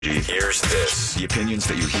Here's this. The opinions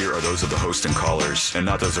that you hear are those of the host and callers, and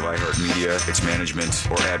not those of iHeartMedia, its management,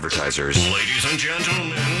 or advertisers. Ladies and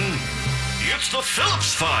gentlemen, it's the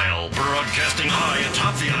Phillips File, broadcasting high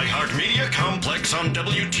atop the iHeartMedia complex on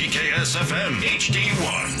WTKS-FM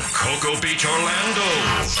HD1, Cocoa Beach, Orlando.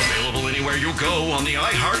 Available anywhere you go on the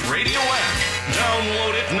iHeartRadio app.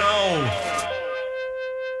 Download it now.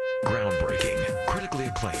 Groundbreaking, critically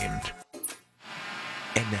acclaimed.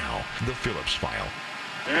 And now, the Phillips File.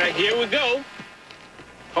 All right, here we go.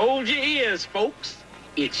 Hold your ears, folks.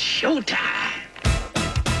 It's showtime.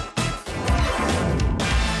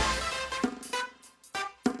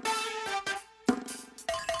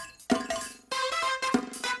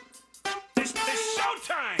 It's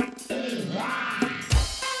showtime.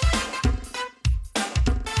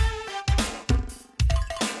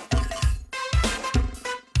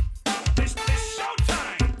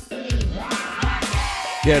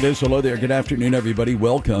 Yeah, it is. Hello there. Good afternoon, everybody.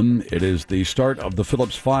 Welcome. It is the start of the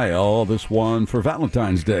Phillips File, this one for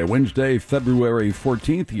Valentine's Day, Wednesday, February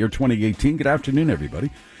 14th, year 2018. Good afternoon,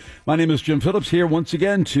 everybody. My name is Jim Phillips, here once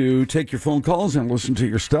again to take your phone calls and listen to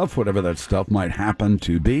your stuff, whatever that stuff might happen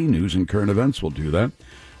to be. News and current events, we'll do that.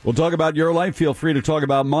 We'll talk about your life. Feel free to talk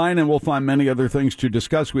about mine, and we'll find many other things to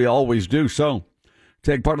discuss. We always do. So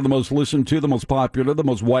take part of the most listened to, the most popular, the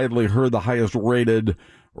most widely heard, the highest rated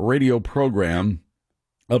radio program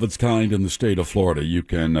of its kind in the state of Florida. You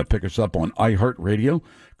can pick us up on iHeartRadio.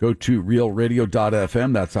 Go to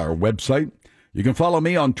realradio.fm. That's our website. You can follow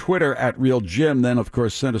me on Twitter at RealJim. Then, of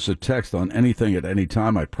course, send us a text on anything at any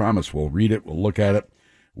time. I promise we'll read it. We'll look at it.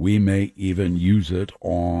 We may even use it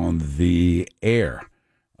on the air.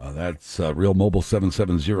 That's Real Mobile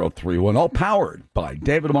 77031. All powered by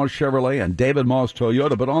David Moss Chevrolet and David Moss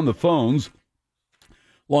Toyota. But on the phones,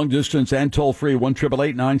 long distance and toll free,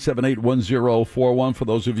 1-888-978-1041. For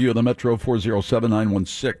those of you in the Metro,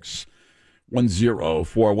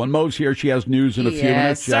 407-916-1041. Mo's here. She has news in a few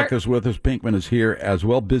minutes. Sir. Jack is with us. Pinkman is here as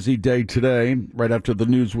well. Busy day today. Right after the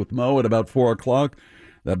news with Mo at about 4 o'clock.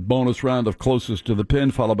 That bonus round of Closest to the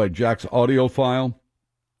Pin, followed by Jack's audio file.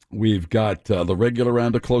 We've got the regular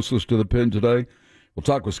round of Closest to the Pin today. We'll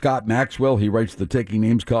talk with Scott Maxwell. He writes the Taking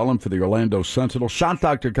Names column for the Orlando Sentinel. Shot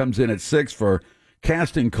Doctor comes in at 6 for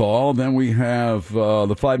casting call. Then we have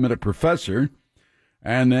the 5-Minute Professor.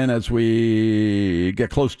 And then as we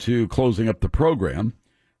get close to closing up the program,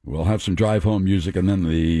 we'll have some drive home music and then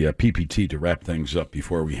the PPT to wrap things up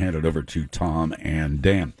before we hand it over to Tom and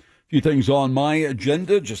Dan. A few things on my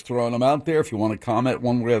agenda, just throwing them out there. If you want to comment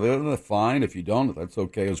one way or the other, fine. If you don't, that's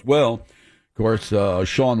okay as well. Of course,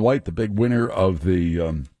 Shaun White, the big winner of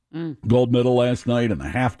the gold medal last night in the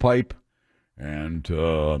half pipe. And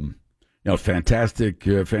fantastic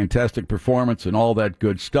performance and all that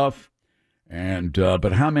good stuff. And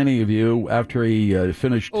but how many of you, after he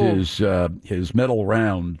finished his medal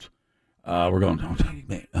round, we're going,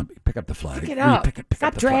 pick up the flag. Pick it up.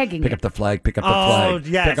 Stop dragging it. Pick up the flag. Pick up the flag.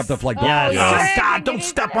 Yes. Pick up the flag. Yes. Oh, God, don't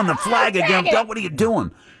step on the flag again. What are you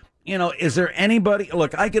doing? Is there anybody?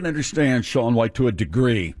 Look, I can understand Shaun White to a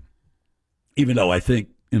degree, even though I think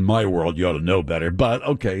in my world you ought to know better. But,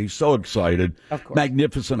 okay, he's so excited. Of course.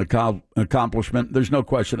 Magnificent accomplishment. There's no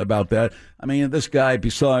question about that. I mean, this guy,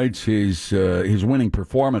 besides his winning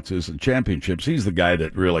performances and championships, he's the guy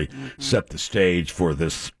that really set the stage for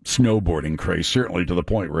this snowboarding craze, certainly to the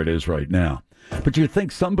point where it is right now. But you'd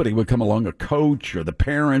think somebody would come along, a coach or the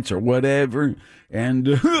parents or whatever, and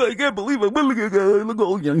I can't believe it. Look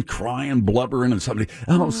all young, crying, blubbering, and somebody,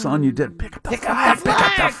 oh, son, you did pick up the flag. Pick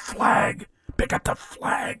up the flag. Pick up the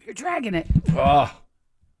flag. You're dragging it.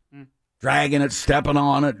 Dragging it, stepping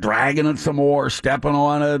on it, dragging it some more, stepping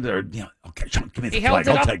on it. Or, okay, Sean, give me the flag.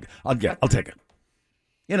 I'll take it.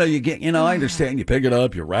 I understand. You pick it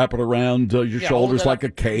up, you wrap it around your shoulders like a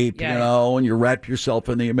cape, and you wrap yourself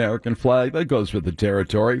in the American flag. That goes with the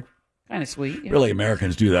territory. Kind of sweet. Yeah. Really,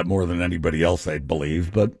 Americans do that more than anybody else, I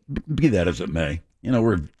believe. But be that as it may,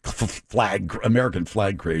 we're American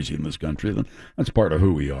flag crazy in this country. That's part of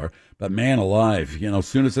who we are. But man alive, as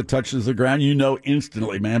soon as it touches the ground,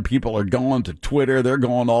 instantly, man, people are going to Twitter. They're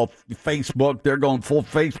going all Facebook. They're going full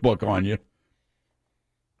Facebook on you.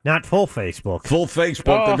 Not full Facebook. Full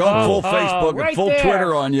Facebook. They're going full Facebook right and full there.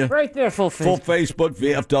 Twitter on you. Right there, full Facebook. Full Facebook,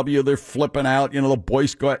 VFW, they're flipping out.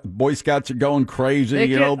 The Boy Scouts are going crazy.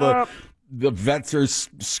 The vets are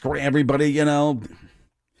screaming. Everybody, pick it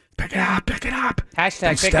up. Hashtag Don't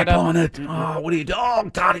pick step it up. on it. Oh, what are you doing? Oh,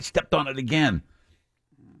 God, he stepped on it again.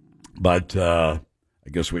 But I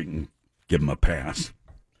guess we can give him a pass.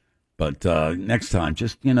 But next time,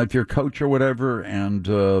 just, if you're a coach or whatever, and,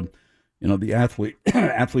 the athlete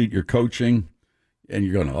you're coaching, And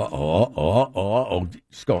you're going, uh-oh.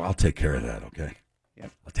 Just go, I'll take care of that, okay? Yeah.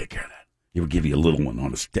 I'll take care of that. He would give you a little one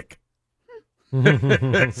on a stick.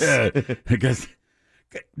 Because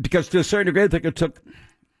to a certain degree, I think it took,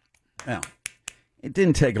 well, it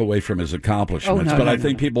didn't take away from his accomplishments, I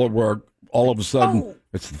think people were all of a sudden,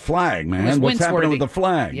 it's the flag, man. What's happening with the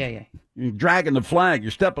flag? Yeah. You're dragging the flag.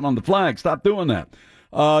 You're stepping on the flag. Stop doing that.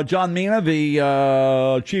 John Mina,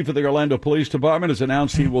 the chief of the Orlando Police Department, has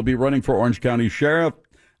announced he will be running for Orange County Sheriff.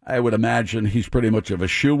 I would imagine he's pretty much of a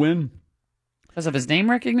shoo-in. Because of his name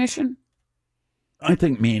recognition? I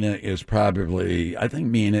think Mina is,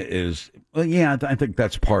 well, yeah, I think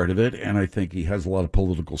that's part of it, and I think he has a lot of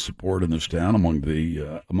political support in this town among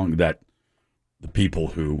the people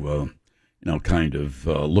who, kind of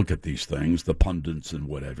look at these things, the pundits and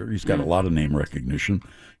whatever. He's got a lot of name recognition.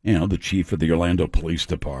 The chief of the Orlando Police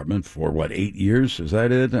Department for, 8 years? Is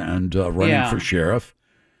that it? And running for sheriff.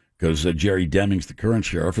 Because Jerry Demings, the current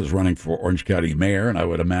sheriff, is running for Orange County mayor, and I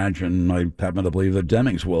would imagine, I happen to believe that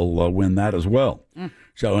Demings will win that as well.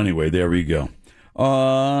 So anyway, there we go.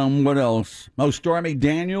 What else? Stormy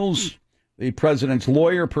Daniels, the president's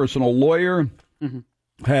lawyer, personal lawyer,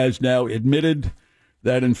 has now admitted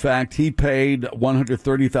that, in fact, he paid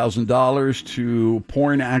 $130,000 to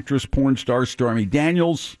porn star Stormy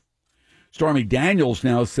Daniels. Stormy Daniels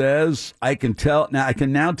now says, I can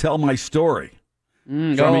now tell my story.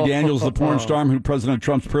 Stormy Daniels, the porn star who President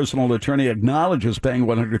Trump's personal attorney acknowledges paying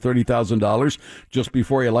 $130,000 just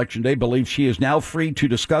before Election Day, believes she is now free to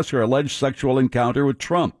discuss her alleged sexual encounter with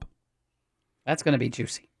Trump. That's going to be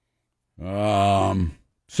juicy.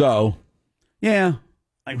 So, yeah,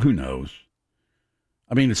 who knows?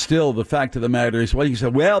 I mean, it's still, the fact of the matter is, you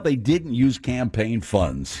said, they didn't use campaign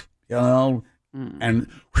funds, and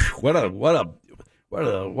what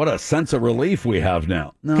a sense of relief we have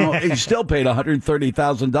now. No, he still paid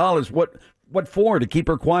 $130,000. What for? To keep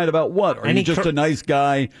her quiet about what? Or you just a nice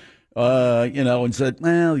guy, and said,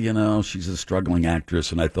 she's a struggling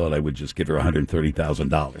actress, and I thought I would just give her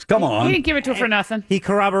 $130,000. Come on. He didn't give it to her for nothing. He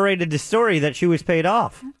corroborated the story that she was paid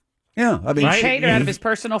off. Yeah, I mean, he paid her out of his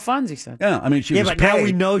personal funds, he said. Yeah, I mean, she was paid. Now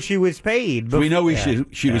we know she was paid. We know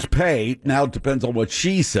she was paid. Now it depends on what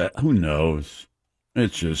she said. Who knows?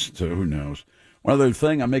 It's just, who knows? One other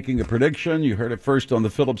thing, I'm making a prediction. You heard it first on the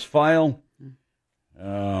Phillips File.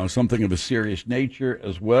 Something of a serious nature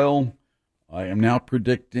as well. I am now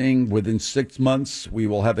predicting within 6 months we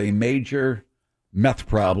will have a major meth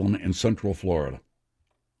problem in Central Florida.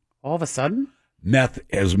 All of a sudden? Meth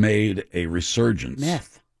has made a resurgence.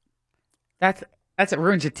 Meth. That's it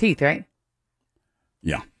ruins your teeth, right?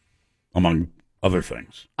 Yeah, among other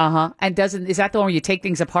things. And is that the one where you take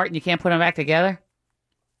things apart and you can't put them back together?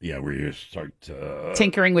 Yeah, where you start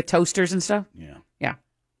tinkering with toasters and stuff. Yeah.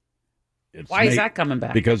 Why is that coming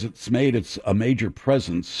back? Because it's a major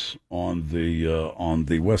presence on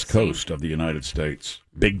the West Coast of the United States,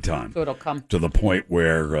 big time. So it'll come to the point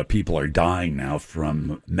where people are dying now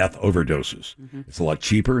from meth overdoses. It's a lot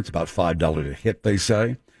cheaper. It's about $5 a hit, they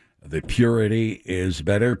say. The purity is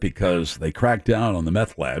better because they cracked down on the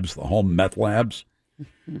meth labs, the home meth labs.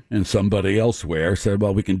 And somebody elsewhere said,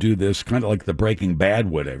 well, we can do this kind of like the Breaking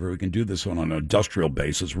Bad, whatever. We can do this on an industrial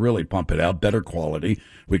basis, really pump it out, better quality.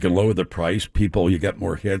 We can lower the price. You get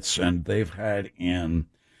more hits. And they've had in,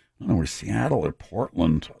 I don't know, Seattle or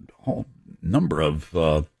Portland, a whole number of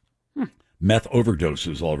meth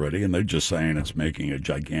overdoses already. And they're just saying it's making a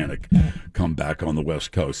gigantic comeback on the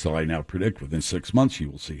West Coast. So I now predict within 6 months you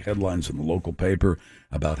will see headlines in the local paper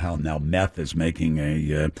about how now meth is making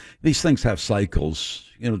these things have cycles.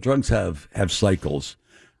 Drugs have cycles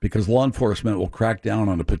because law enforcement will crack down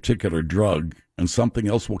on a particular drug and something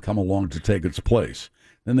else will come along to take its place.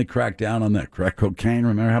 Then they crack down on that. Crack cocaine,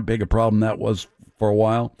 remember how big a problem that was for a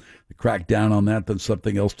while? They crack down on that, then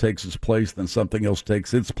something else takes its place, then something else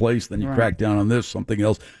takes its place, then you crack down on this, something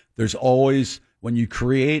else. There's always, when you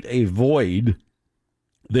create a void,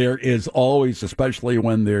 there is always, especially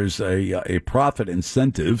when there's a profit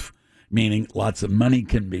incentive, meaning lots of money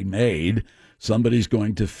can be made, somebody's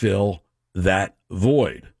going to fill that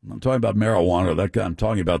void. I'm talking about marijuana. I'm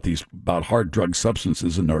talking about hard drug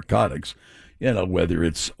substances and narcotics. Whether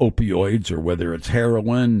it's opioids or whether it's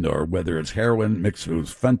heroin or whether it's heroin mixed with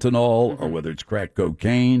fentanyl or whether it's crack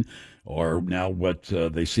cocaine or now what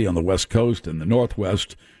they see on the West Coast and the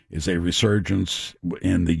Northwest is a resurgence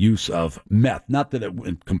in the use of meth. Not that it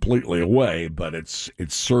went completely away, but it's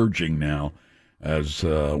surging now as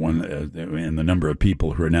in the number of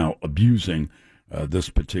people who are now abusing this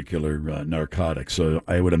particular narcotic. So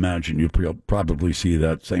I would imagine you'll probably see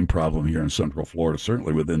that same problem here in Central Florida,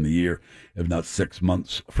 certainly within the year, if not 6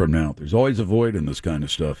 months from now. There's always a void in this kind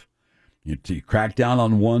of stuff. You crack down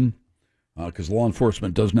on one because law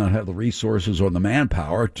enforcement does not have the resources or the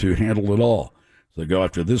manpower to handle it all. So they go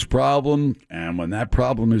after this problem, and when that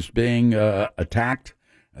problem is being attacked,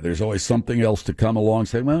 there's always something else to come along and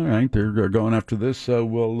say, well, all right, they're going after this, so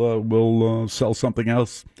we'll sell something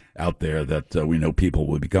else out there that we know people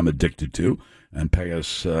will become addicted to and pay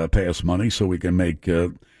us money so we can make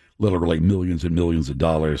literally millions and millions of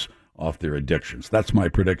dollars off their addictions. That's my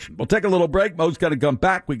prediction. We'll take a little break. Mo's got to come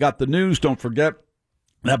back. We got the news. Don't forget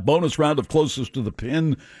that bonus round of Closest to the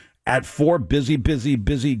Pin at 4. Busy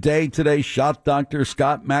day today. Shot Doctor,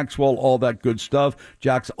 Scott Maxwell, all that good stuff.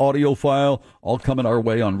 Jack's audio file, all coming our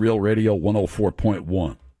way on Real Radio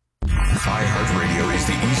 104.1. iHeartRadio is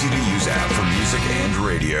the easy-to-use app for music and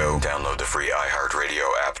radio. Download the free iHeartRadio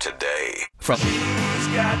app today. She's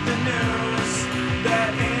got the news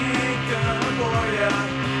that ain't gonna bore ya.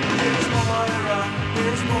 Here's Moira,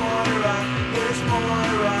 here's Moira, here's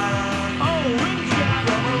Moira. Oh, Rimshot!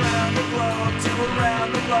 From around the globe to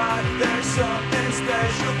around the block, there's something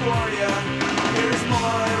special for ya. Here's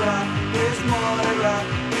Moira, here's Moira,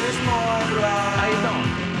 here's Moira. How you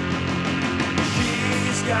doing?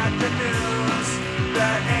 She's got the news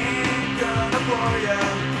that ain't gonna bore ya.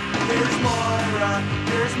 Here's Moira,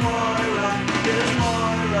 here's Moira, here's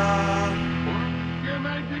Moira. Your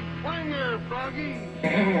magic finger, Froggy.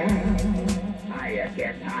 Higher,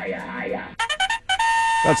 get higher, higher.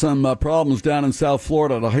 Got some problems down in South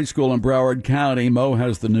Florida at a high school in Broward County. Mo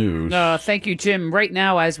has the news. Thank you, Jim. Right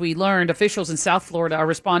now, as we learned, officials in South Florida are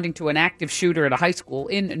responding to an active shooter at a high school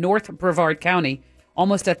in North Brevard County,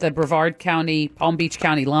 almost at the Brevard County, Palm Beach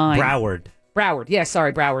County line. Broward. Broward.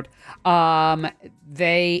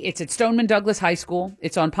 It's at Stoneman Douglas High School.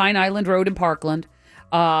 It's on Pine Island Road in Parkland.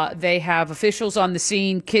 They have officials on the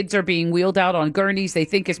scene. Kids are being wheeled out on gurneys. They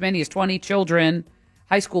think as many as 20 children,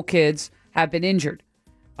 high school kids, have been injured.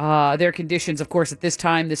 Their conditions, of course, at this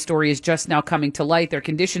time, this story is just now coming to light. Their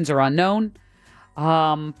conditions are unknown.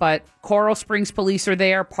 But Coral Springs police are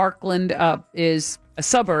there. Parkland is a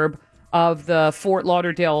suburb of the Fort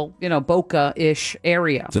Lauderdale, Boca-ish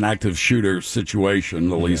area. It's an active shooter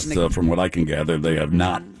situation, at least from what I can gather. They have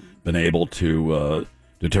not been able to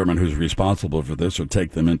determine who's responsible for this or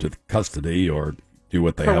take them into custody or do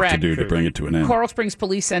what they have to do to bring it to an end. Coral Springs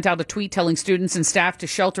police sent out a tweet telling students and staff to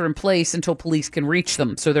shelter in place until police can reach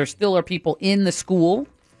them. So there still are people in the school.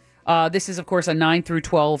 This is, of course, a 9 through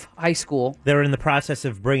 12 high school. They're in the process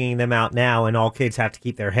of bringing them out now, and all kids have to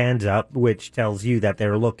keep their hands up, which tells you that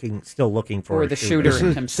they're still looking for the shooter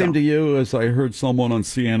himself. Seemed to you, as I heard someone on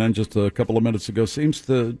CNN just a couple of minutes ago, seems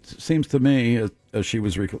to me, as she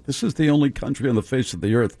was this is the only country on the face of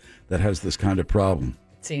the earth that has this kind of problem.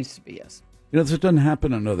 It seems to be, yes. This doesn't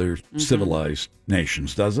happen in other civilized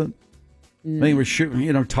nations, does it? I mean, we're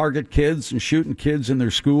shooting, target kids and shooting kids in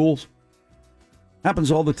their schools.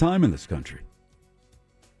 Happens all the time in this country.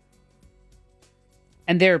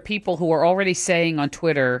 And there are people who are already saying on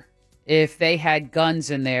Twitter, if they had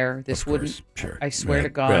guns in there, this wouldn't. Sure. I swear to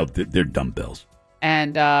God. Well, they're dumbbells.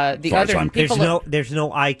 And the other people. There's no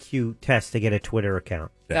IQ test to get a Twitter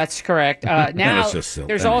account. That's correct. Now,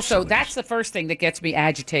 there's also, silly. that's the first thing that gets me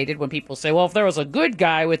agitated when people say, well, if there was a good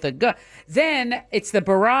guy with a gun, then it's the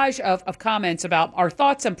barrage of comments about our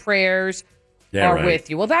thoughts and prayers are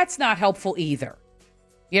with you. Well, that's not helpful either.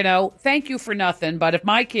 Thank you for nothing, but if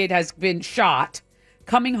my kid has been shot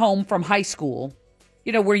coming home from high school,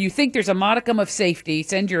 where you think there's a modicum of safety,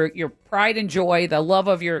 send your pride and joy, the love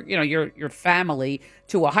of your family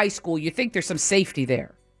to a high school, you think there's some safety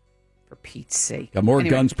there. For Pete's sake. Got more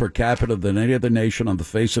guns per capita than any other nation on the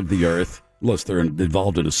face of the earth, unless they're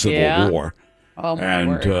involved in a civil war. Oh, my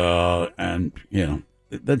word. And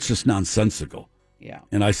that's just nonsensical. Yeah.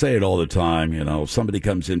 And I say it all the time, if somebody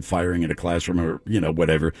comes in firing in a classroom or,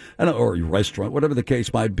 whatever, or a restaurant, whatever the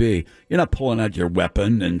case might be, you're not pulling out your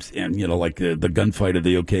weapon and like the gunfight at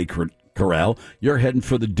the OK Corral. You're heading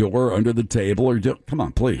for the door, under the table, come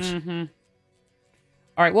on, please. Mm-hmm.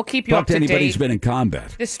 All right, we'll keep you Talk up to to anybody date. who's been in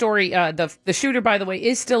combat. This story, the shooter, by the way,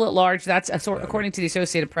 is still at large. That's according to the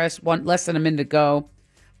Associated Press, less than a minute ago.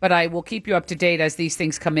 But I will keep you up to date as these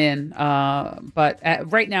things come in. But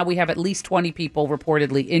right now we have at least 20 people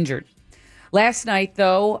reportedly injured. Last night,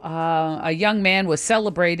 though, a young man was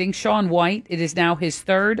celebrating. Shaun White. It is now his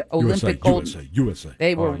third Olympic gold. USA.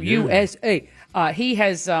 They were USA. He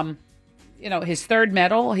has, his third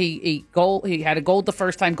medal. He had a gold the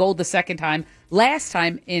first time, gold the second time. Last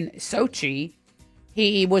time in Sochi,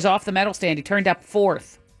 he was off the medal stand. He turned up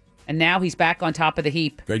fourth. And now he's back on top of the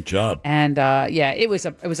heap. Great job. And it was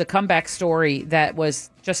a comeback story that was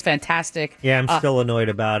just fantastic. Yeah, I'm still annoyed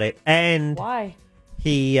about it. And why?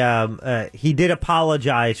 He did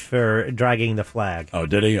apologize for dragging the flag. Oh,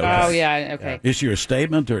 did he? Okay. Oh, yeah, okay. Issue a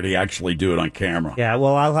statement, or did he actually do it on camera? Yeah,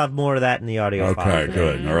 well, I'll have more of that in the audio file. Okay,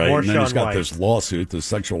 good. All right. More And then he's Shaun got White. this lawsuit, this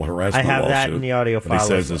sexual harassment I have lawsuit. that in the audio But file he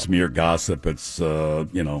says as well. it's mere gossip. It's,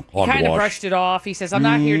 hogwash. Kind of brushed it off. He says, I'm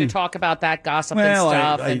not here to talk about that gossip and Well,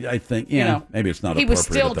 stuff. I think, maybe it's not he appropriate was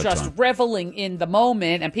still at that just time. reveling in the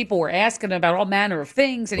moment, and people were asking about all manner of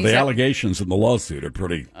things. And Well, he the said, allegations in the lawsuit are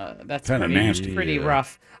pretty that's kind of nasty. pretty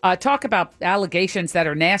rough. Talk about allegations that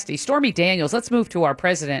are nasty. Stormy Daniels, let's move to our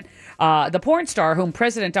president. The porn star whom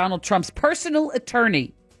President Donald Trump's personal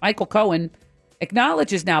attorney, Michael Cohen,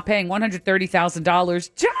 acknowledges now paying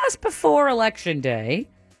 $130,000 just before Election Day.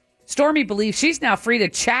 Stormy believes she's now free to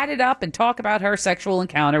chat it up and talk about her sexual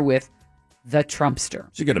encounter with the Trumpster.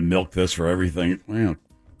 She's going to milk this for everything. Well,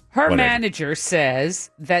 Her whatever. manager says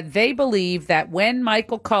that they believe that when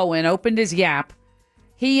Michael Cohen opened his Yap,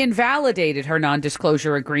 he invalidated her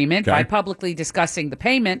non-disclosure agreement by publicly discussing the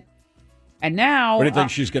payment. And now... What do you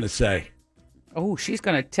think she's going to say? Oh, she's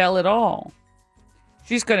going to tell it all.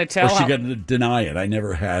 She's going to tell... Or is she going to deny it? I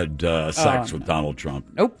never had sex with Donald Trump.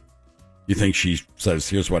 Nope. You think she says,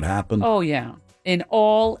 here's what happened? Oh, yeah. In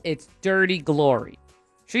all its dirty glory.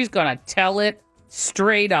 She's going to tell it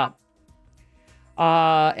straight up.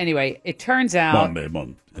 Anyway, it turns out...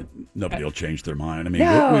 Nobody will change their mind. I mean,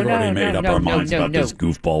 No, we've already no, made no, up no, our no, minds no, about no. this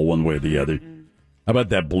goofball one way or the other. How about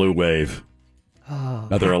that blue wave?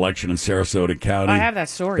 Another election in Sarasota County. I have that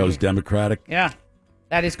story. Goes Democratic. Yeah,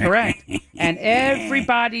 that is correct. And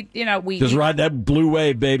everybody, we... Just ride that blue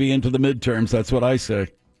wave, baby, into the midterms. That's what I say.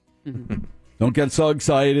 Don't get so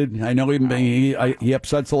excited. I know he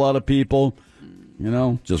upsets a lot of people.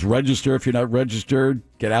 Just register if you're not registered.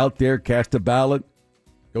 Get out there, cast a ballot.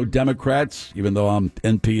 Go Democrats, even though I'm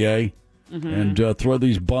NPA. And throw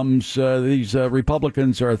these bums, these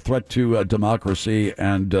Republicans are a threat to democracy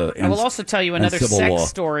and I will also tell you another civil sex law.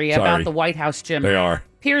 story Sorry. about the White House, Jim. They are.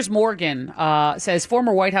 Piers Morgan says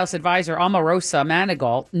former White House advisor Omarosa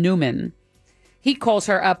Manigault Newman, he calls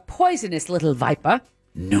her a poisonous little viper.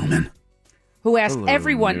 Newman. Who asked Hello,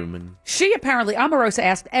 everyone. Newman. She apparently, Omarosa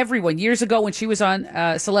asked everyone years ago when she was on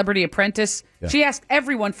Celebrity Apprentice. Yeah. She asked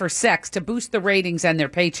everyone for sex to boost the ratings and their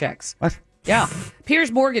paychecks. What? Yeah.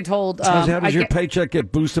 Piers Morgan told. How does your paycheck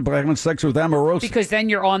get boosted by having sex with Omarosa? Because then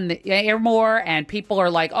you're on the air more, and people are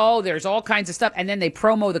like, "Oh, there's all kinds of stuff," and then they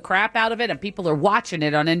promo the crap out of it, and people are watching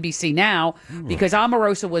it on NBC now because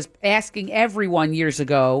Omarosa was asking everyone years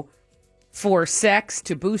ago for sex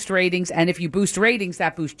to boost ratings, and if you boost ratings,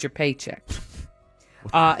 that boosts your paycheck.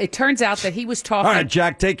 It turns out that he was talking. All right,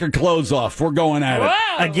 Jack, take your clothes off. We're going at it.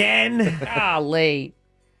 Whoa! Again? Golly.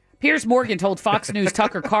 Piers Morgan told Fox News'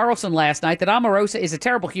 Tucker Carlson last night that Omarosa is a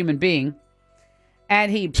terrible human being,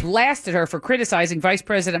 and he blasted her for criticizing Vice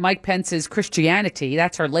President Mike Pence's Christianity.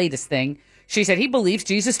 That's her latest thing. She said he believes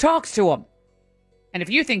Jesus talks to him. And if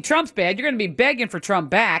you think Trump's bad, you're going to be begging for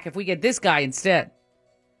Trump back if we get this guy instead.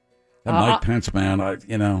 That Mike Pence, man,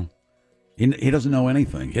 he doesn't know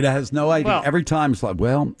anything. He has no idea. Well- Every time it's like,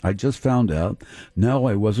 well, I just found out. No,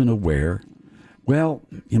 I wasn't aware. Well,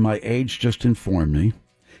 my age just informed me.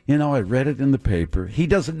 I read it in the paper. He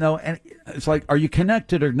doesn't know. It's like, are you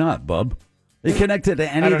connected or not, bub? Are you connected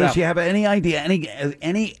to any of this? You have any idea,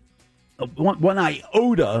 any one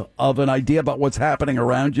iota of an idea about what's happening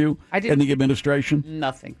around you in the administration?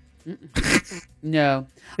 Nothing. No.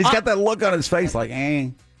 He's got that look on his face like,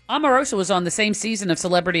 Omarosa was on the same season of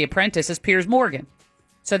Celebrity Apprentice as Piers Morgan.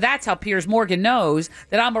 So that's how Piers Morgan knows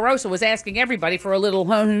that Omarosa was asking everybody for a little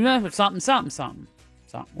something.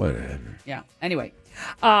 Whatever. Yeah. Anyway,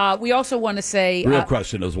 we also want to say The real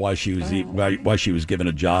question is why she was given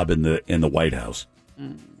a job in the White House.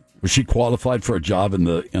 Was she qualified for a job in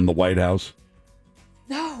the White House?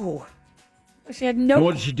 no. She had no. And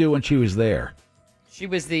what did she do when she was there? She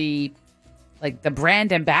was the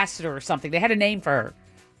brand ambassador or something. They had a name for her,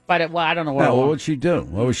 but I don't know what. What would she do?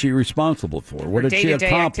 What was she responsible for? What did she day-to-day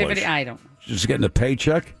accomplish? activity? I don't know. Just getting a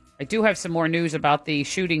paycheck? I do have some more news about the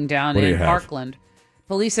shooting down What do you in have? Parkland.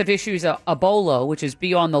 Police have issued a bolo, which is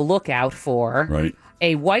be on the lookout for. Right.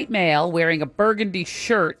 A white male wearing a burgundy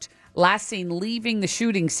shirt, last seen leaving the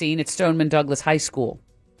shooting scene at Stoneman Douglas High School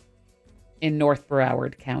in North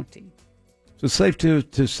Broward County. So it's safe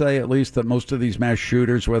to say at least that most of these mass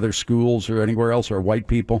shooters, whether schools or anywhere else, are white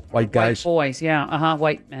people, white guys. White boys, yeah,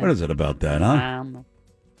 white men. What is it about that, huh? I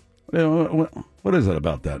don't know. What is it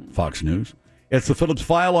about that, Fox News? It's the Phillips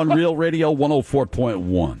File on Real Radio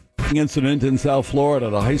 104.1. Incident in South Florida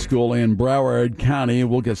at a high school in Broward County.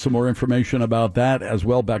 We'll get some more information about that as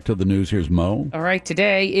well. Back to the news. Here's Mo. All right,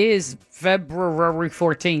 today is February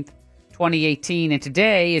 14th, 2018, and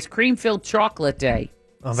today is Cream-Filled Chocolate Day.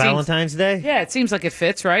 On Valentine's Day? Yeah, it seems like it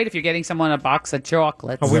fits, right? If you're getting someone a box of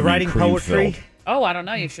chocolates. Are we writing poetry? Oh, I don't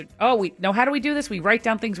know. You should. Oh, how do we do this? We write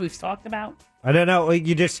down things we've talked about? I don't know.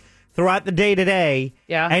 You just, throughout the day today,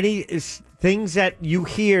 any things that you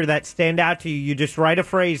hear that stand out to you, you just write a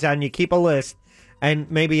phrase down, you keep a list, and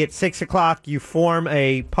maybe at 6 o'clock you form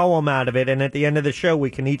a poem out of it, and at the end of the show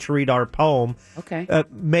we can each read our poem. Okay.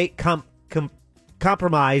 Make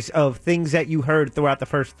compromise of things that you heard throughout the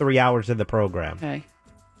first 3 hours of the program. Okay.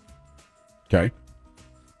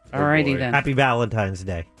 All righty then. Happy Valentine's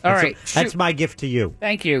Day. All right. That's my gift to you.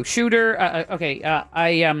 Thank you, Shooter.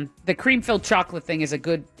 The cream-filled chocolate thing is a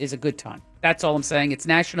good time. That's all I'm saying. It's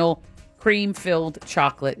National Cream-Filled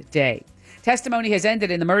Chocolate Day. Testimony has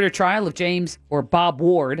ended in the murder trial of James or Bob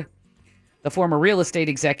Ward, the former real estate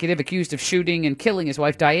executive accused of shooting and killing his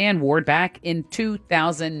wife Diane Ward back in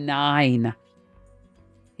 2009.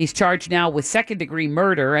 He's charged now with second-degree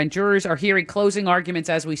murder, and jurors are hearing closing arguments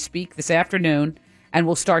as we speak this afternoon and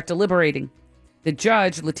will start deliberating. The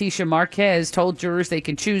judge, Letitia Marquez, told jurors they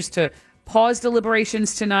can choose to pause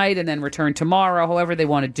deliberations tonight and then return tomorrow, however they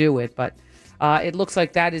want to do it. But it looks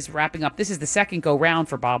like that is wrapping up. This is the second go-round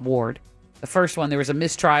for Bob Ward. The first one, there was a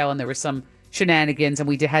mistrial and there was some shenanigans, and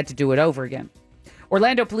we had to do it over again.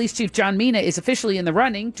 Orlando Police Chief John Mina is officially in the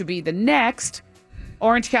running to be the next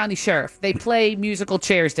Orange County Sheriff. They play musical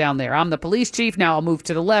chairs down there. I'm the police chief. Now I'll move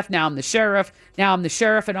to the left. Now I'm the sheriff. Now I'm the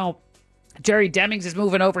sheriff. And Jerry Demings is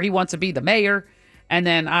moving over. He wants to be the mayor. And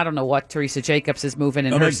then I don't know what Teresa Jacobs is moving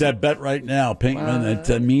in. I'll make that bet right now, Pinkman,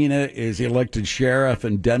 that Mina is elected sheriff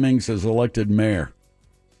and Demings is elected mayor.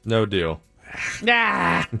 No deal.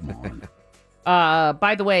 By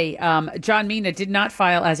the way, John Mina did not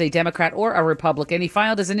file as a Democrat or a Republican. He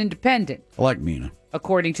filed as an independent. I like Mina.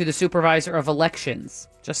 According to the supervisor of elections.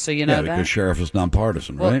 Just so you know that. Yeah, because sheriff is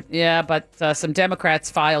nonpartisan, right? Yeah, but some Democrats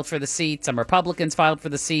filed for the seat. Some Republicans filed for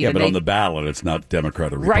the seat. Yeah, but on the ballot, it's not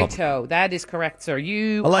Democrat or Republican. Righto. That is correct, sir.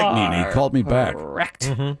 I like Mina. He called me back. Correct.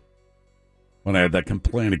 Mm-hmm. When I had that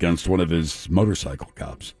complaint against one of his motorcycle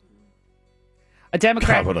cops. A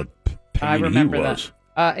Democrat. God, what a pain I remember he was.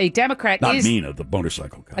 that. A Democrat Not is... Mina, the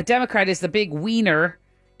motorcycle cop. A Democrat is the big wiener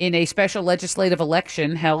in a special legislative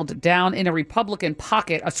election held down in a Republican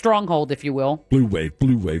pocket, a stronghold, if you will. Blue wave.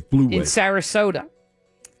 In Sarasota.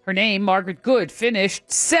 Her name, Margaret Good,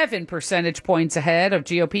 finished 7 percentage points ahead of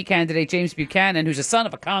GOP candidate James Buchanan, who's a son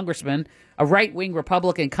of a congressman, a right-wing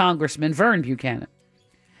Republican congressman, Vern Buchanan.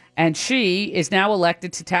 And she is now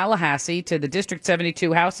elected to Tallahassee, to the District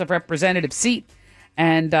 72 House of Representatives seat.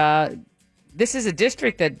 And this is a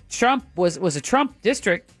district that Trump was a Trump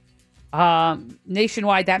district.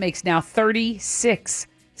 Nationwide, that makes now 36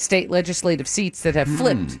 state legislative seats that have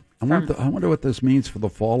flipped. I wonder what this means for the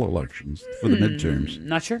fall elections, for the midterms.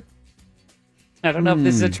 Not sure. I don't know if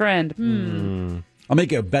this is a trend. I'll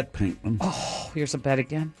make a bet, Pinkman. Oh, here's a bet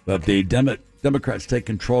again. That the Democrats take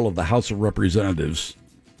control of the House of Representatives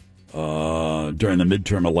during the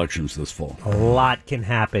midterm elections this fall. A lot can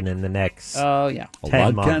happen in the next 10 months.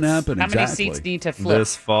 Can happen, How exactly. many seats need to flip?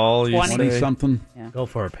 This fall, you 20-something? Yeah. Go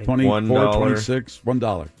for it, 24, $1. 26,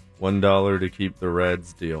 $1. $1 to keep the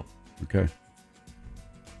Reds deal. Okay.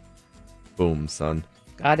 Boom, son.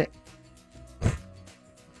 Got it.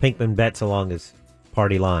 Pinkman bets along his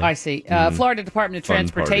party line. I see. Florida Department of Fun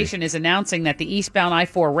Transportation is announcing that the eastbound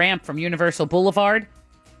I-4 ramp from Universal Boulevard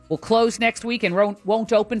will close next week and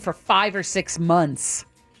won't open for 5 or 6 months.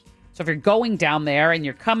 So if you're going down there and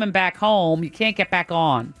you're coming back home, you can't get back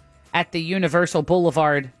on at the Universal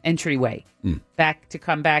Boulevard entryway to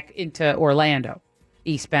come back into Orlando,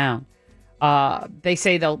 eastbound. They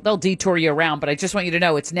say they'll detour you around, but I just want you to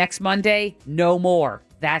know it's next Monday, no more.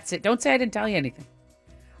 That's it. Don't say I didn't tell you anything.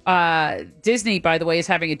 Disney, by the way, is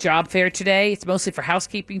having a job fair today. It's mostly for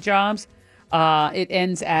housekeeping jobs. It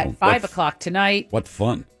ends at 5 o'clock tonight. What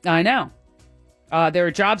fun. I know. There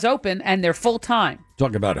are jobs open, and they're full-time.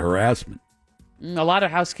 Talk about harassment. A lot of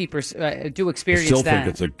housekeepers do experience I still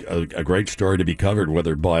that. think it's a great story to be covered,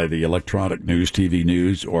 whether by the electronic news, TV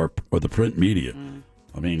news, or the print media.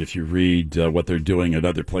 I mean, if you read what they're doing at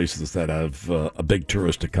other places that have a big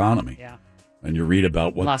tourist economy, and you read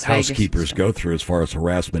about what Las housekeepers Vegas. go through as far as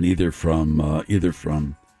harassment, either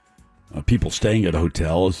from people staying at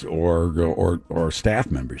hotels or staff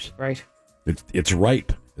members. Right. It's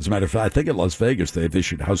ripe. As a matter of fact, I think at Las Vegas they've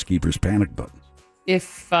issued housekeepers panic buttons.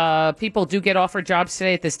 If people do get offered jobs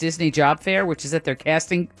today at this Disney job fair, which is at their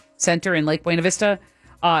casting center in Lake Buena Vista,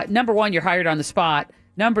 number one, you're hired on the spot.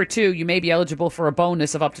 Number two, you may be eligible for a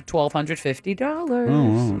bonus of up to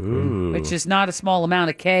 $1,250, which is not a small amount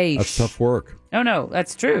of cash. That's tough work. No,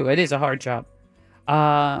 that's true. It is a hard job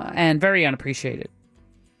and very unappreciated.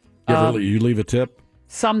 You leave a tip?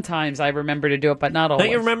 Sometimes I remember to do it, but not always.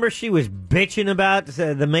 Don't you remember she was bitching about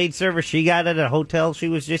the maid service she got at a hotel she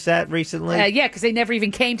was just at recently? Yeah, because they never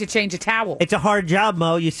even came to change a towel. It's a hard job,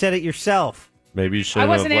 Mo. You said it yourself. Maybe you shouldn't I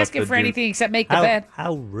wasn't have left asking the for anything except make the bed.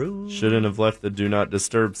 How rude. Shouldn't have left the do not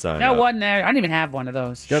disturb sign No, up. wasn't there. I didn't even have one of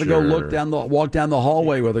those. Got to go walk down the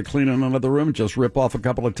hallway where they're cleaning another room and just rip off a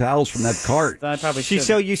couple of towels from that cart. I probably She's should.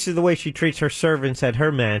 so used to the way she treats her servants at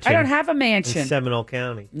her mansion. I don't have a mansion. In Seminole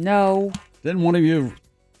County. No. Didn't one of you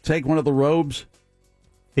take one of the robes?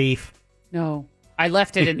 Thief. No. I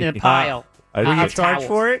left it in a pile. I didn't get of charged towels.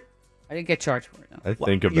 for it? I didn't get charged for it, no. I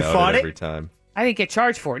think You about fought it it? every time. I didn't get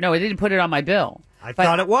charged for it. No, I didn't put it on my bill. I But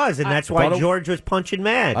thought it was, and that's why thought it- George was punching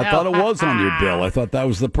mad. I thought it was on your bill. I thought that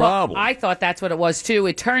was the problem. Well, I thought that's what it was, too.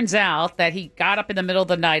 It turns out that he got up in the middle of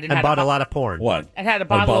the night and I had bought a lot of porn. What? and had a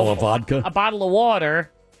bottle of vodka? a bottle of water,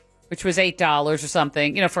 which was $8 or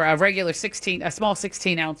something, for a regular a small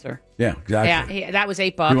 16-ouncer. Yeah, exactly. Yeah, that was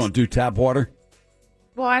 $8. You won't do tap water?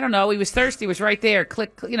 Well, I don't know. He was thirsty. He was right there.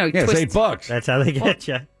 Click, Yeah, twist. it's $8. That's how they get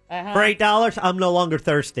you. Uh-huh. For $8, I'm no longer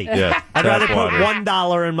thirsty. Yeah, I'd rather tap put water.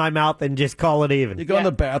 $1 in my mouth and just call it even. You go in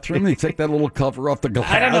the bathroom, you take that little cover off the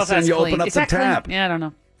glass, I don't know if and that's you clean. open up Is the that clean? tap. Yeah, I don't know.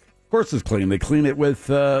 Of course it's clean. They clean it with...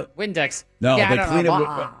 Windex. No, yeah, I they don't clean know.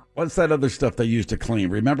 it with... What's that other stuff they used to clean?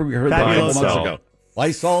 Remember we heard that a couple months Lysol. ago?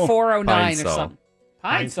 Lysol? 409 or Pine-Sol. something.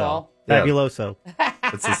 Pine Sol. Yeah. Fabuloso.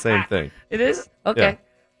 It's the same thing. It is? Okay.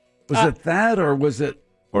 Was it that or was it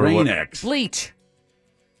Or what- Rain-X? Bleach.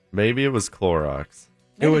 Maybe it was Clorox.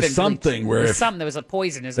 It Might have was been something bleach. where It was if- something that was a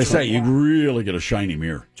poisonous. They say you'd really get a shiny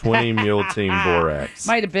mirror. 20 Mule Team Borax.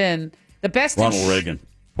 Might have been the best. Ronald Reagan.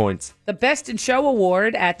 Points. The Best in Show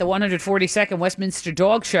award at the 142nd Westminster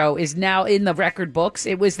Dog Show is now in the record books.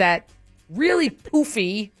 It was that really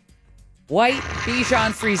poofy white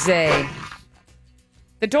Bichon Frise.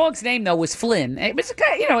 The dog's name though was Flynn. It was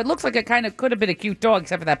it looks like it kind of could have been a cute dog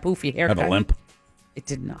except for that poofy haircut. Have a limp? It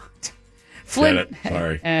did not. Flynn. Said it.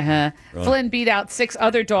 Sorry. Uh-huh. Really? Flynn beat out 6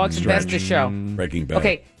 other dogs in Best in Show. Breaking Bad.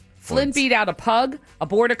 Okay. Flynn beat out a pug, a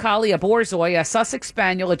border collie, a borzoi, a Sussex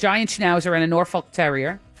spaniel, a giant schnauzer, and a Norfolk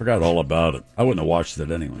terrier. Forgot all about it. I wouldn't have watched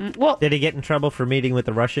it anyway. Well, Did he get in trouble for meeting with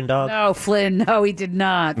the Russian dog? no, Flynn. No, he did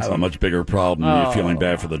not. I have a much bigger problem than you feeling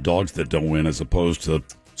bad for the dogs that don't win as opposed to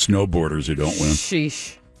snowboarders who don't win.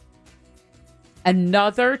 Sheesh.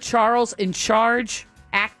 Another Charles in Charge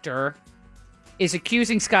actor is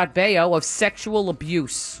accusing Scott Baio of sexual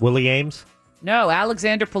abuse. Willie Ames? No,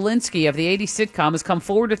 Alexander Polinsky of the 80s sitcom has come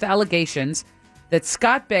forward with allegations that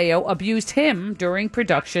Scott Baio abused him during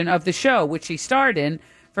production of the show, which he starred in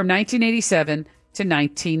from 1987 to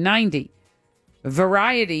 1990.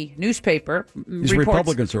 Variety newspaper These reports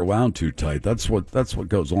Republicans are wound too tight. That's what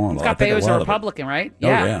goes on. Scott Baio's a Republican, right? Oh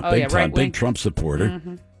yeah, big time, right-wing. big Trump supporter.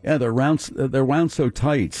 Mhm. Yeah, they're wound so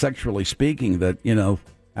tight, sexually speaking, that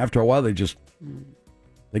after a while they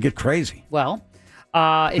get crazy. Well,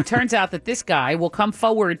 it turns out that this guy will come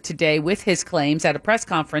forward today with his claims at a press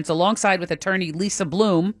conference alongside with attorney Lisa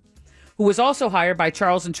Bloom, who was also hired by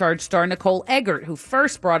Charles in Charge star Nicole Eggert, who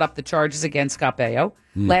first brought up the charges against Scott Baio.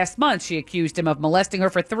 Last month, she accused him of molesting her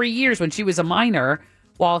for 3 years when she was a minor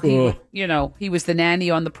while he, he was the nanny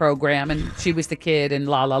on the program and she was the kid and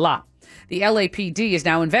la, la, la. The LAPD is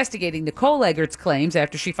now investigating Nicole Eggert's claims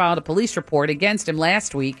after she filed a police report against him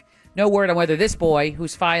last week. No word on whether this boy,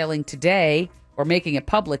 who's filing today or making it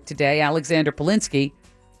public today, Alexander Polinsky,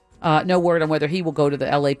 no word on whether he will go to the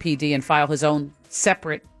LAPD and file his own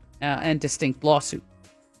separate and distinct lawsuit.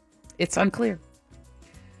 It's unclear.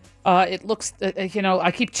 It looks,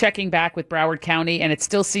 I keep checking back with Broward County, and it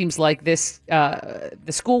still seems like this. The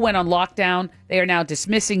school went on lockdown. They are now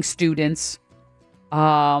dismissing students.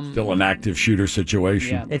 Still an active shooter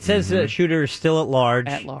situation. Yeah. It says the shooter is still at large.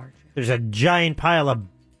 At large. There's a giant pile of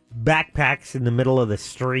backpacks in the middle of the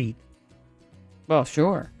street. Well,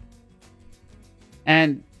 sure.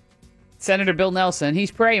 And Senator Bill Nelson,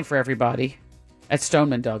 he's praying for everybody at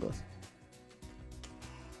Stoneman Douglas.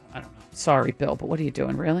 I don't know. Sorry, Bill, but what are you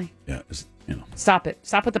doing, really? Yeah, Stop it.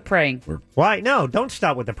 Stop with the praying. Why? No, don't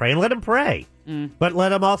stop with the praying. Let him pray. But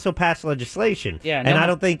let him also pass legislation. Yeah, and I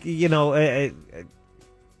don't think,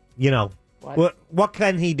 what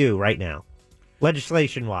can he do right now?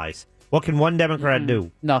 Legislation-wise. What can one Democrat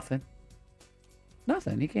do? Nothing.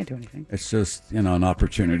 He can't do anything. It's just, an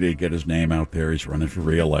opportunity to get his name out there. He's running for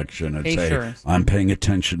re-election and He say, sure is. I'm paying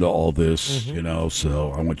attention to all this,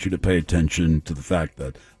 so I want you to pay attention to the fact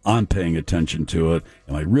that I'm paying attention to it.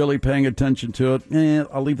 Am I really paying attention to it?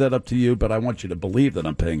 I'll leave that up to you, but I want you to believe that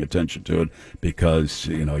I'm paying attention to it because,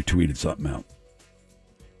 I tweeted something out.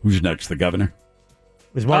 Who's next? The governor?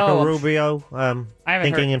 Is Marco Oh. Rubio I haven't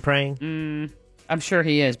thinking heard. and praying? I'm sure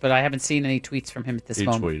he is, but I haven't seen any tweets from him at this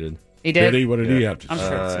moment. He tweeted. He did? What did he have to say? I'm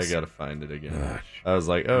sure I got to find it again. I was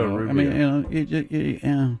like, oh, Rubio. I mean,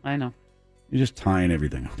 yeah. I know. You're just tying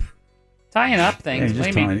everything up. Tying up things. Yeah,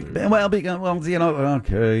 what do you mean? Well,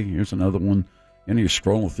 okay, here's another one. And you're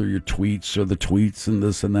scrolling through your tweets or the tweets and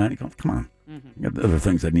this and that. You go, come on. You got other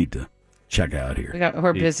things I need to check out here.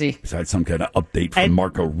 We're busy. Besides some kind of update from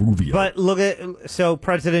Marco Rubio. But look so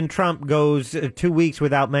President Trump goes 2 weeks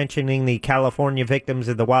without mentioning the California victims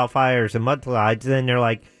of the wildfires and mudslides. Then they're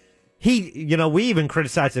like, we even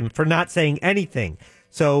criticized him for not saying anything.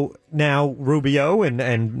 So now Rubio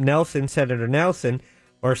and Nelson, Senator Nelson,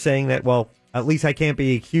 are saying that, well, at least I can't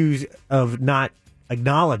be accused of not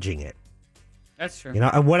acknowledging it. That's true.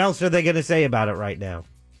 And what else are they going to say about it right now?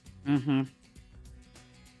 Mm-hmm.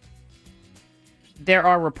 There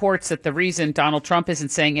are reports that the reason Donald Trump isn't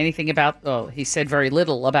saying anything about, he said very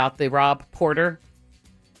little about the Rob Porter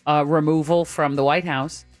removal from the White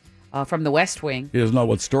House, from the West Wing. He doesn't know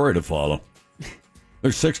what story to follow.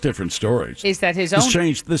 There's 6 different stories. Is that his own?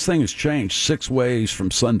 This thing has changed 6 ways from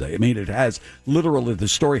Sunday. I mean, it has literally, the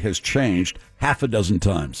story has changed half a dozen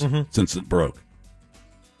times since it broke.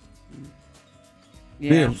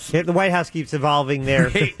 Yeah. The White House keeps evolving their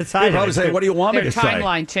side. I would say, what do you want me to say? Their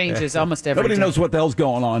timeline changes almost every Nobody day. knows what the hell's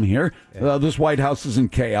going on here. This White House is in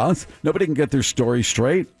chaos. Nobody can get their story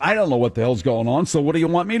straight. I don't know what the hell's going on, so what do you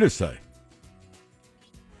want me to say?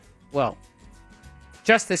 Well,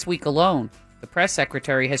 just this week alone, the press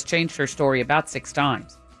secretary has changed her story about 6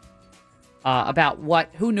 times. About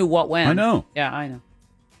who knew what when. I know. Yeah, I know.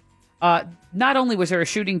 Not only was there a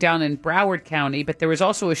shooting down in Broward County, but there was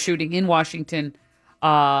also a shooting in Washington,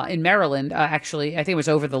 in Maryland, actually. I think it was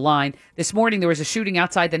over the line. This morning, there was a shooting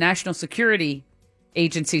outside the National Security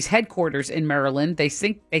Agency's headquarters in Maryland. They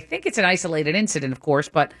think it's an isolated incident, of course,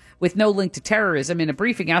 but with no link to terrorism. In a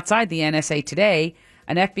briefing outside the NSA today,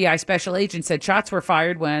 an FBI special agent said shots were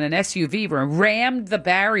fired when an SUV rammed the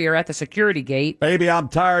barrier at the security gate. Baby, I'm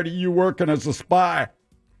tired of you working as a spy.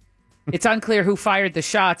 It's unclear who fired the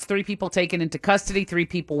shots. 3 people taken into custody. 3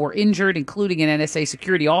 people were injured, including an NSA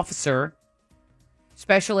security officer.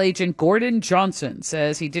 Special Agent Gordon Johnson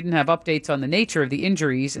says he didn't have updates on the nature of the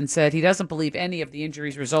injuries and said he doesn't believe any of the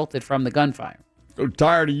injuries resulted from the gunfire. So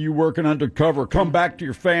tired of you working undercover. Come back to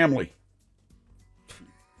your family.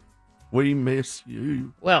 We miss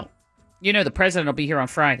you. Well, the president will be here on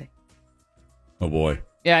Friday. Oh, boy.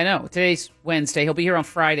 Yeah, I know. Today's Wednesday. He'll be here on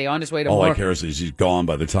Friday on his way to All work. I care is he's gone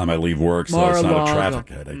by the time I leave work, so it's not a traffic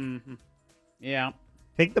headache. Mm-hmm. Yeah.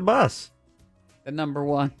 Take the bus. The number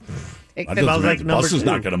one. The bus is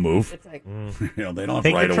not going to move. It's like, they don't have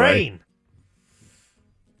Take right the away. train.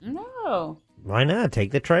 No. Why not?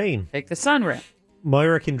 Take the train. Take the Sunray.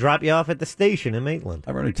 Moira can drop you off at the station in Maitland.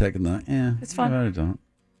 I've already taken that. Yeah. It's fun. I don't.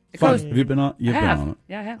 It Fun. goes- Have you been on? You've I been have. on it.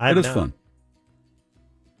 Yeah, I have. I It is know. fun.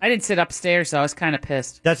 I didn't sit upstairs, so I was kind of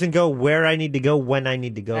pissed. Doesn't go where I need to go when I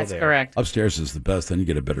need to go That's there. correct. Upstairs is the best. Then you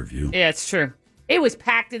get a better view. Yeah, it's true. It was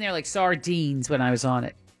packed in there like sardines when I was on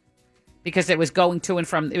it. Because it was going to and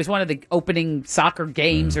from, it was one of the opening soccer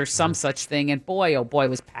games or some such thing, and boy, oh boy, it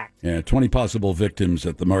was packed. Yeah, 20 possible victims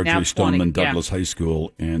at the Marjorie Now 20, Stoneman yeah. Douglas High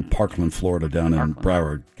School in Parkland, Florida, down in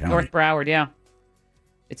Broward County. North Broward, yeah.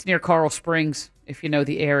 It's near Coral Springs, if you know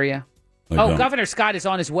the area. I don't. Governor Scott is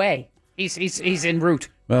on his way. He's en route.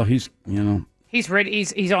 Well, he's He's ready.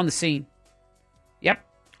 He's on the scene. Yep.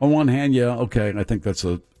 on one hand, yeah, okay, I think that's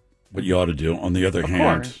what you ought to do. On the other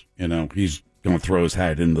hand, course. he's going to throw his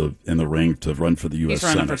hat in the ring to run for the U.S. He's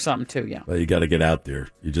running Senate. for something too, yeah. But you got to get out there.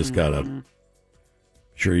 You just got to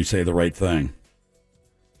sure you say the right thing.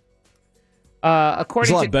 It's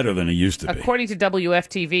According a lot to better than it used to be. According to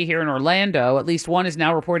WFTV here in Orlando, at least one is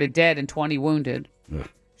now reported dead and 20 wounded. Ugh.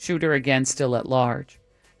 Shooter again still at large.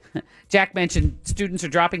 Jack mentioned students are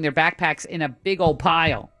dropping their backpacks in a big old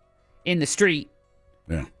pile in the street.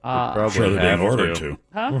 Yeah. Probably Sure, they're have being ordered to.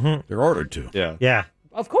 Huh? They're ordered to. Yeah. Yeah.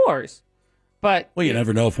 Of course. But Well, you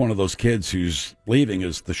never know if one of those kids who's leaving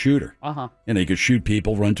is the shooter. Uh-huh. You could shoot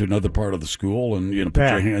people, run to another part of the school, and put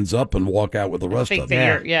Yeah. your hands up and walk out with the rest think of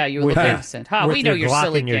that them. you look innocent. Huh, With we know your you're Glock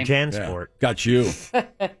silly and your game. JanSport. Got you.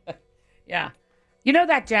 Yeah. You know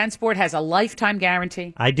that JanSport has a lifetime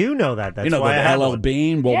guarantee? I do know that. That's you know why I that have LL one.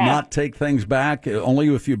 Bean will Yeah. not take things back,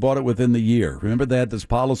 only if you bought it within the year. Remember they had this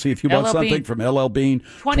policy, if you bought LL something Bean. from LL Bean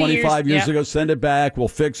 25 years ago, send it back, we'll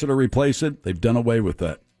fix it or replace it. They've done away with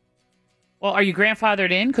that. Well, are you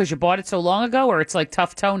grandfathered in because you bought it so long ago, or it's like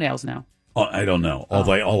tough toenails now? Oh, I don't know.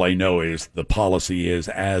 All I know is the policy is,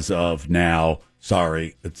 as of now,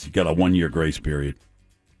 sorry, it's got a 1-year grace period.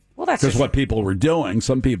 Well, that's Because just, what people were doing,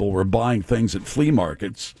 some people were buying things at flea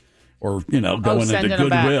markets Or, going into sending them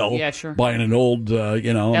back. Goodwill, Yeah, sure. buying an old, and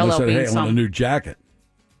they said, hey, I want a something. new jacket.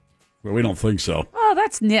 Well, we don't think so. Oh,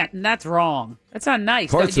 that's that's wrong. That's not nice.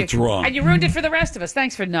 Of course it's wrong. And you ruined it for the rest of us.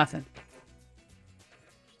 Thanks for nothing.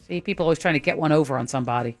 See, people always trying to get one over on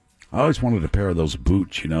somebody. I always wanted a pair of those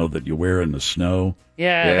boots, that you wear in the snow.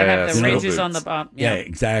 Yeah, they have the snow ridges boots. on the bottom. Yeah,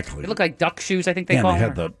 exactly. They look like duck shoes, I think they Yeah, call and they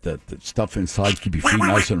them. have the stuff inside to keep your feet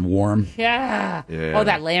nice and warm. Yeah. Yeah. Oh,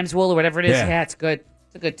 that lamb's wool or whatever it is. Yeah. Yeah, it's good.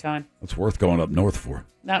 It's a good time. It's worth going up north for.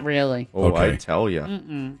 Not really. Oh, Okay. I tell you.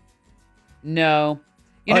 Mm-mm. No.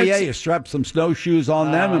 You strap some snowshoes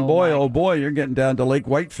on them, and boy, you're getting down to Lake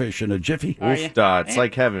Whitefish in a jiffy. It's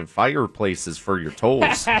like having fireplaces for your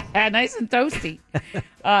toes. Nice and toasty.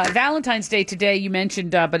 Valentine's Day today, you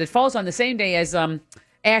mentioned, but it falls on the same day as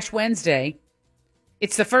Ash Wednesday.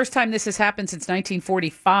 It's the first time this has happened since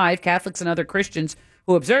 1945. Catholics and other Christians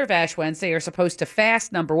who observe Ash Wednesday are supposed to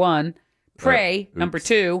fast, number one, pray, number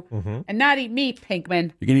two, and not eat meat,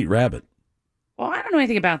 Pinkman. You can eat rabbit. Well, I don't know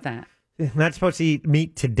anything about that. Not supposed to eat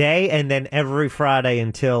meat today and then every Friday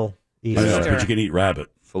until Easter. Yeah, but you can eat rabbit.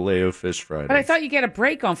 Filet-O-Fish Friday. But I thought you get a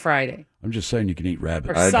break on Friday. I'm just saying you can eat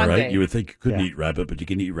rabbit. Or Sunday. Right? You would think you couldn't eat rabbit, but you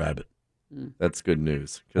can eat rabbit. That's good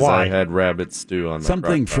news. Because Why? I had rabbit stew on my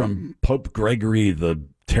Something crock pot. from Pope Gregory the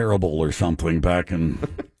Terrible or something back in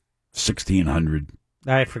 1600.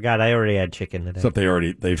 I forgot. I already had chicken today. Except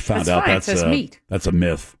they found That's out fine. It that's says meat. That's a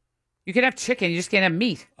myth. You can have chicken, you just can't have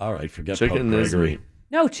meat. All right, forget Chicken Pope is Gregory. meat.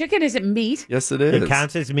 No, chicken isn't meat. Yes, it is. It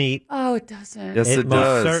counts as meat. Oh, it doesn't. Yes, it most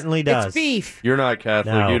does. certainly does. It's beef. You're not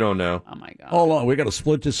Catholic. No. You don't know. Oh, my God. Hold on, we got a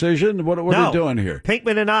split decision. What are we doing here?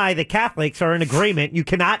 Pinkman and I, the Catholics, are in agreement. You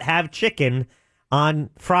cannot have chicken on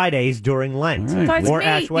Fridays during Lent So it's or meat.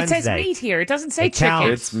 Ash It Wednesday. says meat here. It doesn't say It chicken. counts.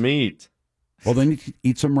 It's meat. Well, then you can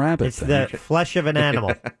eat some rabbit. It's then. the flesh of an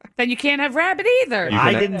animal. Then you can't have rabbit either.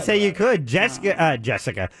 I didn't say you could.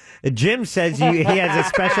 Jessica. Jim says he has a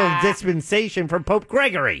special dispensation from Pope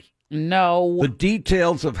Gregory. No. The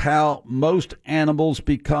details of how most animals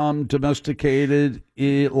become domesticated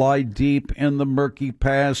lie deep in the murky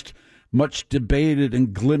past, much debated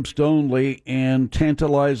and glimpsed only, and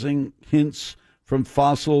tantalizing hints from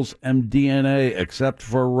fossils and DNA, except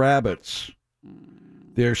for rabbits.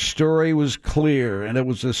 Their story was clear, and it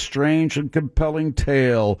was a strange and compelling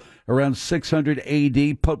tale. Around 600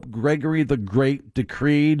 A.D., Pope Gregory the Great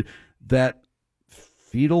decreed that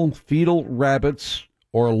fetal rabbits,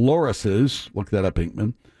 or lorises, look that up,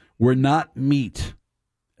 Pinkman, were not meat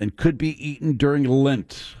and could be eaten during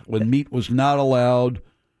Lent when meat was not allowed.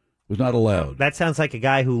 That sounds like a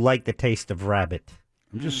guy who liked the taste of rabbit.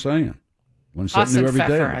 I'm just saying. Learn something new every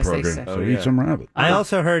day on the program. So eat some rabbit. I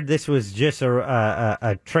also heard this was just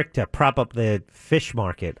a trick to prop up the fish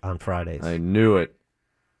market on Fridays. I knew it.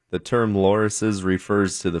 The term lorises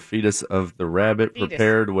refers to the fetus of the rabbit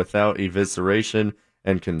prepared without evisceration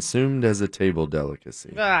and consumed as a table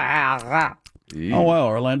delicacy. Oh, wow.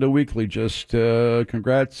 Orlando Weekly just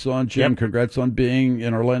congrats on Jim. Yep. Congrats on being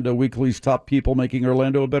in Orlando Weekly's top people making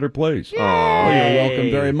Orlando a better place. Yay. Oh, you're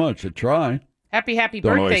welcome very much. Try. Happy Don't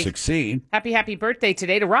birthday. always succeed. Happy birthday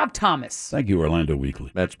today to Rob Thomas. Thank you, Orlando Weekly.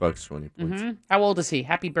 Matchbox 20 points. How old is he?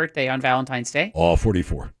 Happy birthday on Valentine's Day. Oh,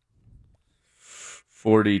 44.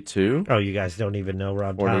 42. Oh, you guys don't even know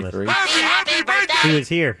Rob 43. Thomas. Happy birthday! He was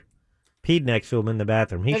here. Peed next to him in the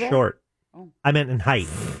bathroom. He's short. Oh. I meant in height.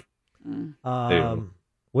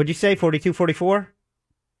 What'd you say, 42, 44?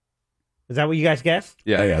 Is that what you guys guessed?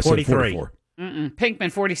 Yeah. 43.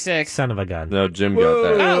 Pinkman, 46. Son of a gun. No, Jim got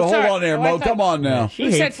that. Oh, hold sorry. on there, Mo. Come on now.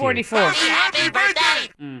 Who said 44? Happy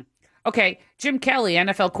birthday! Okay, Jim Kelly,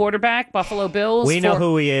 NFL quarterback, Buffalo Bills. We know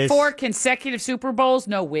who he is. 4 consecutive Super Bowls,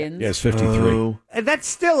 no wins. Yes, 53. That's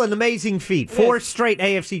still an amazing feat. 4 straight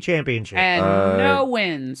AFC championships. And no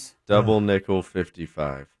wins. Double nickel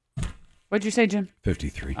 55. What'd you say, Jim?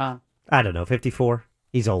 53. I don't know, 54.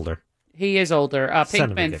 He's older. He is older.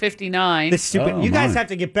 Son of a Pinkman, gun. 59. This stupid. Oh, you guys my. have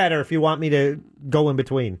to get better if you want me to go in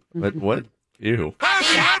between. What? Ew.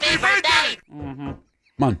 Happy birthday! Come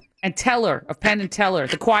on. And Teller, of Penn and Teller,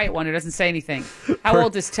 the quiet one who doesn't say anything. How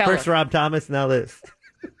old is Teller? First Rob Thomas, now this.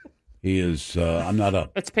 He is, I'm not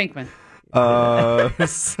up. It's Pinkman.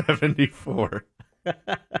 74.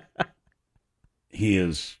 He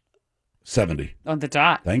is 70. On the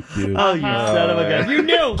dot. Thank you. Oh, you son of a gun. You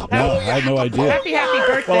knew. No, I had no idea. Happy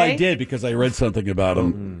birthday. Well, I did because I read something about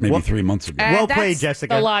him maybe 3 months ago. And Well played, that's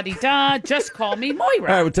Jessica. The la-di-da. Just call me Moira. All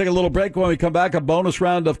right, we'll take a little break. When we come back, a bonus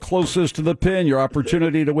round of Closest to the Pin. Your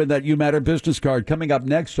opportunity to win that You Matter business card coming up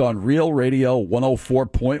next on Real Radio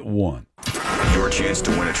 104.1. Your chance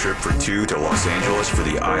to win a trip for 2 to Los Angeles for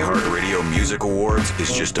the iHeartRadio Music Awards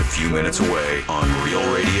is just a few minutes away on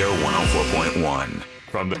Real Radio 104.1.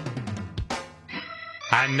 from the...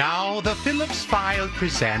 And now the Phillips File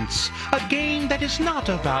presents a game that is not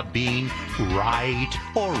about being right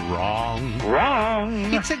or wrong.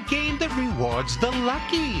 Wrong. It's a game that rewards the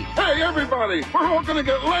lucky. Hey, everybody, we're all going to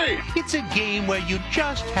get late. It's a game where you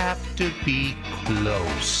just have to be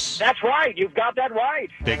close. That's right. You've got that right.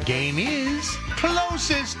 The game is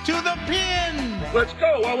closest to the pin. Let's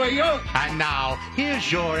go while we're young. And now,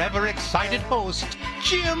 here's your ever-excited host,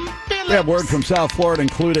 Jim Phillips. We have word from South Florida,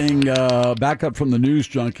 including backup from the news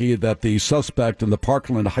junkie, that the suspect in the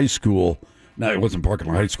Parkland High School, no, it wasn't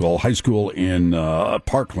Parkland high school in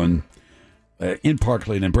Parkland in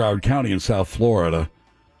Broward County in South Florida,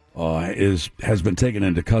 has been taken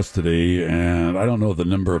into custody. And I don't know the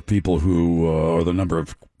number of people who, or the number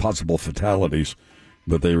of possible fatalities,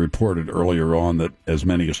 but they reported earlier on that as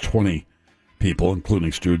many as 20 people,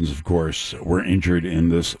 including students, of course, were injured in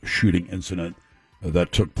this shooting incident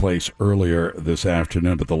that took place earlier this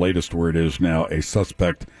afternoon. But the latest word is now a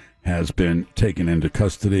suspect has been taken into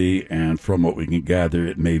custody, and from what we can gather,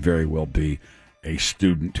 it may very well be a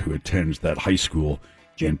student who attends that high school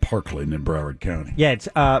in Parkland in Broward County. Yeah, it's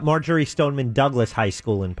Marjorie Stoneman Douglas High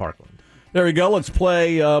School in Parkland. There we go. Let's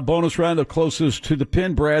play bonus round of closest to the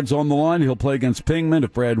pin. Brad's on the line. He'll play against Pingman.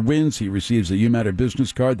 If Brad wins, he receives a U-Matter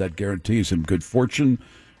business card. That guarantees him good fortune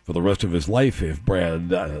for the rest of his life. If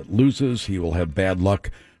Brad loses, he will have bad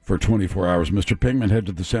luck for 24 hours. Mr. Pingman, head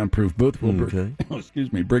to the soundproof booth. We'll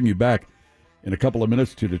bring you back in a couple of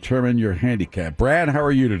minutes to determine your handicap. Brad, how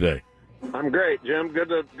are you today? I'm great, Jim. Good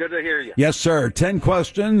to hear you. Yes, sir. 10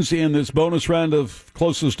 questions in this bonus round of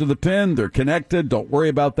closest to the pin. They're connected. Don't worry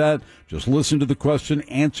about that. Just listen to the question,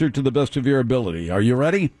 answer to the best of your ability. Are you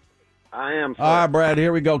ready? I am, sir. All right, Brad,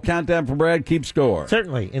 here we go. Countdown for Brad. Keep score.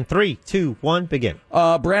 Certainly. In 3, 2, 1, begin.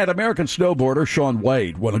 Brad, American snowboarder Shaun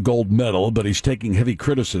White won a gold medal, but he's taking heavy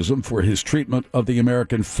criticism for his treatment of the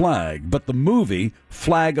American flag. But the movie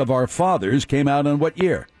Flag of Our Fathers came out in what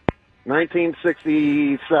year?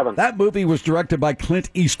 1967. That movie was directed by Clint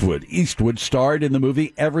Eastwood. Eastwood starred in the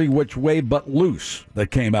movie Every Which Way But Loose that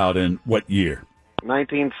came out in what year?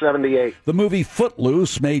 1978. The movie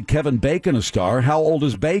Footloose made Kevin Bacon a star. How old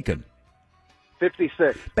is Bacon?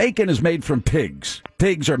 56. Bacon is made from pigs.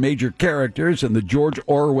 Pigs are major characters in the George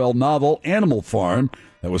Orwell novel Animal Farm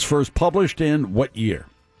that was first published in what year?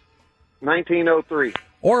 1903.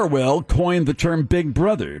 Orwell coined the term Big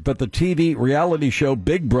Brother, but the TV reality show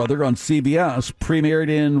Big Brother on CBS premiered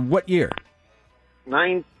in what year?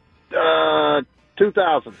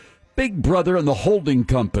 2000. Big Brother and the Holding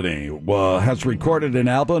Company has recorded an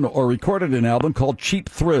album called Cheap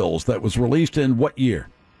Thrills that was released in what year?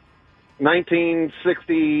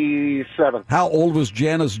 1967. How old was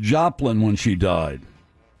Janis Joplin when she died?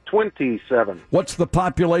 27. What's the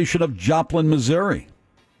population of Joplin, Missouri?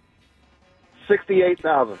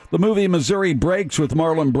 68,000. The movie Missouri Breaks with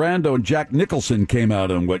Marlon Brando and Jack Nicholson came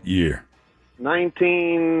out in what year?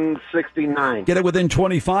 1969. Get it within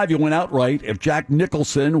 25, you went outright. If Jack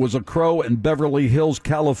Nicholson was a crow in Beverly Hills,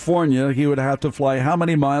 California, he would have to fly how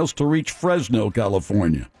many miles to reach Fresno,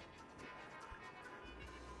 California?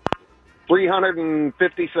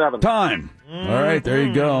 357. Time. All right, there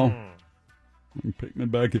you go. Pickman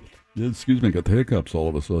back. Excuse me, got the hiccups all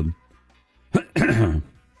of a sudden.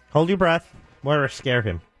 Hold your breath. Moira, scare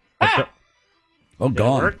him. Oh,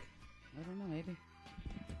 gone. I don't know, maybe.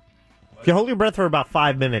 If you hold your breath for about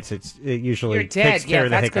 5 minutes, it usually You're dead. takes care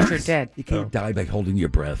of the That's because hiccups. you're dead. You can't die by holding your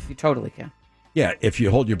breath. You totally can. Yeah, if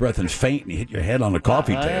you hold your breath and faint and you hit your head on a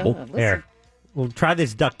coffee table. Here, we'll try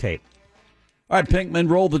this duct tape. All right,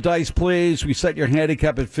 Pinkman, roll the dice, please. We set your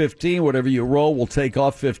handicap at 15. Whatever you roll, we'll take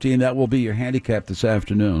off 15. That will be your handicap this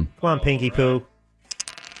afternoon. Come on, Pinky Poo.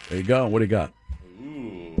 There you go. What do you got?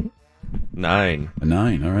 9. A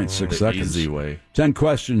 9. All right, 6 seconds. Easy way. 10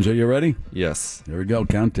 questions. Are you ready? Yes. There we go.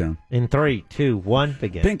 Countdown. In 3, 2, 1,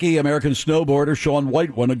 begin. Pinky, American snowboarder Shaun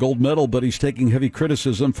White won a gold medal, but he's taking heavy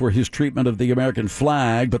criticism for his treatment of the American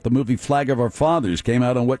flag. But the movie Flag of Our Fathers came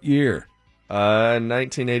out in what year?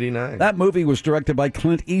 1989. That movie was directed by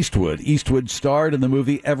Clint Eastwood. Eastwood starred in the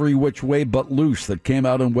movie Every Which Way But Loose that came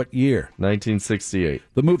out in what year? 1968.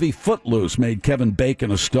 The movie Footloose made Kevin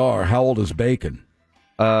Bacon a star. How old is Bacon?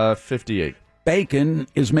 58. Bacon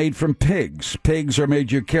is made from pigs. Pigs are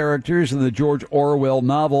major characters in the George Orwell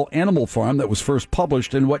novel Animal Farm that was first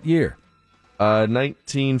published in what year?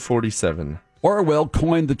 1947. Orwell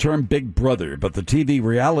coined the term Big Brother, but the TV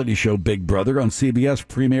reality show Big Brother on CBS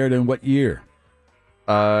premiered in what year?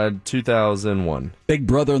 2001. Big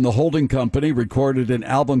Brother and the Holding Company recorded an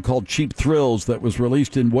album called Cheap Thrills that was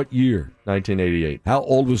released in what year? 1988. How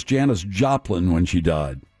old was Janis Joplin when she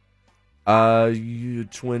died?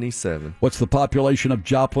 27. What's the population of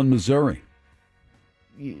Joplin, Missouri?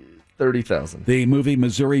 30,000. The movie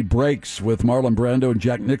Missouri Breaks with Marlon Brando and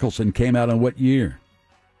Jack Nicholson came out in what year?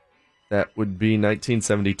 That would be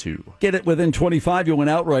 1972. Get it within 25, you went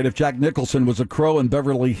outright. If Jack Nicholson was a crow in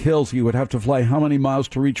Beverly Hills, he would have to fly how many miles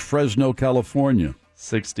to reach Fresno, California?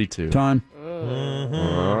 62. Time?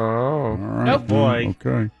 Oh. Right. Nope. Boy.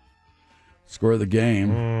 Okay. Score of the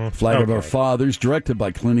game. Flag of Our Fathers, directed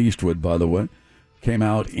by Clint Eastwood, by the way. Came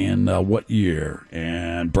out in what year?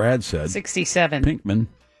 And Brad said 67. Pinkman.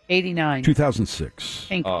 89. 2006.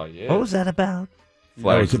 Oh, yeah. What was that about?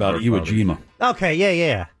 That was about Iwo Jima. Okay,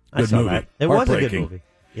 yeah. I Good saw movie. that. It was a good Heartbreaking. movie.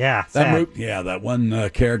 Yeah, That sad. that one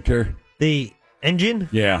character. The engine?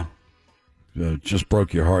 Yeah. Just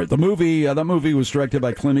broke your heart. The movie, that movie was directed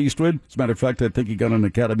by Clint Eastwood. As a matter of fact, I think he got an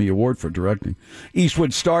Academy Award for directing.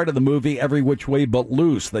 Eastwood starred in the movie Every Which Way But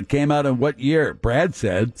Loose that came out in what year? Brad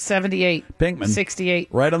said 78. Pinkman. 68.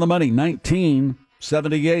 Right on the money,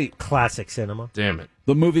 1978. Classic cinema. Damn it.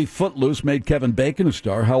 The movie Footloose made Kevin Bacon a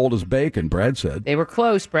star. How old is Bacon? Brad said. They were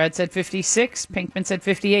close. Brad said 56. Pinkman said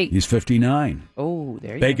 58. He's 59. Oh,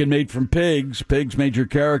 there you Bacon made from pigs. Pigs major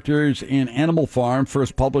characters in Animal Farm.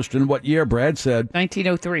 First published in what year? Brad said.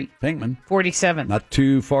 1903. Pinkman. 47. Not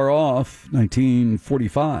too far off.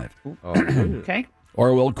 1945. Okay.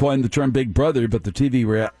 Orwell coined the term Big Brother, but the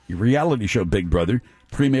TV reality show Big Brother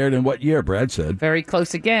premiered in what year? Brad said. Very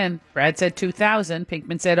close again. Brad said 2000.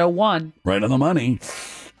 Pinkman said 01. Right on the money.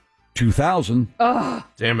 2000. Oh.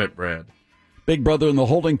 Damn it, Brad. Big Brother and the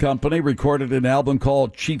Holding Company recorded an album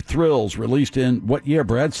called Cheap Thrills, released in what year?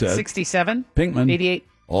 Brad said. 67. Pinkman. 88.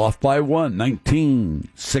 Off by one.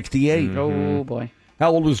 1968. Oh, boy.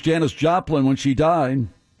 How old was Janis Joplin when she died?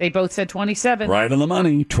 They both said 27. Right on the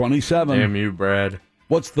money. 27. Damn you, Brad.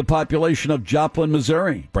 What's the population of Joplin,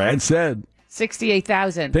 Missouri? Brad said.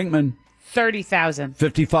 68,000. Pinkman. 30,000.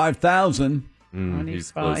 55,000.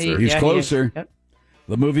 He's closer. He's closer. Yep.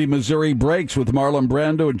 The movie Missouri Breaks with Marlon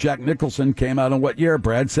Brando and Jack Nicholson came out in what year?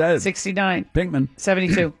 Brad said. 69. Pinkman.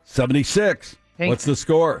 72. 76. What's the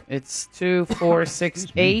score? It's 2, 4, 6,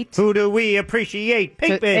 8. Who do we appreciate?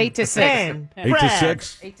 Pinkman. 8 to 6. And 8 to Brad.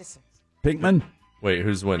 6. 8 to 6. Pinkman. Wait,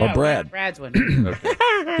 who's winning? Oh, Brad. Brad's winning. Okay.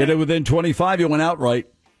 Get it within 25. You went outright.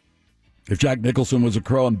 If Jack Nicholson was a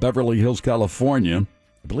crow in Beverly Hills, California,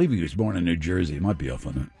 I believe he was born in New Jersey. He might be off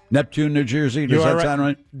on that. Neptune, New Jersey. Does that sound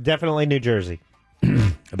right? Definitely New Jersey.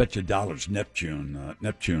 I bet you dollars.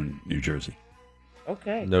 Neptune, New Jersey.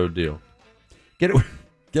 Okay. No deal. Get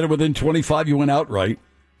it within 25. You went outright.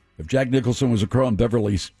 If Jack Nicholson was a crow in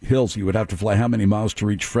Beverly Hills, he would have to fly how many miles to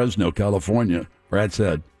reach Fresno, California? Brad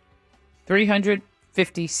said.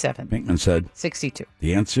 357. Pinkman said. 62.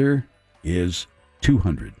 The answer is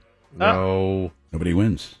 200. No. Nobody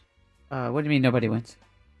wins. What do you mean nobody wins?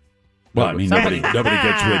 Well, I mean, nobody gets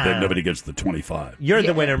with it. Nobody gets the 25. You're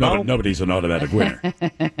the winner, Mo. Nobody's an automatic winner.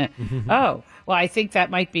 Oh, well, I think that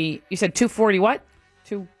might be. You said 240 what?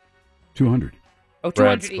 200. Oh, 200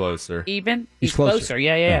 Brad's closer. Even? He's closer.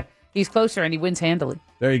 Yeah. He's closer, and he wins handily.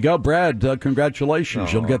 There you go, Brad.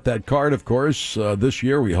 Congratulations. You'll get that card, of course, this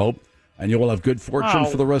year, we hope, and you will have good fortune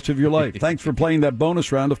for the rest of your life. Thanks for playing that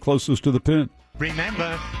bonus round of Closest to the Pin.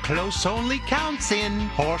 Remember, close only counts in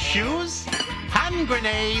horseshoes, hand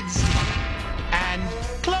grenades, and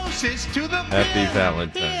closest to the Happy pin.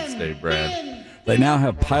 Valentine's Day, Brad. They now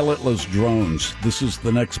have pilotless drones. This is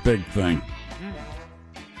the next big thing.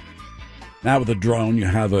 Now with a drone, you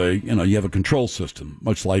have a control system,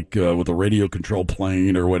 much like with a radio control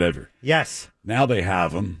plane or whatever. Yes. Now they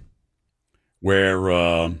have them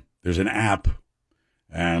where there's an app,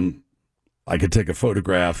 and I could take a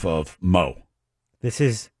photograph of Mo. This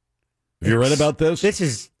is. Have you read about this? This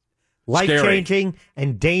is life-changing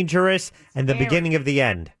and dangerous and the beginning of the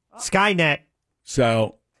end. Skynet.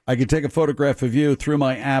 So I could take a photograph of you through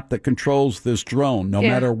my app that controls this drone. No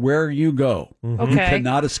matter where you go, you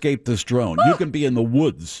cannot escape this drone. You can be in the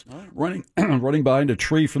woods, running behind a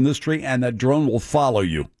tree from this tree, and that drone will follow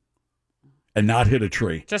you and not hit a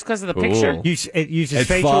tree. Just because of the picture? It uses It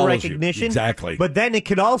facial follows recognition. you. Exactly. But then it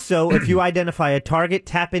could also, if you identify a target,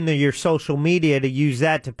 tap into your social media to use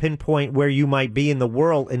that to pinpoint where you might be in the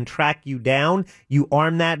world and track you down. You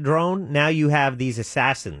arm that drone, now you have these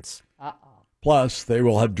assassins. Plus, they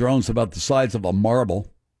will have drones about the size of a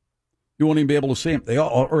marble. You won't even be able to see them. They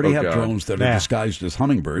already have drones that are disguised as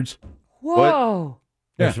hummingbirds. Whoa.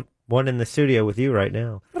 Yeah. There's one in the studio with you right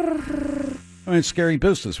now. I mean, it's scary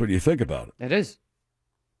business when you think about it. It is.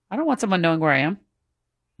 I don't want someone knowing where I am.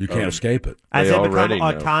 You can't escape it. As they become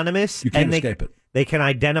autonomous, You can't and escape it. They can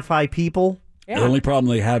identify people. The only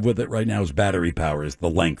problem they have with it right now is battery power, is the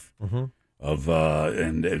length.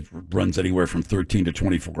 and it runs anywhere from 13 to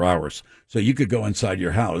 24 hours. So you could go inside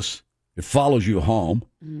your house. It follows you home.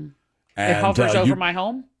 And, it hovers over my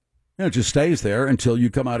home? Yeah, it just stays there until you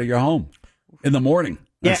come out of your home in the morning.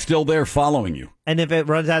 Yeah. It's still there following you. And if it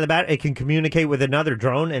runs out of the battery, it can communicate with another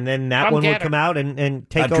drone, and then that one will come out and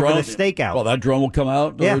take over the stakeout. Well, that drone will come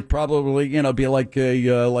out. Yeah. It would probably, be like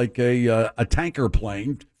a tanker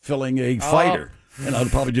plane filling a fighter. It'll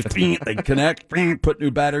probably just they connect, put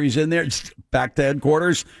new batteries in there, back to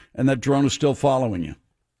headquarters, and that drone is still following you.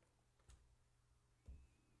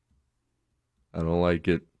 I don't like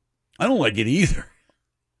it. I don't like it either.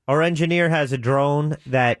 Our engineer has a drone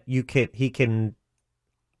that he can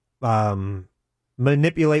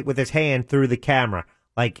manipulate with his hand through the camera.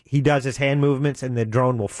 Like, he does his hand movements, and the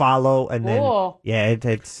drone will follow. And then,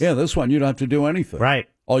 it's this one you don't have to do anything. Right.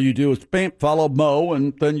 All you do is follow Mo,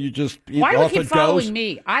 and then you just why off do you keep it following goes.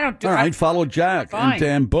 me? I don't do. All right, follow Jack, Fine.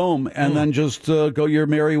 and boom, and then just go your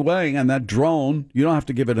merry way. And that drone, you don't have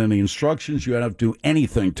to give it any instructions. You don't have to do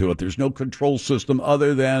anything to it. There's no control system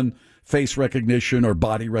other than face recognition or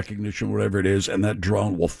body recognition, whatever it is, and that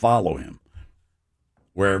drone will follow him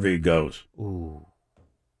wherever he goes. Ooh.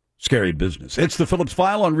 Scary business. It's the Phillips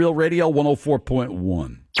File on Real Radio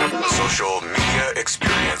 104.1. Social media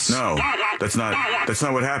experience. No, that's not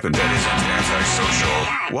what happened. That isn't antisocial.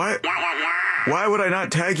 Why would I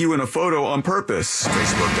not tag you in a photo on purpose?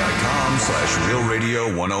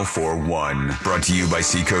 Facebook.com/RealRadio1041. Brought to you by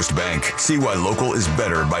Seacoast Bank. See why local is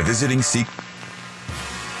better by visiting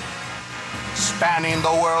Spanning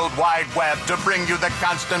the World Wide Web to bring you the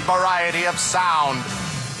constant variety of sound.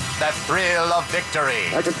 The thrill of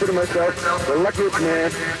victory. I consider myself the luckiest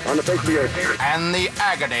man on the face of the earth. And the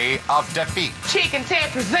agony of defeat. Chicken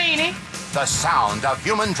tetrazzini. The sound of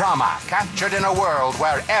human drama captured in a world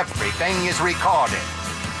where everything is recorded.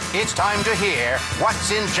 It's time to hear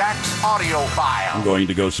what's in Jack's audio file. I'm going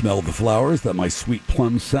to go smell the flowers that my sweet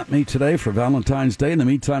plum sent me today for Valentine's Day. In the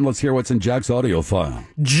meantime, let's hear what's in Jack's audio file.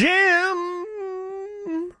 Jim!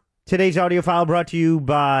 Today's audio file brought to you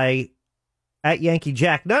by at Yankee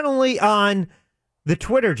Jack, not only on the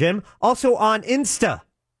Twitter, Jim, also on Insta.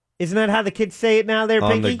 Isn't that how the kids say it now there,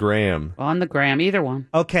 Pinky? On the gram. On the gram, either one.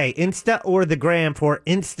 Okay, Insta or the gram for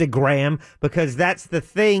Instagram, because that's the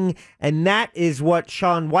thing, and that is what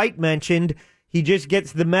Shaun White mentioned. He just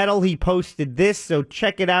gets the medal. He posted this, so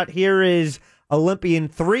check it out. Here is Olympian,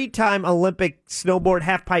 three-time Olympic snowboard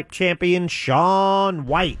half-pipe champion, Shaun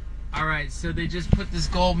White. All right, so they just put this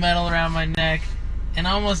gold medal around my neck. And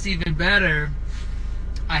almost even better,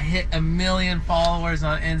 I hit 1 million followers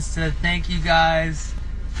on Insta. Thank you guys.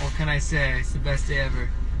 What can I say? It's the best day ever.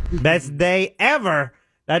 Best day ever.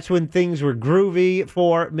 That's when things were groovy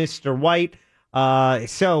for Mr. White.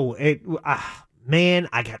 Man,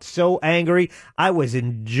 I got so angry. I was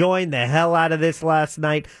enjoying the hell out of this last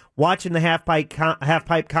night, watching the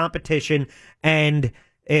half-pipe competition, and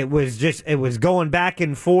it was going back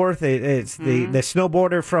and forth. It's the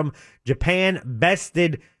snowboarder from Japan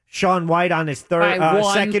bested Shaun White on his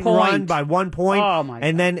second run by 1 point. Oh my!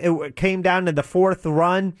 And then it came down to the fourth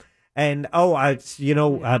run, and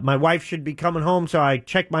my wife should be coming home, so I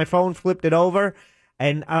checked my phone, flipped it over,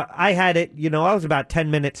 and I had it. I was about 10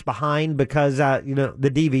 minutes behind because the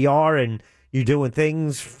DVR and you're doing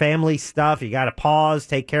things, family stuff. You got to pause,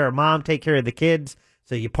 take care of mom, take care of the kids.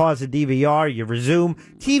 So you pause the DVR, you resume.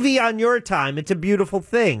 TV on your time. It's a beautiful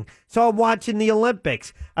thing. So I'm watching the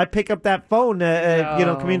Olympics. I pick up that phone,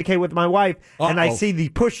 communicate with my wife, and I see the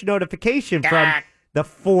push notification from the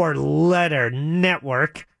 4-letter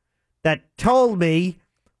network that told me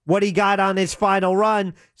what he got on his final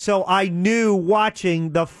run. So I knew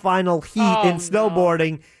watching the final heat in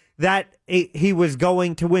snowboarding that he was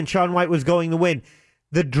going to win. Shaun White was going to win.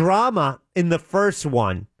 The drama in the first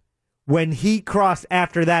one, when he crossed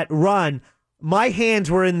after that run, my hands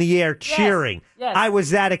were in the air cheering. Yes. I was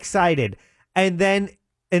that excited. And then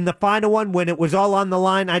in the final one, when it was all on the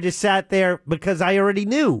line, I just sat there because I already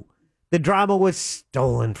knew the drama was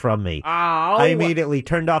stolen from me. Oh. I immediately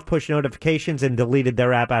turned off push notifications and deleted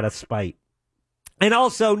their app out of spite. And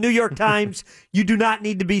also, New York Times, you do not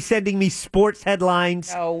need to be sending me sports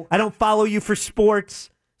headlines. No. I don't follow you for sports.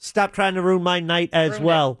 Stop trying to ruin my night as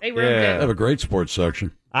well. They ruined They it. have a great sports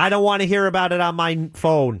section. I don't want to hear about it on my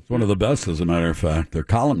phone. It's one of the best, as a matter of fact. Their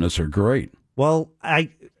columnists are great. Well,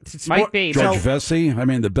 Might be. George Vesey,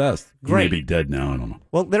 the best. Great. He may be dead now, I don't know.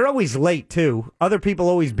 Well, they're always late, too. Other people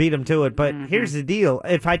always beat them to it. But here's the deal.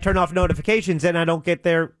 If I turn off notifications, then I don't get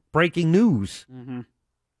their breaking news. Mm-hmm.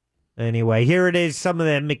 Anyway, here it is. Some of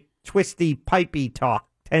the McTwisty, pipey talk.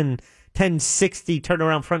 1060, turn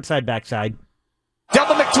around, front side, back side.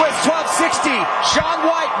 Double McTwist, 1260. Shaun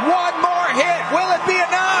White, one more Will it be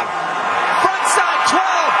enough? Frontside 12.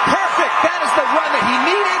 Perfect. That is the run that he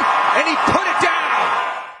needed, and he put it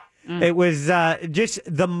down. It was just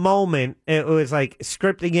the moment. It was like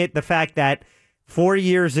scripting it. The fact that 4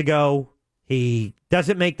 years ago, he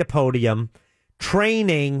doesn't make the podium.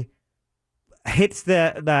 Training, hits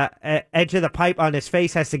the edge of the pipe on his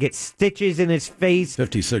face, has to get stitches in his face.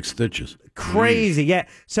 56 stitches. Crazy, yeah.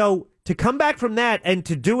 So to come back from that and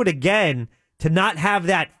to do it again, to not have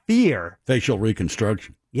that fear. Facial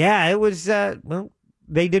reconstruction. Yeah, it was, well,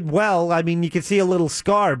 they did well. I mean, you can see a little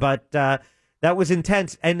scar, but that was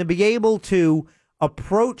intense. And to be able to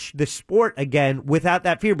approach the sport again without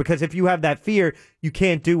that fear, because if you have that fear, you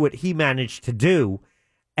can't do what he managed to do.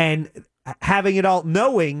 And having it all,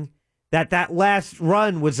 knowing that last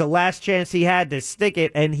run was the last chance he had to stick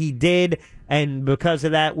it, and he did, and because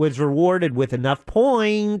of that was rewarded with enough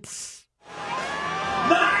points.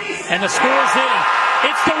 And the score's in.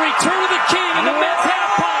 It's the return of the king in the men's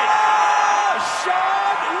half pipe.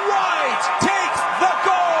 Sean White takes the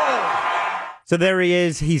gold. So there he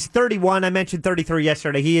is. He's 31. I mentioned 33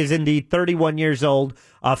 yesterday. He is indeed 31 years old.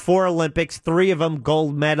 4 Olympics, 3 of them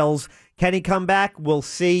gold medals. Can he come back? We'll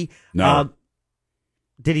see. No.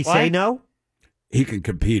 Did he say no? He can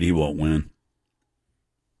compete. He won't win.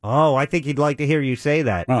 Oh, I think he'd like to hear you say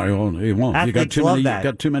that. No, he won't. You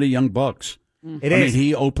got too many young bucks. It I is. mean,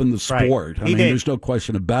 he opened the sport. Right. I mean, there's no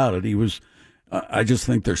question about it. He was. I just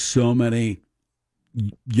think there's so many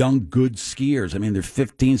young, good skiers. I mean, they're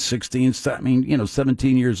 15, 16,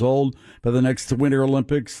 17 years old. By the next Winter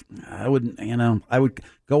Olympics, I would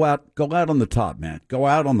go out on the top, man. Go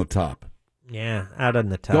out on the top. Yeah, out on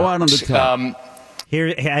the top. Go out on the top.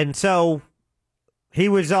 Here and so he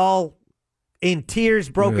was all in tears,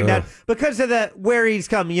 broken down because of where he's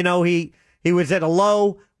come. You know, he was at a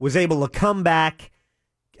low, was able to come back,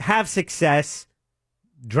 have success,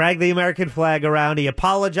 drag the American flag around. He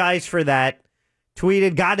apologized for that,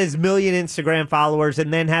 tweeted, got his 1 million Instagram followers,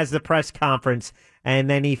 and then has the press conference. And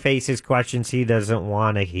then he faces questions he doesn't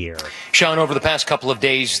want to hear. Sean, over the past couple of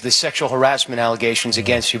days, the sexual harassment allegations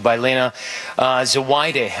against you by Lena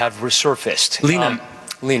Zawaide have resurfaced.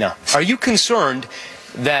 Lena, are you concerned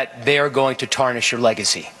that they are going to tarnish your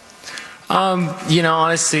legacy?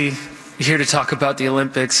 Honestly, here to talk about the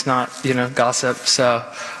Olympics, not, gossip. So,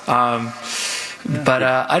 but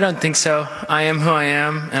I don't think so. I am who I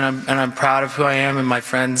am, and I'm proud of who I am, and my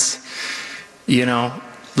friends,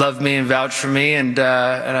 love me and vouch for me, and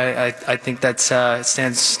I think that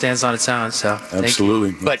stands on its own. So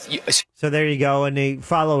absolutely. So there you go, and they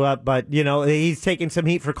follow up. But he's taking some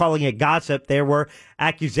heat for calling it gossip. There were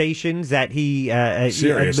accusations that he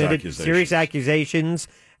admitted serious accusations,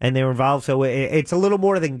 and they were involved. So it's a little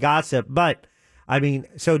more than gossip. But I mean,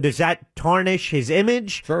 so does that tarnish his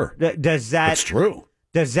image? Sure. That's true.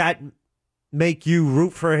 Does that make you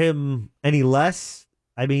root for him any less?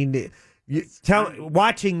 I mean.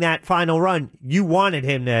 Watching that final run, you wanted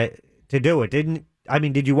him to do it, didn't? I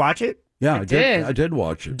mean, did you watch it? Yeah, I did. I did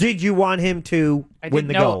watch it. Did you want him to win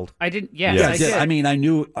the gold? I didn't. Yes, I did. I mean, I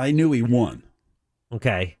knew he won.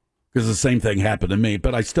 Okay. Because the same thing happened to me,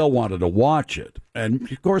 but I still wanted to watch it, and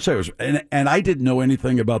of course I was, and I didn't know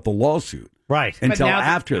anything about the lawsuit, right? Until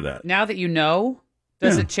after that. Now that you know,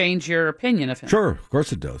 does it change your opinion of him? Sure, of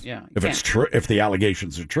course it does. Yeah, if it's true, if the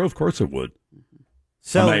allegations are true, of course it would.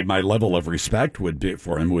 So my level of respect would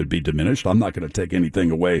be diminished. I'm not going to take anything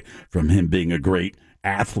away from him being a great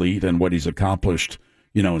athlete and what he's accomplished,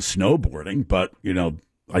 in snowboarding. But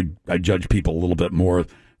I judge people a little bit more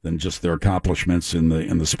than just their accomplishments in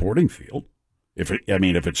the sporting field. If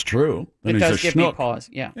it's true, then it he's does a give schnook. me pause.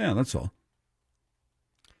 Yeah, that's all.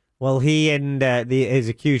 Well, he and his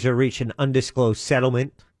accuser reached an undisclosed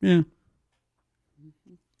settlement. Yeah,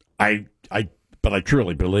 but I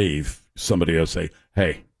truly believe somebody will say,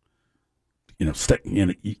 "Hey,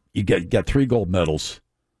 you get 3 gold medals,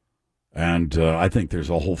 and I think there's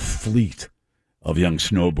a whole fleet of young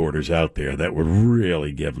snowboarders out there that would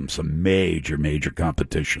really give him some major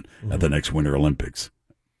competition at the next Winter Olympics."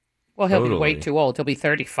 Well, he'll be way too old. He'll be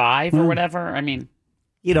 35 or whatever. I mean,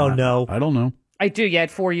 you don't know. I don't know. I do. You had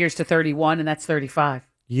 4 years to 31, and that's 35.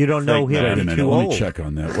 You don't know him to be too old. Let me check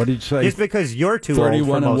on that. What did you say? Just because you're too old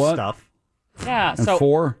for most stuff. Yeah. And so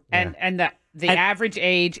 4? And the average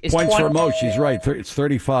age is points 20. for most. She's right. It's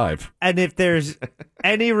 35. And if there's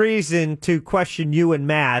any reason to question you in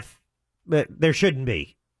math, there shouldn't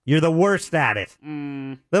be. You're the worst at it.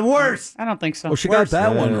 The worst. I don't think so. Well, she got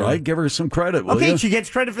that one right. Give her some credit, will you? She gets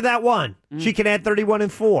credit for that one. She can add 31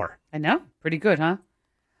 and 4. I know. Pretty good, huh?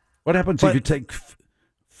 What happens if you take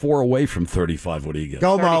 4 away from 35? What do you get?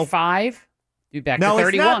 Go, Mo. 35? Do back no, to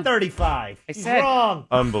 31. it's not 35. I He's said wrong.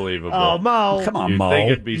 Unbelievable. Oh, Mo. Come on, You'd Mo.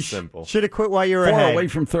 think it'd be simple. Should have quit while you were 4 ahead. away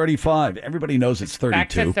from 35. Everybody knows it's 32. back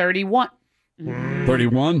to 31.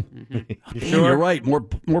 31? You Damn, sure? you're right. More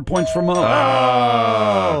points for Mo.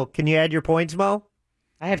 Oh, can you add your points, Mo?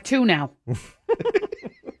 I have 2 now.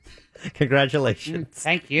 Congratulations.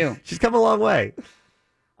 Thank you. She's come a long way.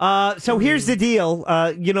 So here's the deal.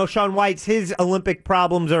 Shaun White's, his Olympic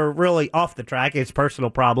problems are really off the track. His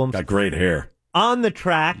personal problems. Got great hair. On the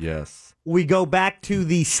track, Yes. we go back to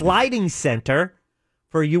the sliding center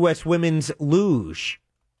for U.S. women's luge.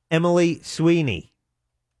 Emily Sweeney.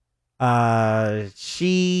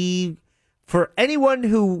 She, for anyone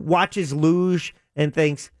who watches luge and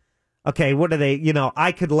thinks, okay, what are they?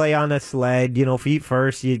 I could lay on a sled, feet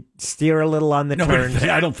first. You steer a little on the turns.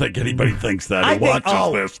 I don't think anybody thinks that who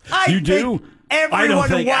watches this. You do? Everyone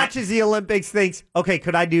who watches the Olympics thinks, okay,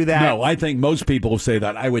 could I do that? No, I think most people say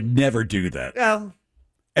that. I would never do that. Well,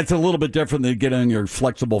 it's a little bit different than getting on your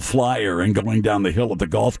flexible flyer and going down the hill at the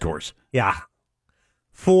golf course. yeah.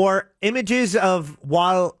 For images of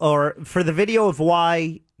for the video of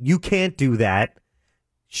why you can't do that,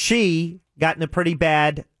 she got in a pretty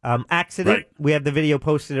bad accident. Right. We have the video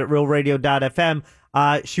posted at realradio.fm.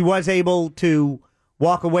 She was able to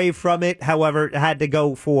walk away from it, however, had to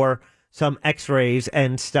go for some x-rays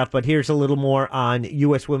and stuff. But here's a little more on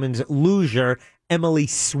U.S. women's luger, Emily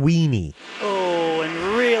Sweeney. Oh,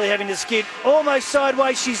 and really having to skid almost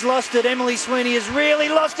sideways. She's lost it. Emily Sweeney has really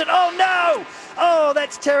lost it. Oh, no! Oh,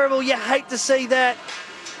 that's terrible. You hate to see that,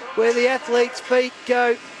 where the athlete's feet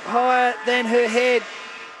go higher than her head.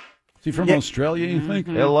 Is he from Australia, you think?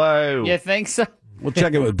 Hello. You think so? We'll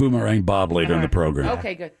check it with Boomerang Bob later in the program.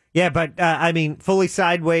 Okay, good. Yeah, but fully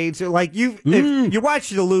sideways. Like if you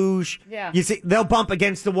watch the luge, you see they'll bump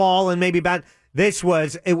against the wall and maybe about. It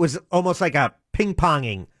was almost like a ping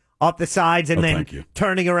ponging off the sides and then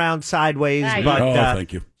turning around sideways. Nice. But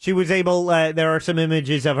thank you. She was able. There are some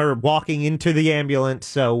images of her walking into the ambulance.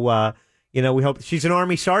 So we hope she's an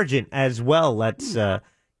Army sergeant as well. That's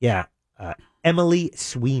Emily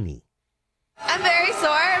Sweeney. I'm very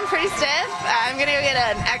sore. I'm pretty stiff. I'm going to go get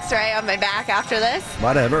an x-ray on my back after this.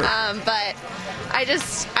 Whatever. But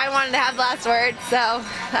I wanted to have the last word. So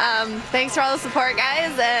thanks for all the support,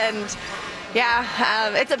 guys. And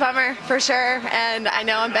yeah, it's a bummer for sure. And I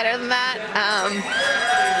know I'm better than that.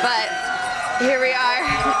 But here we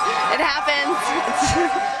are. It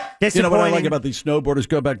happens. You know what I like about these snowboarders?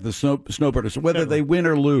 Go back to the snowboarders. Whether they win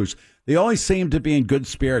or lose, they always seem to be in good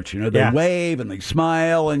spirits. They wave and they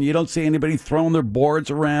smile, and you don't see anybody throwing their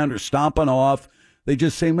boards around or stomping off. They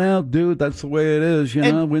just say, "Well, dude, that's the way it is.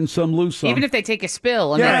 Win some, lose some." Even if they take a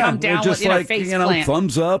spill and they come down with face plant.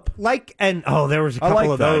 Thumbs up. There was a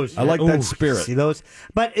couple of those. I like that spirit. See those?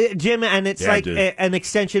 But Jim, and it's an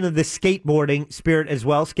extension of the skateboarding spirit as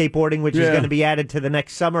well. Skateboarding, which is going to be added to the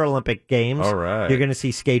next Summer Olympic Games. All right, you're going to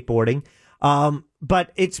see skateboarding.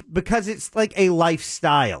 But it's because it's like a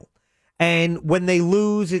lifestyle. And when they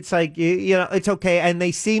lose, it's like, it's okay. And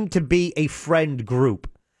they seem to be a friend group.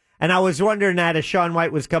 And I was wondering that as Shaun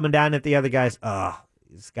White was coming down at the other guys,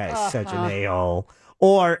 this guy is such an a-hole.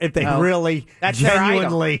 Or if they really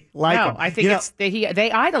genuinely like him. I think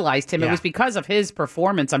they idolized him. Yeah. It was because of his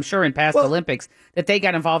performance, I'm sure, in past Olympics that they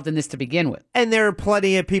got involved in this to begin with. And there are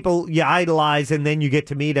plenty of people you idolize, and then you get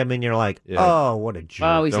to meet him, and you're like, oh, what a jerk.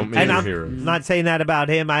 Oh, he's I'm not saying that about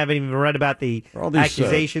him. I haven't even read about the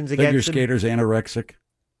accusations against him. Figure skaters anorexic.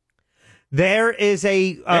 There is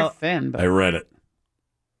a... They're thin, but... I read it.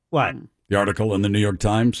 What? The article in the New York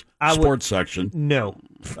Times sports section. No.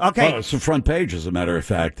 Okay. Oh, it's the front page, as a matter of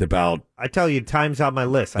fact, about... I tell you, Time's on my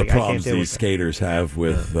list. The problems these skaters have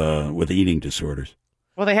with eating disorders.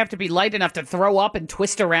 Well, they have to be light enough to throw up and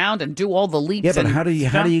twist around and do all the leaps. Yeah, but how do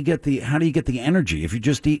you get the energy if you're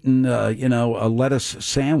just eating a lettuce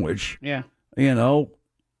sandwich? Yeah.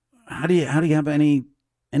 How do you have any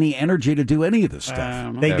energy to do any of this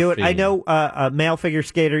stuff? They do it. I know male figure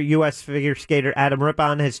skater, U.S. figure skater Adam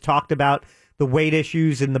Rippon has talked about the weight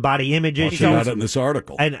issues and the body image issues. About it in this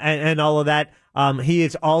article. And all of that. He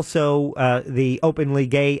is also the openly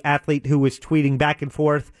gay athlete who was tweeting back and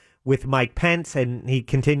forth with Mike Pence, and he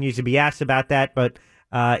continues to be asked about that. But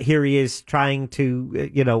here he is trying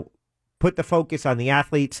to, put the focus on the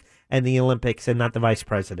athletes and the Olympics and not the vice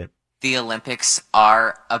president. The Olympics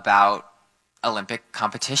are about Olympic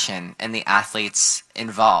competition and the athletes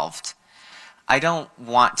involved. I don't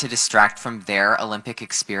want to distract from their Olympic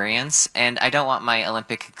experience, and I don't want my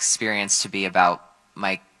Olympic experience to be about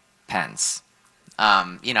Mike Pence.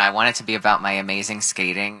 I want it to be about my amazing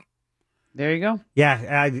skating. There you go.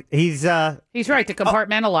 Yeah, he's right to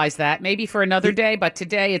compartmentalize that. Maybe for another day, but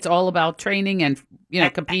today it's all about training and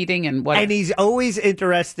competing and whatever. And he's always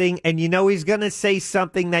interesting, and he's going to say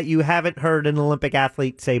something that you haven't heard an Olympic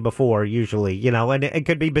athlete say before. Usually, and it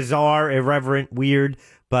could be bizarre, irreverent, weird,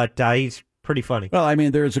 but he's pretty funny. Well, I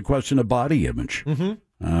mean, there is a question of body image.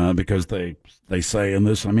 Mm-hmm. Because they say in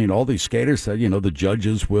this, I mean, all these skaters said, the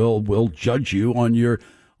judges will judge you on your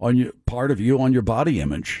part of you on your body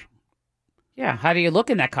image. Yeah, how do you look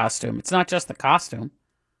in that costume? It's not just the costume,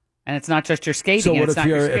 and it's not just your skating. So what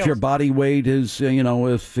if your body weight is,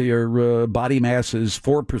 if your body mass is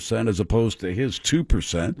 4% as opposed to his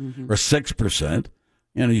 2% or 6%,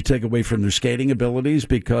 you take away from their skating abilities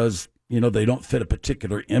because they don't fit a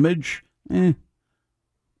particular image. They're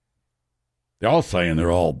all saying they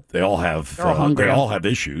all have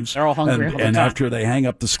issues. They're all hungry, all the and time. after they hang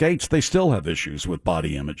up the skates, they still have issues with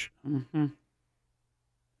body image. Mm-hmm.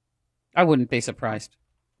 I wouldn't be surprised.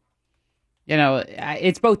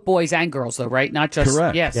 It's both boys and girls, though, right? Not just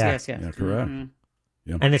correct. Yes. Yeah, correct. Mm-hmm.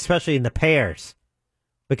 Yep. And especially in the pairs,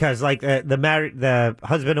 because like the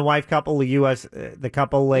husband and wife couple, the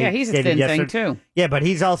couple, he's a thin thing too. Yeah, but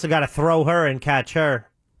he's also got to throw her and catch her,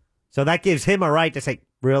 so that gives him a right to say,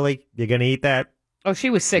 "Really, you're going to eat that?" Oh, she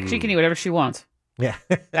was sick. She can eat whatever she wants. Yeah,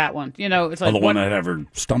 that one. It's like the one that had her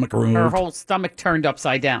stomach removed, her whole stomach turned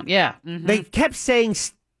upside down. Yeah, They kept saying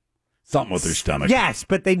something with her stomach. Yes,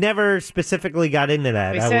 but they never specifically got into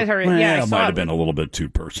that. They said her. It might have been a little bit too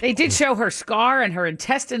personal. They did show her scar, and her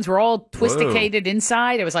intestines were all twisticated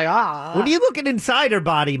inside. It was like, What are you looking inside her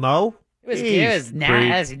body, Mo? It was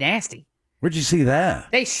nasty. Where'd you see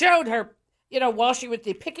that? They showed her, while she was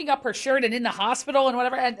picking up her shirt and in the hospital and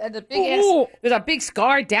whatever, and the big ass, there's a big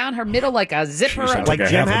scar down her middle like a zipper. Jeez, like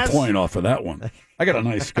Jim half a point off of that one. I got a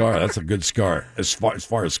nice scar. That's a good scar as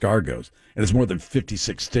far as scar goes. And it's more than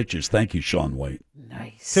 56 stitches. Thank you, Sean White.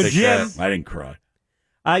 Nice. So, Jim, I didn't cry.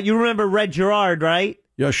 You remember Red Gerard, right?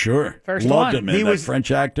 Yeah, sure. First Loved one. him, man. He That was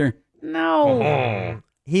French actor. No.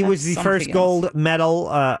 He was the first something gold medal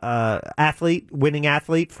winning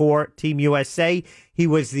athlete for Team USA. He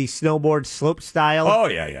was the snowboard slope style. Oh,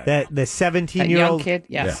 yeah. The 17-year-old kid,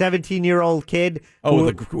 17-year-old kid.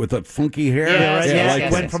 With the funky hair.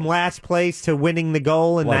 Went from last place to winning the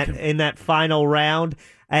goal in that final round.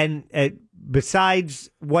 And besides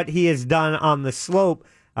what he has done on the slope,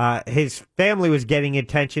 his family was getting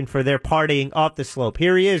attention for their partying off the slope.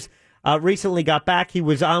 Here he is. Recently got back. He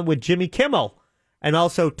was on with Jimmy Kimmel and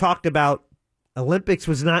also talked about Olympics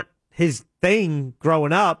was not his thing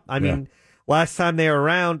growing up. I mean, last time they were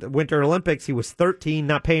around, Winter Olympics, he was 13,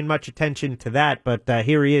 not paying much attention to that. But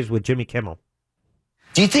here he is with Jimmy Kimmel.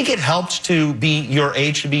 Do you think it helps to be your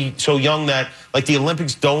age, to be so young that, like, the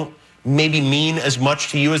Olympics don't maybe mean as much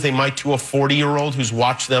to you as they might to a 40-year-old who's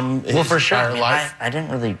watched them his for sure. entire life? I didn't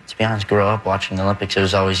really, to be honest, grow up watching the Olympics. It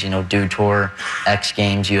was always, Dew Tour, X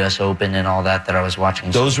Games, U.S. Open, and all that I was watching.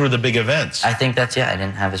 Those were the big events. I think I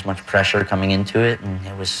didn't have as much pressure coming into it, and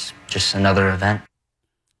it was just another event.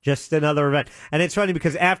 Just another event. And it's funny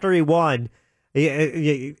because after he won,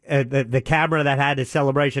 the camera that had his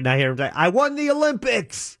celebration, I hear him say, "I won the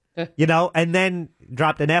Olympics!" And then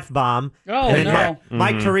dropped an F-bomb. Oh, and then no.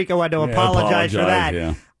 Mike Tirico had to apologize for that.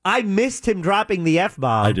 Yeah. I missed him dropping the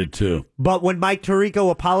F-bomb. I did too. But when Mike Tirico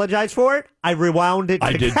apologized for it, I rewound it.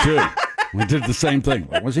 I did too. We did the same thing.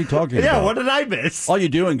 What was he talking about? Yeah, what did I miss? All you're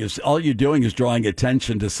doing is drawing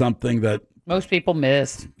attention to something that most people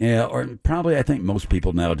miss. Yeah, or probably I think most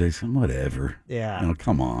people nowadays, whatever. Yeah.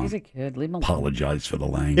 Come on. He's a kid. Leave him alone. Apologize for the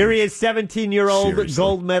language. Here he is, 17-year-old Seriously.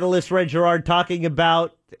 gold medalist Red Gerard talking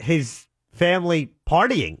about his family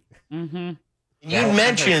partying. Mm-hmm. You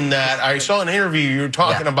mentioned that, I saw an interview, you were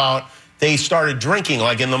talking about they started drinking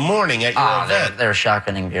like in the morning at your event. They were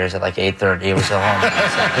shotgunning beers at like 8:30. It was a whole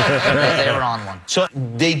they were on one. So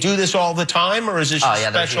they do this all the time, or is this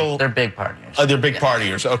special? They're big partiers. They're big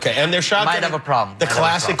partiers, okay. And they're shotgunning. Might have a problem. The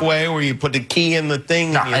classic way where you put the key in the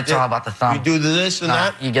thing. No, and it's all about the thumb. You do this and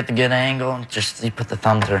that? You get the good angle and just you put the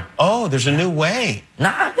thumb through. Oh, there's a new way.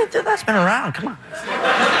 Nah, dude, that's been around. Come on.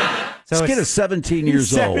 This kid is 17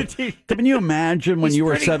 years old. Can you imagine when you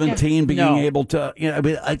were 17 being able to,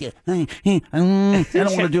 I don't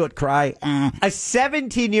want to do it, cry. A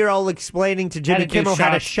 17-year-old explaining to Jimmy Kimmel how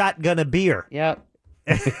to shotgun a beer. Yep.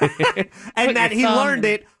 And that he learned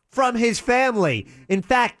it from his family. In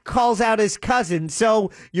fact, calls out his cousin.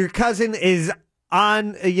 So your cousin is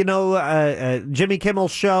on, Jimmy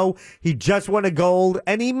Kimmel's show. He just won a gold,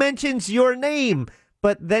 and he mentions your name.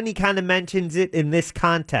 But then he kind of mentions it in this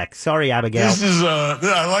context. Sorry, Abigail. This is,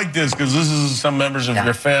 I like this because this is some members of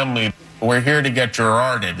your family. We're here to get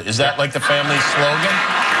Gerarded. Is that like the family slogan?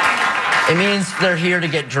 It means they're here to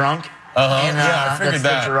get drunk. And, I figured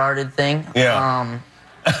that's the Gerarded thing. Yeah.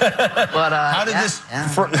 But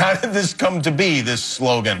how did this come to be? This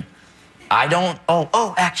slogan? I don't.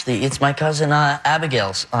 Oh, actually, it's my cousin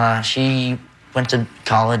Abigail's. She went to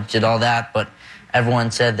college, did all that, but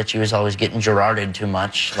everyone said that she was always getting Gerarded too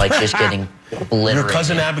much, like just getting obliterated. Your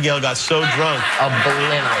cousin Abigail got so drunk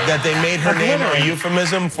that they made her name a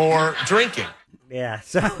euphemism for drinking. Yeah,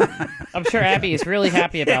 so I'm sure Abby is really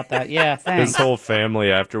happy about that. Yeah, thanks. His whole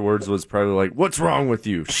family afterwards was probably like, "What's wrong with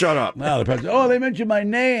you? Shut up!" Well, oh, they mentioned my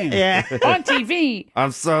name. Yeah, on TV.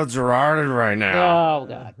 I'm so Gerarded right now. Oh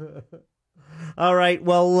God. All right.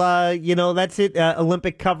 Well, that's it.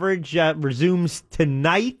 Olympic coverage resumes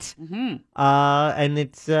tonight, and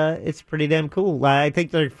it's pretty damn cool. I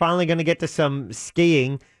think they're finally going to get to some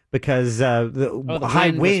skiing because the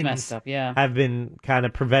high winds have been kind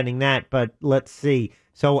of preventing that. But let's see.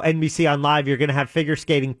 So NBC on Live, you're going to have figure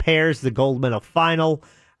skating pairs, the gold medal final,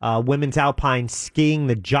 women's alpine skiing,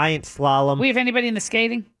 the giant slalom. We have anybody in the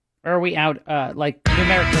skating, or are we out? Like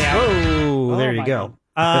numerically out? Oh, there you go.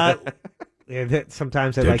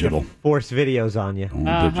 Sometimes they like to force videos on you.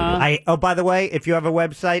 By the way, if you have a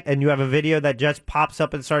website and you have a video that just pops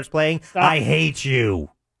up and starts playing, I hate you.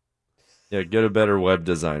 Yeah, get a better web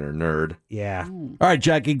designer, nerd. Yeah. All right,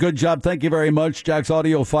 Jackie, good job. Thank you very much. Jack's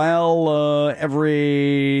audio file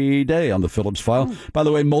every day on the Phillips File. By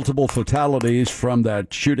the way, multiple fatalities from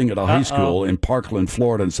that shooting at a high school in Parkland,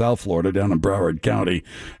 Florida, and South Florida, down in Broward County.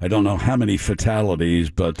 I don't know how many fatalities,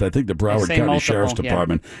 but I think the Broward County Sheriff's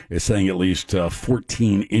Department is saying at least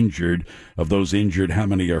 14 injured. Of those injured, how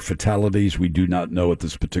many are fatalities? We do not know at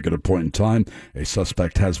this particular point in time. A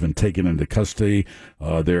suspect has been taken into custody.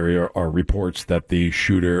 There are reports that the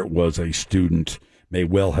shooter was a student, may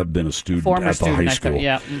well have been a student at the high school.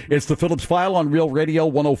 It's the Phillips File on Real Radio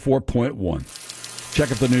 104.1.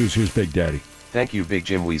 Check out the news. Here's Big Daddy. Thank you, Big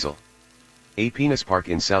Jim Weasel. A penis park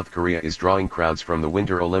in South Korea is drawing crowds from the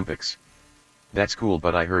Winter Olympics. That's cool,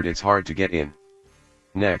 but I heard it's hard to get in.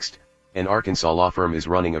 Next, an Arkansas law firm is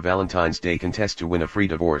running a Valentine's Day contest to win a free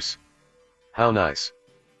divorce. How nice.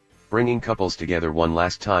 Bringing couples together one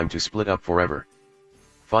last time to split up forever.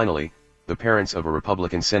 Finally, the parents of a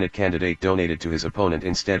Republican Senate candidate donated to his opponent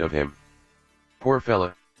instead of him. Poor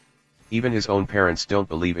fella. Even his own parents don't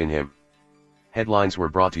believe in him. Headlines were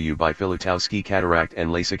brought to you by Filutowski Cataract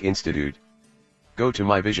and LASIK Institute. Go to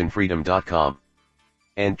myvisionfreedom.com.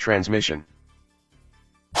 End transmission.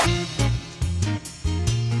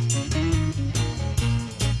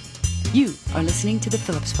 You are listening to The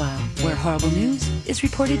Phillips File, where horrible news is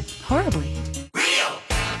reported horribly.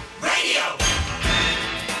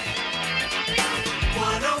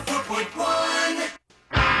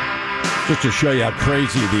 Just to show you how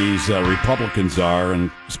crazy these Republicans are,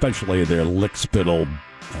 and especially their lick-spittle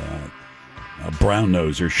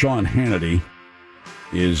brown-noser, Sean Hannity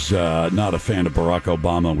is not a fan of Barack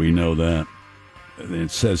Obama. We know that.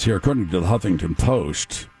 It says here, according to the Huffington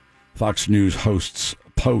Post, Fox News host's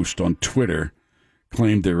post on Twitter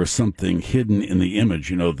claimed there was something hidden in the image.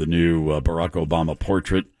 You know, the new Barack Obama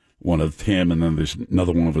portrait, one of him, and then there's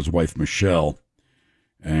another one of his wife, Michelle.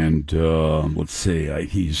 And let's see,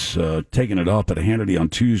 he's taken it up at Hannity on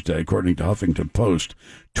Tuesday, according to Huffington Post,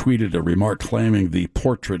 tweeted a remark claiming the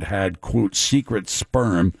portrait had, quote, secret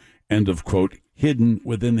sperm, end of quote, hidden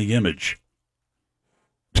within the image.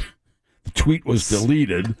 The tweet was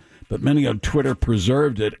deleted, but many on Twitter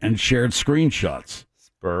preserved it and shared screenshots.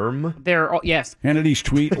 Sperm? Yes. Hannity's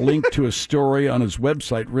tweet linked to a story on his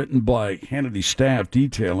website written by Hannity's staff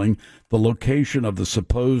detailing the location of the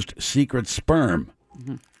supposed secret sperm.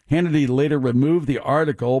 Mm-hmm. Hannity later removed the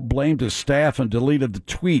article, blamed his staff, and deleted the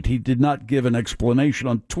tweet. He did not give an explanation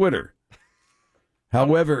on Twitter.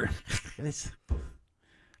 However,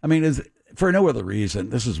 for no other reason,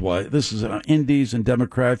 this is why. This is Indies and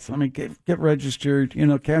Democrats. I mean, get registered,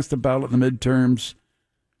 cast a ballot in the midterms.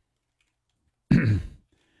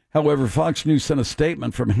 However, Fox News sent a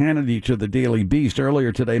statement from Hannity to the Daily Beast.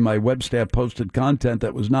 Earlier today, my web staff posted content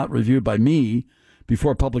that was not reviewed by me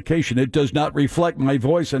before publication. It does not reflect my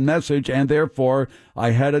voice and message, and therefore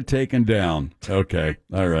I had it taken down. Okay,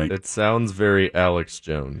 all right. It sounds very Alex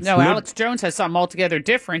Jones. No, Alex Jones has something altogether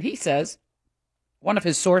different. He says, one of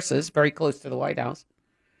his sources, very close to the White House,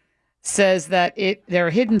 says that there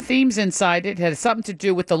are hidden themes inside it. It has something to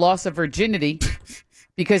do with the loss of virginity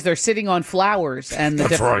because they're sitting on flowers. And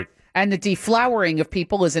That's right. And the deflowering of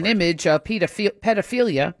people is an image of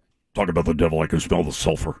pedophilia. Talk about the devil, I can smell the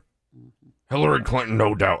sulfur. Hillary Clinton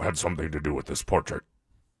no doubt had something to do with this portrait.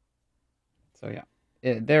 So, yeah.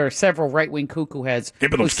 There are several right-wing cuckoo heads.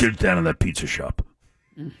 Give me those kids down in that pizza shop.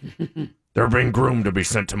 They're being groomed to be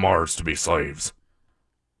sent to Mars to be slaves.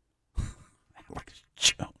 Alex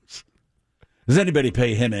Jones. Does anybody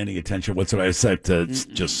pay him any attention whatsoever except to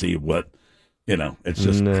just see what, it's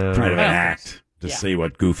just kind of an act to see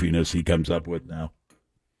what goofiness he comes up with now.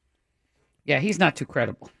 Yeah, he's not too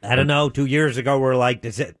credible. I don't know. 2 years ago, we're like,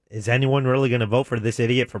 is anyone really going to vote for this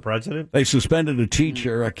idiot for president? They suspended a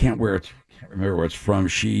teacher. I can't remember where it's from.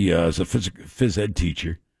 She is a phys ed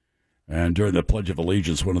teacher. And during the Pledge of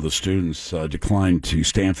Allegiance, one of the students declined to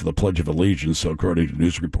stand for the Pledge of Allegiance. So according to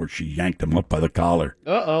news reports, she yanked him up by the collar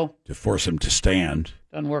to force him to stand.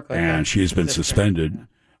 Doesn't work like that. And she's been suspended.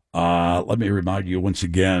 Let me remind you once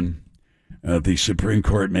again, the Supreme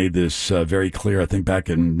Court made this very clear, I think back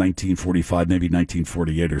in 1945, maybe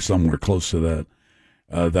 1948 or somewhere close to that,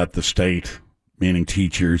 that the state, meaning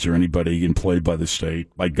teachers or anybody employed by the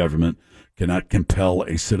state, by government, cannot compel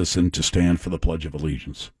a citizen to stand for the Pledge of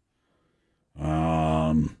Allegiance.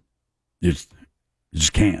 You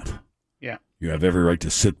just can't. Yeah. You have every right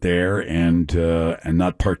to sit there and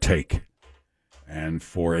not partake. And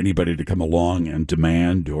for anybody to come along and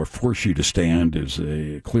demand or force you to stand is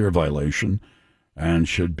a clear violation, and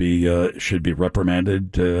should be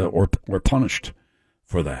reprimanded or punished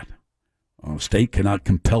for that. State cannot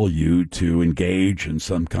compel you to engage in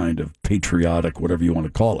some kind of patriotic, whatever you want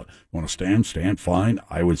to call it. Want to stand, fine.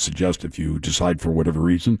 I would suggest if you decide for whatever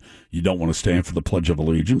reason you don't want to stand for the Pledge of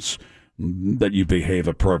Allegiance, that you behave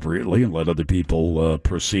appropriately and let other people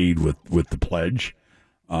proceed with the pledge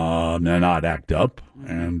and not act up.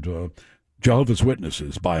 And Jehovah's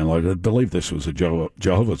Witnesses, by and large, I believe this was a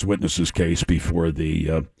Jehovah's Witnesses case before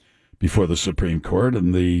the Supreme Court,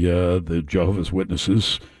 and the Jehovah's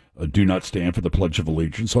Witnesses do not stand for the Pledge of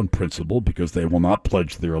Allegiance on principle because they will not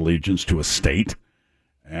pledge their allegiance to a state.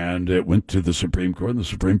 And it went to the Supreme Court, and the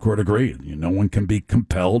Supreme Court agreed. No one can be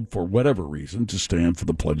compelled for whatever reason to stand for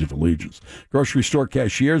the Pledge of Allegiance. Grocery store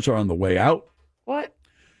cashiers are on the way out. What?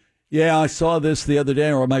 Yeah, I saw this the other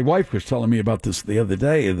day, or my wife was telling me about this the other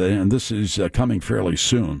day, and this is coming fairly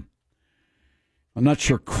soon. I'm not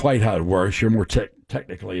sure quite how it works. You're more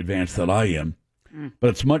technically advanced than I am. But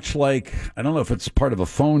it's much like, I don't know if it's part of a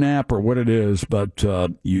phone app or what it is, but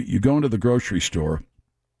you go into the grocery store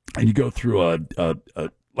and you go through a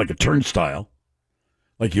turnstile,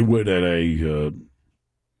 like you would at a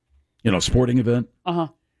sporting event.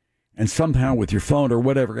 And somehow with your phone or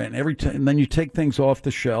whatever, and and then you take things off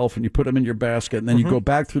the shelf and you put them in your basket, and then you go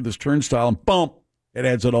back through this turnstile and boom, it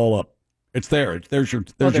adds it all up. It's there. There's your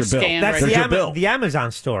bill. That's the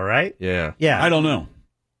Amazon store, right? Yeah. Yeah. I don't know.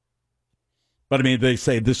 But, I mean, they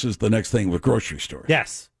say this is the next thing with grocery stores.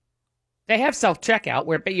 Yes. They have self-checkout,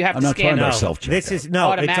 but you have I'm to not scan talking about it.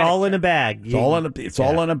 self-checkout. It's all in a bag. It's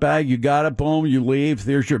all in a bag. You got it, boom, you leave,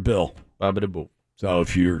 there's your bill. Ba-ba-da-boo. So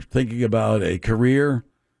if you're thinking about a career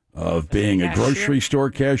of being a grocery store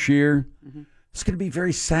cashier, it's going to be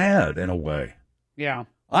very sad in a way. Yeah.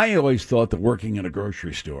 I always thought that working in a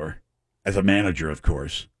grocery store, as a manager, of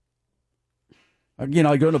course, I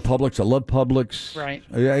go to Publix. I love Publix. Right.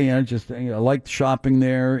 I like shopping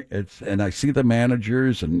there. And I see the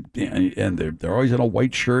managers, and they're always in a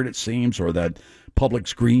white shirt, it seems, or that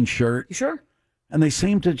Publix green shirt. You sure? And they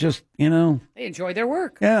seem to just, They enjoy their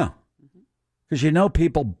work. Yeah. Because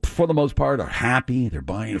people, for the most part, are happy. They're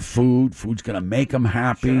buying food. Food's going to make them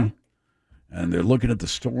happy. Sure. And they're looking at the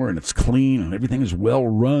store, and it's clean, and everything is well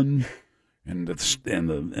run. And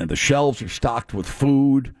the shelves are stocked with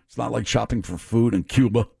food. It's not like shopping for food in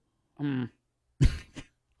Cuba. You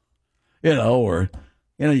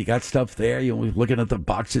got stuff there. You're looking at the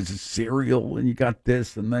boxes of cereal, and you got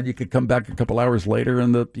this, and then you could come back a couple hours later,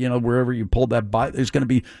 and wherever you pulled that box, there's going to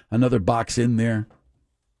be another box in there.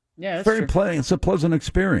 Yeah, that's true. It's a pleasant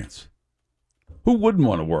experience. Who wouldn't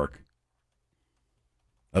want to work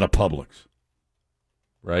at a Publix?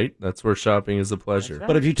 Right? That's where shopping is a pleasure. Right.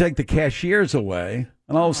 But if you take the cashiers away,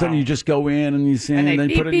 and all of a sudden you just go in and you see, and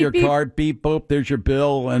they put it in your cart, beep, boop, there's your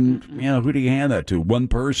bill, and who do you hand that to? One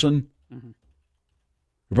person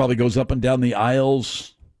who probably goes up and down the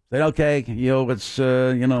aisles. Say, okay, it's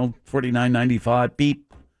 $49.95.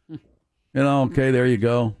 Beep. Okay, there you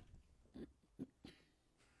go.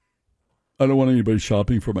 I don't want anybody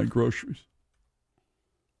shopping for my groceries.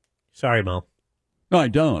 Sorry, Mo. No, I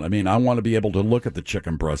don't. I mean, I want to be able to look at the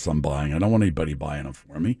chicken breasts I'm buying. I don't want anybody buying them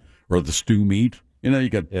for me. Or the stew meat. You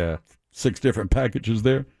got 6 different packages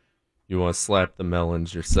there. You want to slap the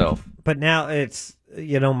melons yourself. But now it's,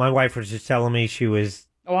 my wife was just telling me she was...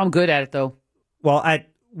 Oh, I'm good at it, though. Well, at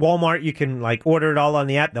Walmart, you can, order it all on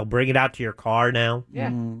the app. They'll bring it out to your car now. Yeah.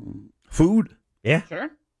 Food? Yeah. Sure.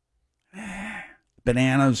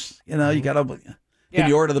 Bananas. You got to... Can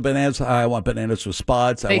you order the bananas? I want bananas with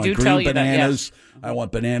spots. I want green bananas. I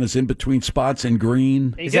want bananas in between spots and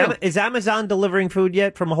green. Is Amazon delivering food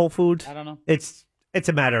yet from Whole Foods? I don't know. It's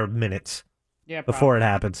a matter of minutes. Yeah, before it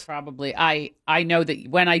happens. Probably. I know that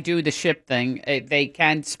when I do the ship thing, they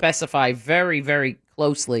can specify very, very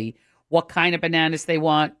closely what kind of bananas they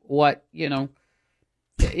want. What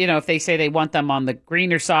if they say they want them on the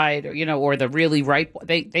greener side, or the really ripe,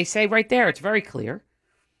 they say right there. It's very clear.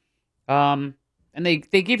 And they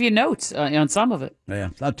give you notes on some of it.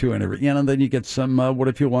 Yeah, it's not too interesting. Then you get some. What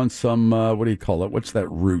if you want some? What do you call it? What's that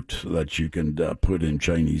root that you can put in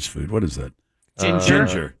Chinese food? What is that?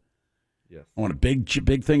 Ginger. Yes. I want a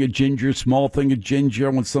big thing of ginger, small thing of ginger.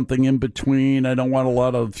 I want something in between. I don't want a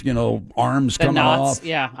lot of, arms The coming knots, off.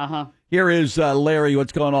 yeah, Here is Larry.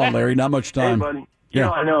 What's going on, Larry? Not much time. Hey, buddy.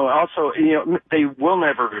 Yeah. I know. Also, they will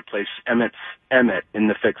never replace Emmett in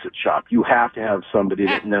the fix-it shop. You have to have somebody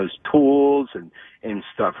that knows tools and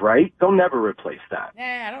stuff, right? They'll never replace that.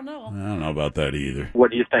 I don't know. I don't know about that either.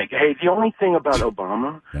 What do you think? Hey, the only thing about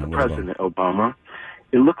Obama, President Obama,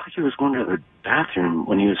 it looked like he was going to the bathroom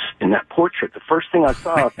when he was in that portrait. The first thing I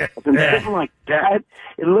saw of him sitting like that,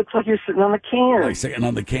 it looks like you're sitting on the can. Like sitting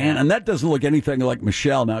on the can, and that doesn't look anything like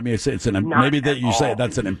Michelle. Now, I mean, it's maybe that you say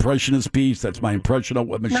that's an impressionist piece. That's my impression of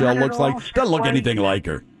what Michelle looks like. Doesn't look anything like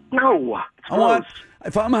her. No,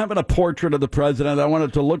 if I'm having a portrait of the president, I want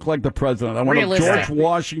it to look like the president. I want George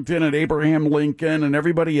Washington and Abraham Lincoln and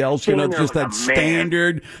everybody else. Just that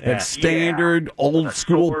standard old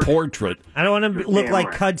school portrait. I don't want to look like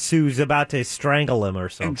Kudsu's about to strangle him or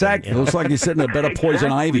something. Exactly. It looks like he's sitting in a bed of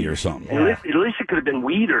poison ivy or something. At least it could have been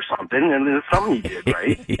weed or something, and there's something he did,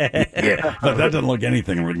 right? Yeah. But that doesn't look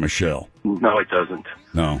anything like Michelle. No, it doesn't.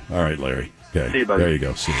 No. All right, Larry. Okay. See you, buddy. There you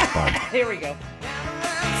go. See you. Bye. Here we go.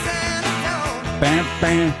 Bam,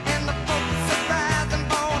 bam.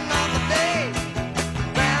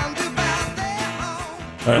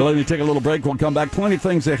 All right, let me take a little break. We'll come back. Plenty of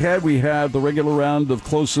things ahead. We have the regular round of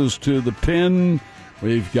closest to the pin.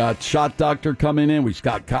 We've got Shot Doctor coming in. We've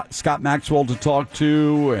got Scott Maxwell to talk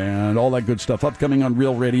to and all that good stuff upcoming on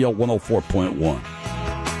Real Radio 104.1.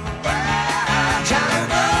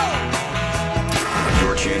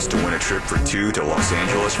 Your chance to win a trip for two to Los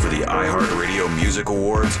Angeles for the iHeartRadio Music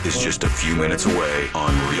Awards is just a few minutes away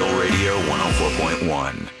on Real Radio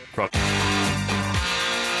 104.1.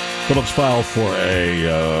 Phillips File for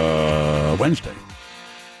a Wednesday.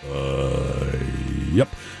 Yep.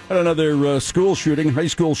 Another school shooting, high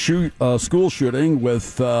school school shooting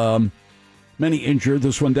with many injured.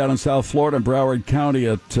 This one down in South Florida, in Broward County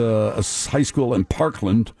at a high school in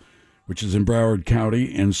Parkland, which is in Broward County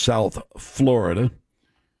in South Florida,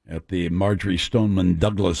 at the Marjorie Stoneman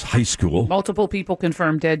Douglas High School. Multiple people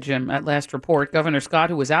confirmed dead, Jim, at last report. Governor Scott,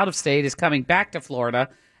 who was out of state, is coming back to Florida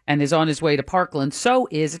and is on his way to Parkland. So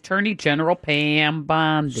is Attorney General Pam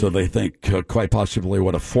Bondi. So they think quite possibly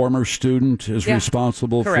a former student is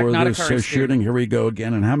responsible for this shooting. Here we go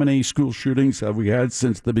again. And how many school shootings have we had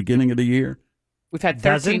since the beginning of the year? We've had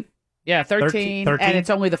 13. Yeah, 13, and it's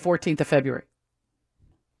only the 14th of February.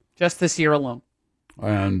 Just this year alone.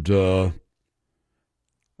 And too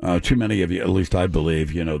many of you, at least I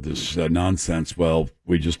believe, this nonsense. Well,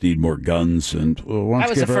 we just need more guns, and that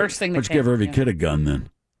was the first thing. Let's give every kid a gun, then.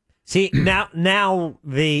 See, now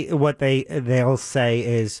what they'll say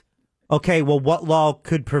is, okay, well, what law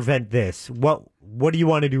could prevent this? What do you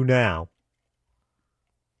want to do now?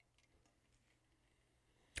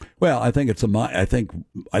 Well, I think I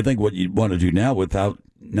think what you want to do now, without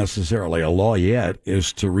necessarily a law yet,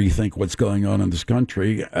 is to rethink what's going on in this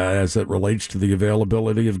country as it relates to the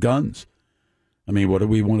availability of guns. I mean, what do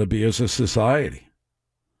we want to be as a society?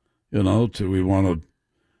 Do we want to?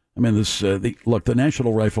 I mean, look. The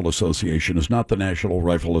National Rifle Association is not the National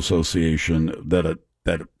Rifle Association that it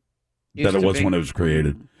was when it was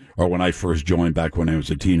created, or when I first joined back when I was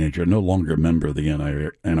a teenager. No longer a member of the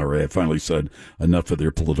NRA. I finally said enough of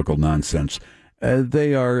their political nonsense.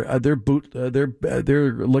 They're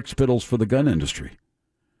lick spittles for the gun industry.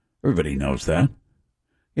 Everybody knows that.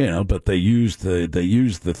 But they use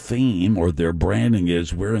the theme, or their branding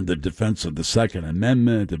is, we're in the defense of the Second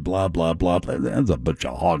Amendment and blah, blah, blah, blah. That's a bunch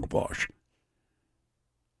of hogwash.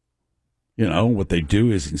 What they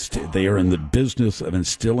do is they are in the business of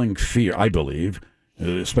instilling fear, I believe,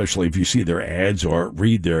 especially if you see their ads or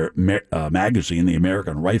read their magazine, The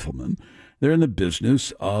American Rifleman. They're in the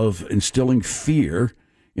business of instilling fear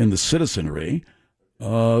in the citizenry,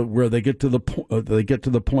 where they get to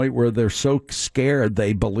the point where they're so scared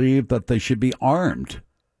they believe that they should be armed.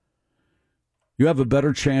 You have a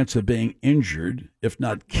better chance of being injured, if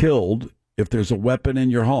not killed, if there's a weapon in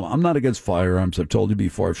your home. I'm not against firearms. I've told you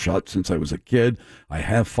before, I've shot since I was a kid. I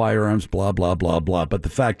have firearms, blah, blah, blah, blah. But the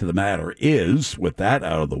fact of the matter is, with that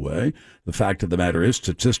out of the way, the fact of the matter is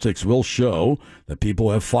statistics will show that people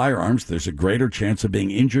who have firearms, there's a greater chance of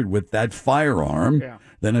being injured with that firearm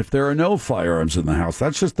than if there are no firearms in the house.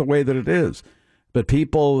 That's just the way that it is. But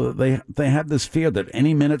people, they have this fear that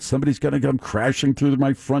any minute somebody's going to come crashing through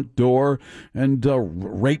my front door and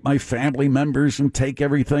rape my family members and take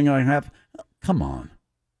everything I have. Come on.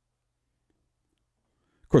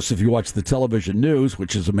 Of course, if you watch the television news,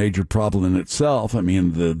 which is a major problem in itself, I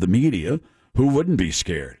mean, the media, who wouldn't be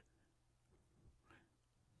scared?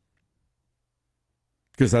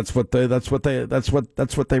 Because that's what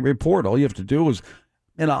they report. All you have to do is,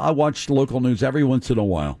 I watch local news every once in a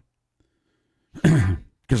while.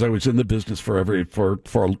 Because I was in the business for a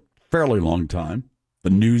fairly long time, the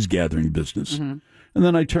news gathering business. Mm-hmm. And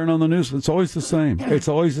then I turn on the news. It's always the same. It's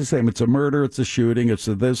always the same. It's a murder. It's a shooting. It's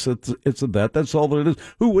a this. It's a that. That's all that it is.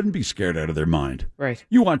 Who wouldn't be scared out of their mind? Right.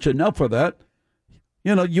 You watch enough of that.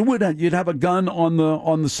 You'd have a gun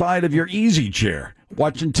on the side of your easy chair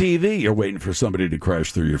watching TV. You're waiting for somebody to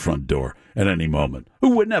crash through your front door at any moment.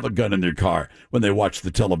 Who wouldn't have a gun in their car when they watch the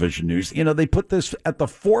television news? They put this at the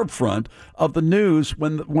forefront of the news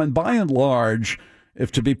when by and large,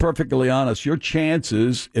 if to be perfectly honest, your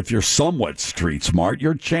chances, if you're somewhat street smart,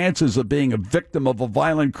 your chances of being a victim of a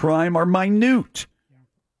violent crime are minute.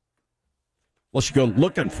 Unless you go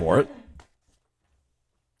looking for it.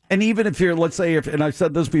 And even if you're, let's say, and I've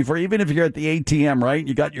said this before, even if you're at the ATM, right,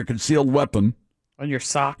 you got your concealed weapon on your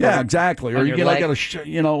sock. Yeah, exactly. Or you get like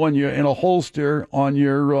when you're in a holster on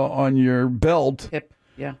your belt. Hip.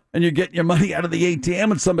 Yeah. And you get your money out of the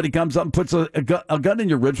ATM, and somebody comes up and puts a gun in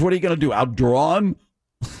your ribs. What are you going to do? Outdraw them?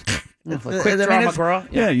 Quick draw McGraw.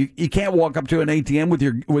 Yeah, you can't walk up to an ATM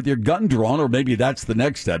with your gun drawn, or maybe that's the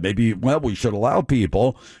next step. Maybe, we should allow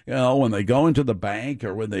people, when they go into the bank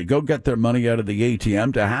or when they go get their money out of the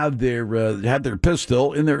ATM to have their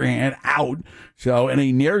pistol in their hand out. So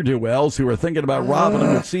any ne'er-do-wells who are thinking about robbing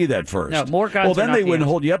them would see that first. No, more guns. Well, then they wouldn't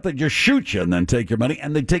hold you up. They'd just shoot you and then take your money,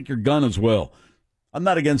 and they'd take your gun as well. I'm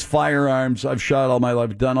not against firearms. I've shot all my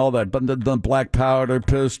life, done all that. But done black powder,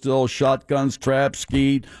 pistol, shotguns, trap,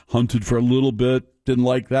 skeet, hunted for a little bit. Didn't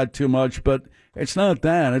like that too much. But it's not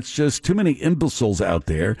that. It's just too many imbeciles out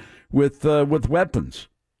there with weapons.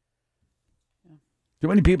 Too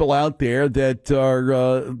many people out there that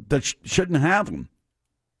are shouldn't have them.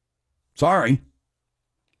 Sorry.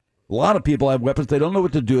 A lot of people have weapons. They don't know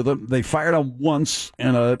what to do with them. They fired them once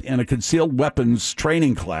in a concealed weapons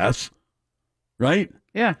training class. Right?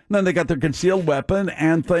 Yeah. And then they got their concealed weapon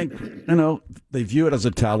and think, they view it as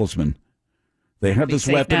a talisman. They have this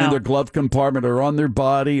weapon in their glove compartment or on their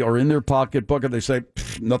body or in their pocketbook, and they say,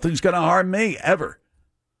 nothing's going to harm me, ever.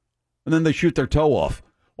 And then they shoot their toe off.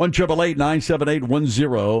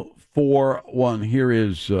 1-888-978-1041. Here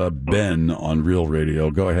is Ben on Real Radio.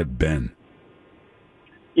 Go ahead, Ben.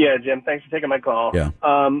 Yeah, Jim, thanks for taking my call. Yeah.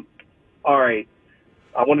 All right.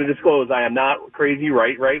 I want to disclose I am not crazy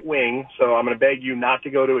right wing, so I'm going to beg you not to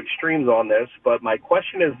go to extremes on this. But my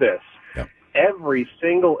question is this. Yep. Every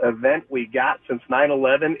single event we got since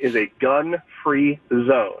 9/11 is a gun-free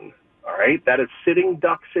zone. All right? That is sitting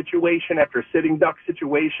duck situation after sitting duck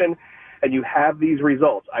situation, and you have these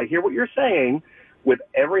results. I hear what you're saying with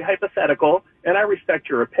every hypothetical, and I respect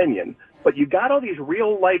your opinion. But you got all these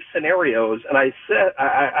real-life scenarios, and I said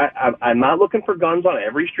I'm not looking for guns on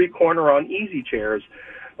every street corner on easy chairs.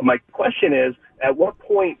 But my question is, at what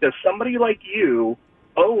point does somebody like you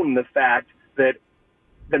own the fact that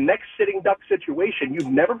the next sitting duck situation, you've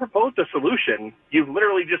never proposed a solution. You've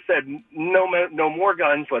literally just said, no more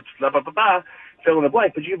guns, let's blah, blah, blah, blah, fill in the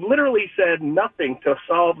blank. But you've literally said nothing to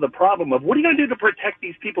solve the problem of what are you going to do to protect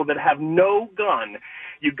these people that have no gun?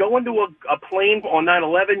 You go into a plane on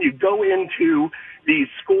 9/11, you go into these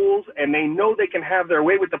schools, and they know they can have their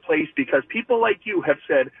way with the place because people like you have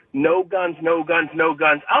said, no guns, no guns, no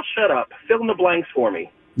guns. I'll shut up. Fill in the blanks for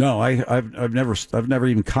me. No, I've never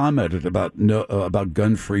even commented about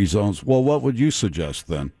gun-free zones. Well, what would you suggest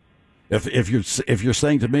then? If you're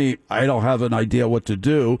saying to me, I don't have an idea what to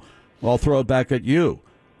do, well, I'll throw it back at you.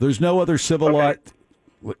 There's no other civilized. Okay.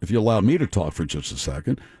 If you allow me to talk for just a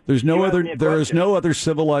second, there is no other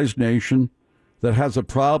civilized nation that has a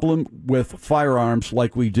problem with firearms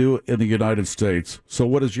like we do in the United States. So,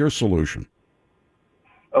 what is your solution?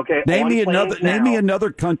 Okay. Name me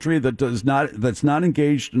another country that's not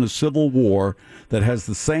engaged in a civil war that has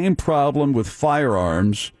the same problem with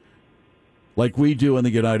firearms like we do in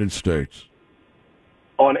the United States.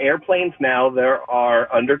 On airplanes now, there are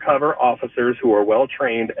undercover officers who are well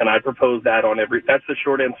trained, and I propose that on every. That's the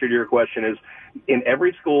short answer to your question. Is in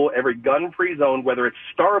every school, every gun-free zone, whether it's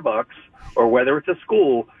Starbucks or whether it's a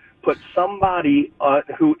school, put somebody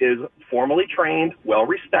who is formally trained, well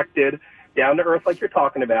respected, down to earth, like you're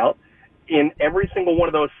talking about, in every single one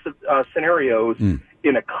of those scenarios,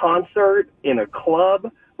 in a concert, in a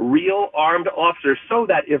club, real armed officers, so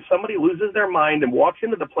that if somebody loses their mind and walks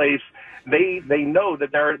into the place, they know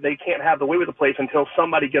that they can't have the way with the place until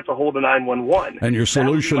somebody gets a hold of 911. And your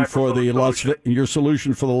solution for the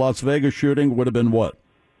Las Vegas shooting would have been what?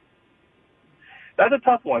 That's a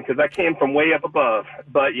tough one because that came from way up above.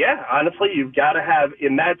 But yeah, honestly, you've got to have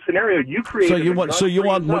in that scenario you created. And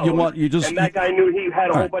that guy knew he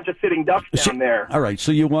had a whole bunch of sitting ducks down there. All right,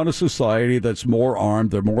 so you want a society that's more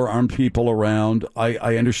armed. There are more armed people around.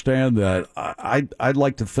 I understand that. I'd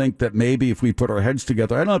like to think that maybe if we put our heads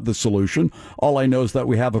together, I don't have the solution. All I know is that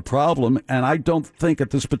we have a problem, and I don't think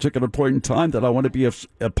at this particular point in time that I want to be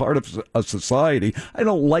a part of a society. I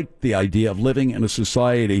don't like the idea of living in a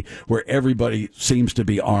society where everybody seems to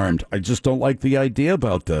be armed. I just don't like the idea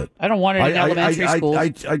about that. I don't want it in elementary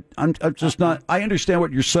schools. I'm just not. I understand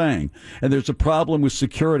what you're saying, and there's a problem with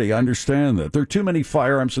security. I understand that. There are too many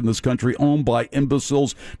firearms in this country owned by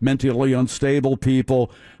imbeciles, mentally unstable people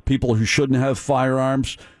who shouldn't have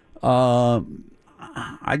firearms.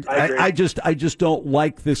 I just don't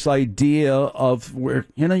like this idea of where,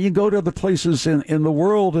 you go to other places in the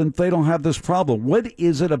world and they don't have this problem. What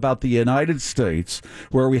is it about the United States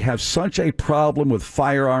where we have such a problem with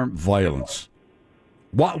firearm violence?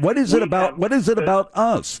 What is it about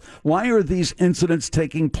us? Why are these incidents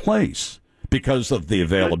taking place? Because of the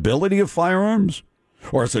availability of firearms?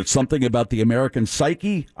 Or is it something about the American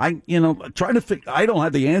psyche? I don't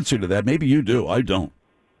have the answer to that. Maybe you do. I don't.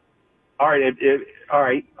 All right, all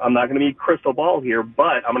right. I'm not going to be crystal ball here,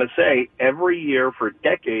 but I'm going to say every year for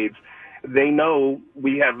decades, they know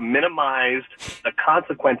we have minimized the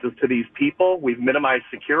consequences to these people. We've minimized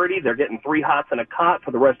security. They're getting 3 hots in a cot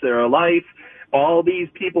for the rest of their life. All these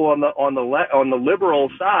people on the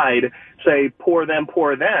liberal side say poor them,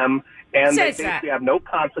 and they basically have no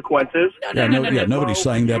consequences. Nobody's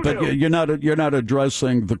saying that, but you're not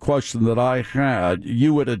addressing the question that I had.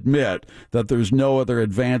 You would admit that there's no other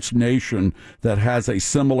advanced nation that has a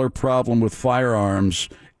similar problem with firearms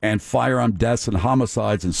and firearm deaths and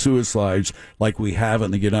homicides and suicides like we have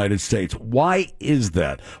in the United States. Why is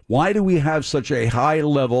that? Why do we have such a high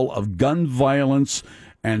level of gun violence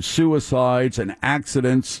and suicides and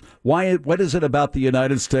accidents? What is it about the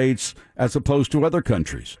United States as opposed to other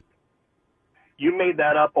countries? You made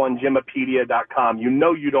that up on Gymopedia.com. You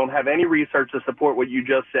know you don't have any research to support what you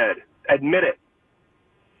just said. Admit it.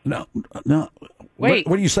 No. Wait.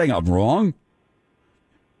 What are you saying? I'm wrong?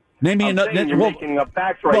 Name me you're making up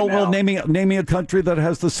facts right now. Well, name me a country that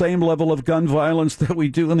has the same level of gun violence that we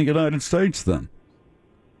do in the United States. Then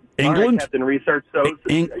England. All right, Captain Research. So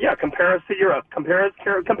compare us to Europe. Compare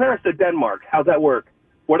us to Denmark. How's that work?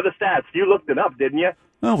 What are the stats? You looked it up, didn't you?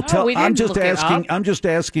 No, I'm just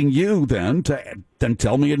asking you then to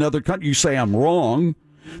tell me another country. You say I'm wrong,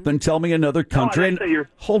 then tell me another country.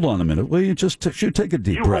 Hold on a minute, will you? Should take a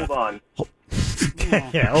deep breath. Hold on.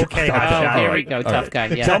 Yeah, okay. Here we go, tough guy.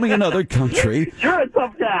 Yeah. Tell me another country. You're a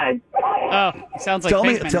tough guy. Oh, sounds like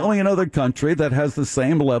tell me another country that has the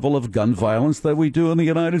same level of gun violence that we do in the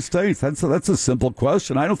United States. That's a simple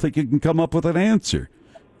question. I don't think you can come up with an answer.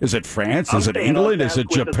 Is it France? Is it England? Is it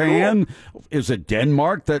Japan? Is it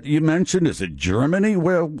Denmark that you mentioned? Is it Germany?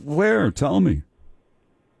 Where? Tell me.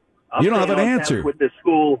 You don't have an answer. With this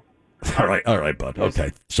school. All right, bud.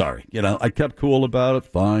 Okay, sorry. I kept cool about it.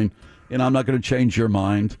 Fine. I'm not going to change your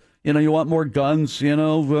mind. You want more guns,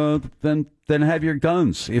 then have your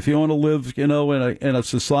guns. If you want to live, in a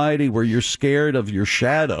society where you're scared of your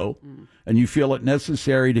shadow and you feel it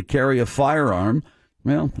necessary to carry a firearm,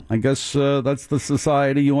 well, I guess that's the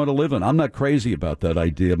society you want to live in. I'm not crazy about that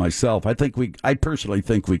idea myself. I personally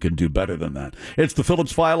think we can do better than that. It's the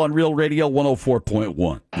Phillips File on Real Radio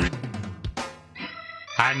 104.1.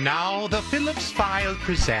 And now the Phillips File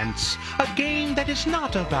presents a game that is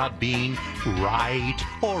not about being right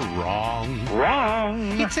or wrong.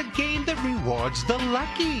 Wrong. It's a game that rewards the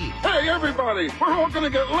lucky. Hey, everybody, we're all going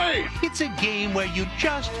to get late. It's a game where you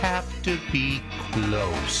just have to be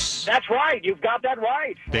close. That's right. You've got that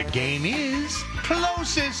right. The game is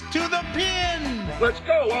closest to the pin. Let's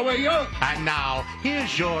go while we're young. And now,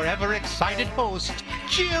 here's your ever-excited host,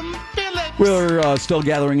 Jim Phillips. We're still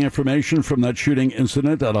gathering information from that shooting incident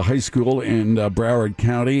incident at a high school in Broward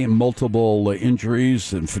County. Multiple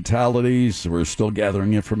injuries and fatalities. We're still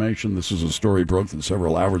gathering information. This is a story broke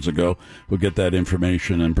several hours ago. We'll get that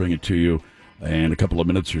information and bring it to you in a couple of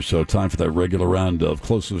minutes or so. Time for that regular round of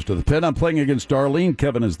Closest to the Pin. I'm playing against Darlene.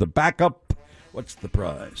 Kevin is the backup. What's the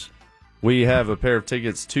prize? We have a pair of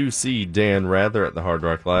tickets to see Dan Rather at the Hard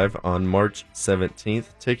Rock Live on March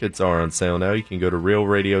 17th. Tickets are on sale now. You can go to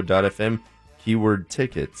realradio.fm, keyword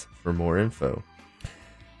tickets for more info.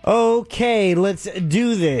 Okay, let's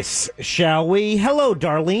do this, shall we? Hello,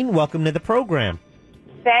 Darlene. Welcome to the program.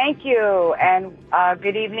 Thank you, and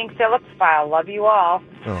good evening, Phillips File. Love you all.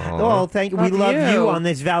 Well, thank you. We love you on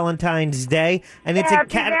this Valentine's Day, and it's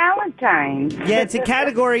Happy Valentine's. Yeah, it's a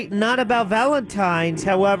category not about Valentine's.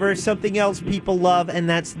 However, something else people love, and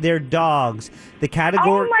that's their dogs. The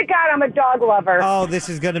category. Oh my God, I'm a dog lover. Oh, this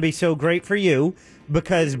is going to be so great for you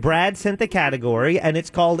because Brad sent the category, and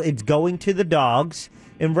it's called "It's Going to the Dogs"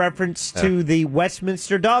 in reference to the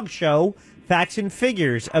Westminster Dog Show. Facts and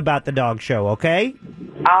figures about the dog show, okay?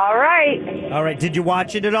 All right. All right. Did you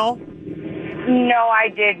watch it at all? No, I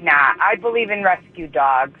did not. I believe in rescue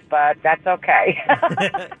dogs, but that's okay.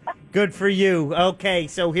 Good for you. Okay,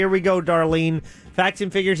 so here we go, Darlene. Facts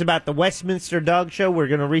and figures about the Westminster Dog Show. We're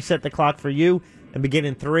going to reset the clock for you and begin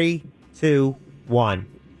in 3, 2, 1.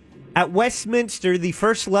 At Westminster, the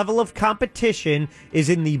first level of competition is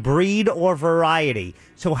in the breed or variety.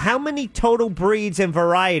 So how many total breeds and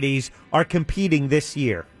varieties are competing this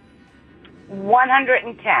year?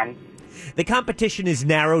 110. The competition is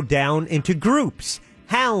narrowed down into groups.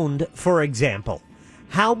 Hound, for example.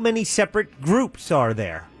 How many separate groups are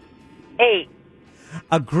there? 8.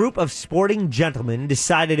 A group of sporting gentlemen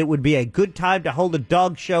decided it would be a good time to hold a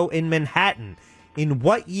dog show in Manhattan. In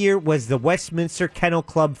what year was the Westminster Kennel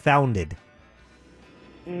Club founded?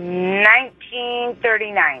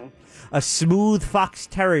 1939. A smooth fox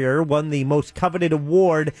terrier won the most coveted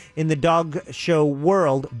award in the dog show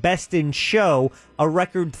world, Best in Show, a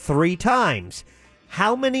record 3 times.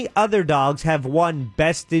 How many other dogs have won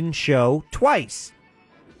Best in Show twice?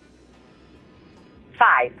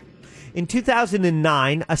 5. In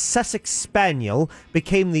 2009, a Sussex Spaniel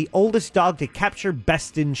became the oldest dog to capture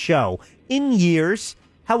Best in Show. In years,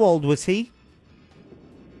 how old was he?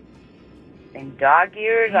 In dog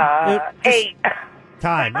years, 8.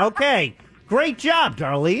 Time. Okay. Great job,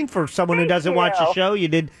 Darlene. For someone who doesn't watch the you. show, you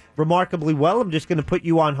did remarkably well. I'm just going to put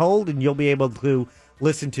you on hold, and you'll be able to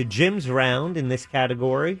listen to Jim's round in this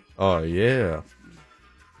category. Oh, yeah.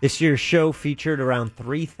 This year's show featured around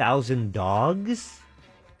 3,000 dogs.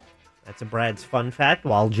 That's a Brad's fun fact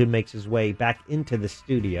while Jim makes his way back into the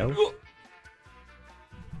studio.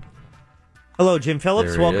 Hello, Jim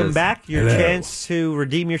Phillips. Welcome back. Your chance to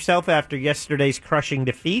redeem yourself after yesterday's crushing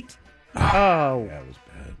defeat. Oh. That was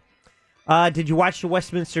bad. Did you watch the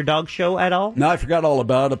Westminster Dog Show at all? No, I forgot all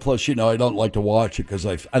about it. Plus, I don't like to watch it because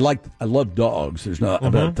I love dogs. There's not.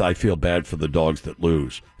 But I feel bad for the dogs that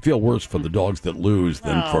lose. I feel worse for the dogs that lose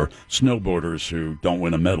than for snowboarders who don't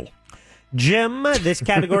win a medal. Jim, this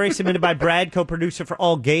category submitted by Brad, co-producer for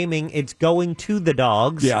All Gaming. It's going to the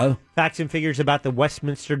dogs. Yeah. Facts and figures about the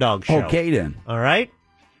Westminster Dog Show. Okay, then. All right.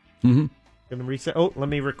 Mm-hmm. Gonna reset. Oh, let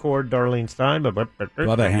me record Darlene's time. About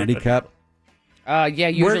a handicap? Yeah,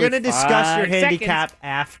 usually we're going to discuss your 5 handicap seconds.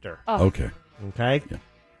 after. Oh. Okay. Okay? Yeah.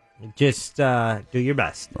 Just do your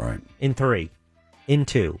best. All right. In 3, in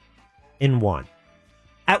 2, in 1.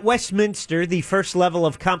 At Westminster, the first level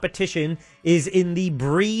of competition is in the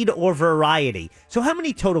breed or variety. So how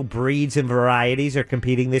many total breeds and varieties are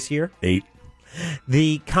competing this year? 8.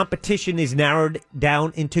 The competition is narrowed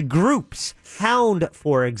down into groups. Hound,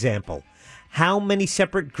 for example. How many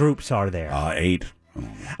separate groups are there? 8.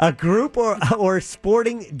 A group or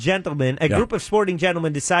sporting gentlemen, group of sporting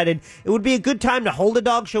gentlemen decided it would be a good time to hold a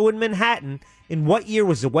dog show in Manhattan. In what year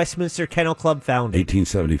was the Westminster Kennel Club founded?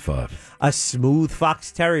 1875. A smooth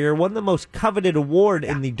fox terrier won the most coveted award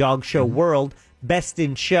in the dog show world, Best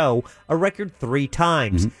in Show, a record 3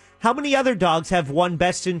 times. How many other dogs have won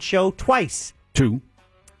Best in Show twice? 2.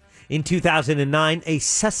 In 2009, a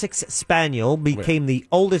Sussex Spaniel became the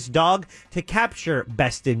oldest dog to capture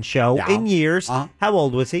Best in Show in years. How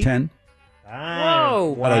old was he? 10.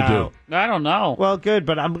 Whoa. What'd I do? I don't know. Well, good,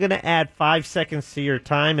 but I'm going to add 5 seconds to your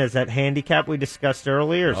time as that handicap we discussed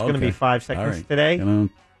earlier. It's going to be 5 seconds today. Ooh,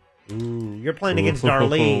 you're playing against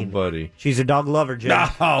Darlene. Buddy. She's a dog lover, Jim.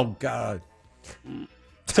 Oh, God.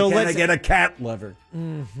 So let's get a cat lover.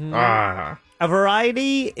 A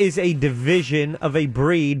variety is a division of a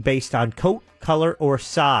breed based on coat, color, or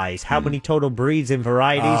size. How many total breeds and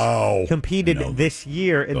varieties competed this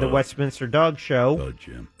year in the Westminster Dog Show?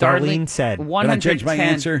 Jim. Darlene said. 110. Can I change my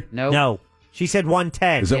answer? No. No. She said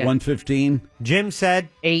 110. Is that 115? Jim said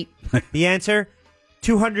 8. The answer,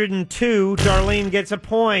 202. Darlene gets a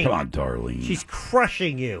point. Come on, Darlene. She's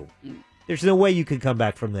crushing you. There's no way you can come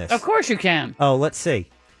back from this. Of course you can. Oh, let's see.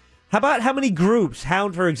 How about how many groups?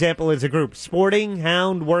 Hound, for example, is a group. Sporting,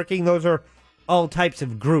 hound, working, those are all types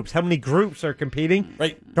of groups. How many groups are competing?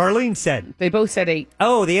 Right. Darlene said. They both said 8.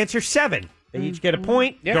 Oh, the answer's 7. They each get a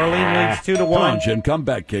point. Yep. Darlene leads 2-1. Come on, Jim. Come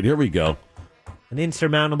back, kid. Here we go. An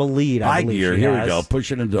insurmountable lead, I High believe gear. she Here has. we go.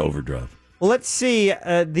 Push it into overdrive. Well, let's see.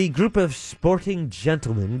 The group of sporting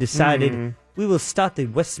gentlemen decided we will start the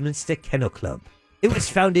Westminster Kennel Club. It was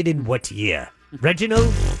founded in what year?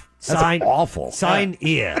 Reginald? Sign awful. Sign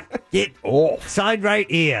here. Get off. Sign right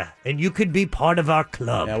here, and you could be part of our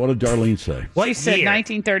club. Yeah, what did Darlene say? What She said year?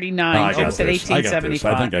 1939. Jim said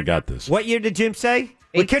 1875. I think I got this. What year did Jim say?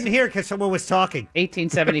 We couldn't hear because someone was talking.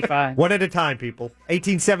 1875. One at a time, people.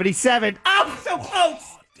 1877. Oh, so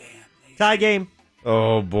close. Tie game.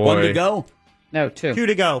 Oh, boy. 1 to go? No, 2. 2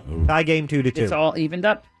 to go. Tie game 2-2. It's all evened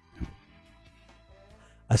up.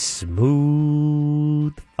 A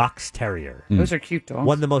smooth fox terrier. Those are cute dogs.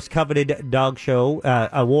 Won the most coveted dog show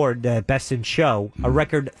award, Best in Show, a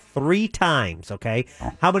record 3 times, okay?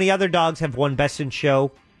 How many other dogs have won Best in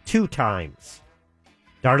Show 2 times?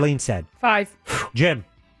 Darlene said. 5. Jim.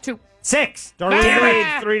 2. 6. Darlene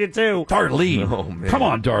leads 3-2. Darlene. Oh, man. Come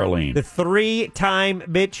on, Darlene. The 3-time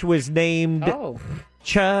bitch was named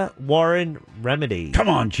Cha Warren Remedy. Come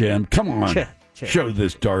on, Jim. Come on. Show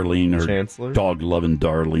this Darlene, or Chancellor? dog-loving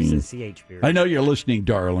Darlene. It's a CH period. I know you're listening,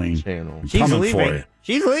 Darlene. Channel. I'm She's coming leaving. for you.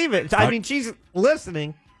 She's leaving. I mean, she's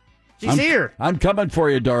listening. She's here. I'm coming for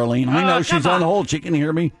you, Darlene. I know she's on hold. She can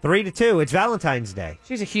hear me. 3-2. It's Valentine's Day.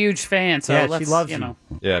 She's a huge fan, so Yeah, let's, she loves you you. know.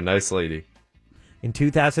 Yeah, nice lady. In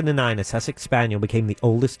 2009, a Sussex Spaniel became the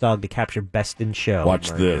oldest dog to capture Best in Show. Watch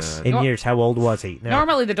this. In years, how old was he? Now,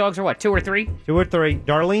 Normally the dogs are what, 2 or 3? 2 or 3.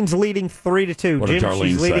 Darlene's leading 3-2. What did Jim, Darlene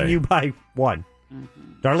she's leading say? you by 1.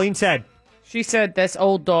 Darlene said. She said this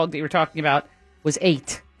old dog that you were talking about was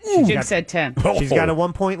 8. Jim said 10. She's got a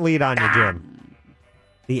 1-point lead on you, Jim.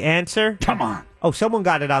 The answer? Come on. Oh, someone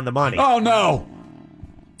got it on the money. Oh, no.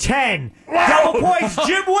 10. Double points.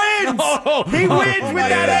 Jim wins. No. He wins with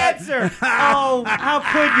that answer. Oh, how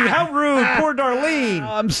could you? How rude. Poor Darlene.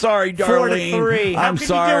 I'm sorry, Darlene. 4-3. How I'm could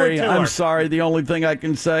sorry. you do it to I'm her? sorry. The only thing I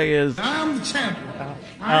can say is, I'm the champion.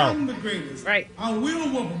 I'm the greatest. Right. I will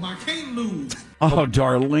whoop him. I can't lose. oh,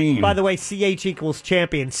 Darlene. By the way, CH equals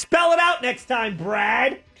champion. Spell it out next time,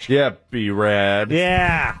 Brad. Yeah, be rad.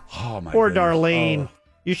 Yeah. Oh, my Poor goodness. Darlene.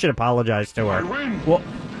 You should apologize to her. Well,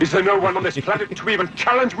 is there no one on this planet to even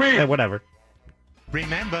challenge me? Whatever.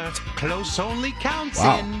 Remember, close only counts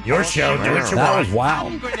Wow. in. Your show. Do what you That want. was wow.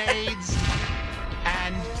 Hand grenades.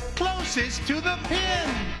 And closest to the pin.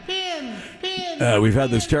 We've had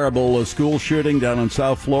this terrible school shooting down in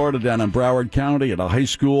South Florida, down in Broward County at a high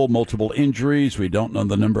school, multiple injuries. We don't know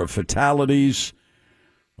the number of fatalities.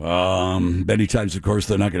 Many times, of course,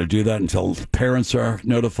 they're not going to do that until parents are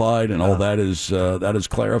notified and all that is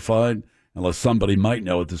clarified, unless somebody might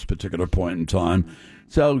know at this particular point in time.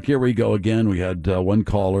 So here we go again. We had one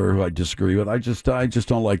caller who I disagree with. I just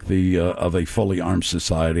don't like the of a fully armed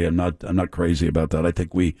society. I'm not crazy about that. I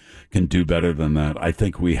think we can do better than that. I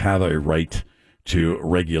think we have a right to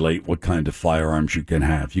regulate what kind of firearms you can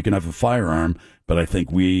have. You can have a firearm, but I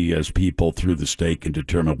think we as people through the state can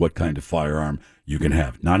determine what kind of firearm you can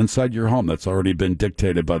have. Not inside your home. That's already been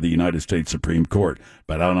dictated by the United States Supreme Court.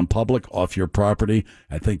 But out in public, off your property,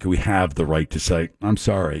 I think we have the right to say, I'm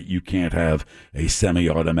sorry, you can't have a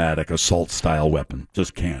semi-automatic assault-style weapon.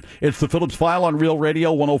 Just can't. It's the Phillips File on Real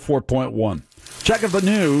Radio 104.1. Check of the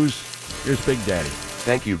news. Here's Big Daddy.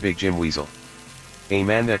 Thank you, Big Jim Weasel. A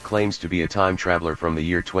man that claims to be a time traveler from the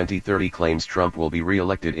year 2030 claims Trump will be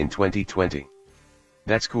re-elected in 2020.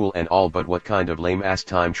 That's cool and all, but what kind of lame-ass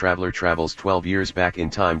time traveler travels 12 years back in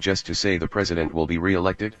time just to say the president will be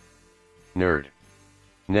re-elected? Nerd.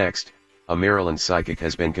 Next, a Maryland psychic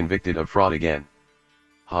has been convicted of fraud again.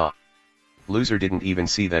 Ha. Loser didn't even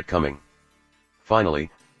see that coming. Finally,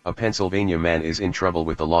 a Pennsylvania man is in trouble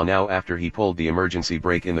with the law now after he pulled the emergency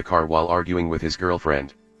brake in the car while arguing with his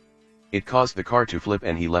girlfriend. It caused the car to flip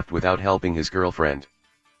and he left without helping his girlfriend.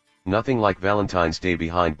 Nothing like Valentine's Day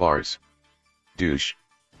behind bars. Douche.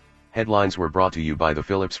 Headlines were brought to you by the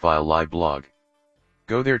Phillips File live blog.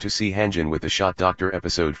 Go there to see Hanjin with the Shot Doctor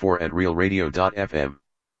episode 4 at realradio.fm.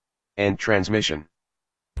 End transmission.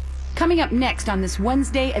 Coming up next on this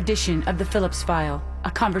Wednesday edition of the Phillips File,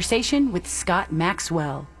 a conversation with Scott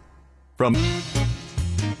Maxwell. From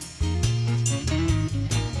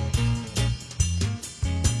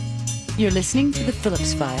You're listening to the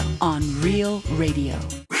Phillips File on Real Radio.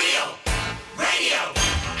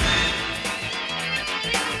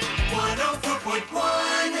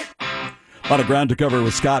 A lot of ground to cover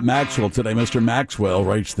with Scott Maxwell today. Mr. Maxwell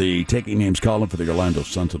writes the Taking Names column for the Orlando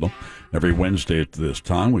Sentinel. Every Wednesday at this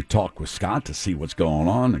time, we talk with Scott to see what's going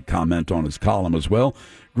on and comment on his column as well.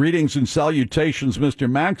 Greetings and salutations, Mr.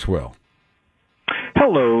 Maxwell.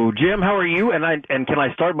 Hello, Jim. How are you? And can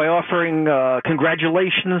I start by offering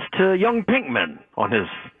congratulations to young Pinkman on his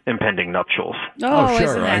impending nuptials? Oh,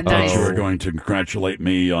 sure. I thought you were going to congratulate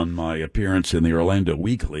me on my appearance in the Orlando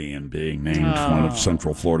Weekly and being named one of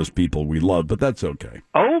Central Florida's people we love, but that's okay.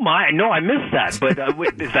 Oh, my. No, I missed that. But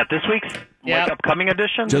wait, is that this week's upcoming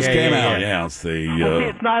edition? Just came out, yeah. It's the,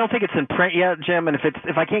 it's not, I don't think it's in print yet, Jim, and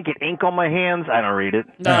if I can't get ink on my hands, I don't read it.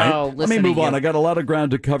 No, let me move on. I got a lot of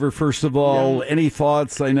ground to cover. First of all, any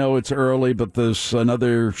thoughts? I know it's early, but there's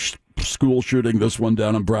another school shooting, this one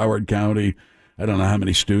down in Broward County. I don't know how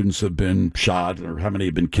many students have been shot or how many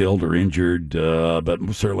have been killed or injured, but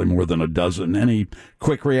certainly more than a dozen. Any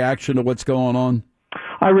quick reaction to what's going on?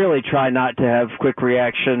 I really try not to have quick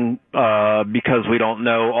reaction because we don't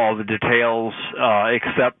know all the details,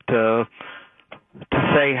 except to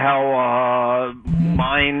say how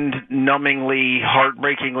mind-numbingly,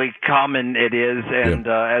 heartbreakingly common it is. And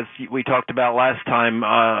as we talked about last time,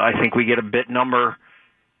 I think we get a bit number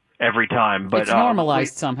every time. But it's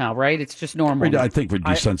normalized somehow, right? It's just normal. I think we're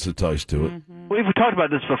desensitized to it. We've talked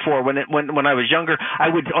about this before. When I was younger, I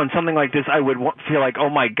would, on something like this, I would feel like, oh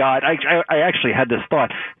my God. I actually had this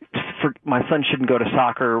thought. My son shouldn't go to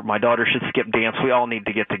soccer. My daughter should skip dance. We all need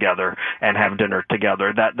to get together and have dinner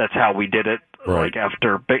together. That's how we did it. Right. Like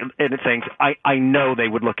after big things, I know they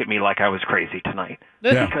would look at me like I was crazy tonight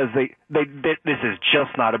because this is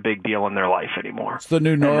just not a big deal in their life anymore. It's the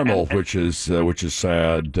new normal, which is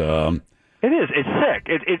sad. It is. It's sick.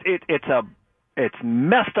 It's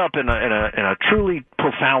messed up in a truly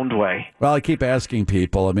profound way. Well, I keep asking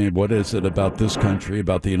people, I mean, what is it about this country,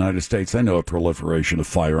 about the United States? I know a proliferation of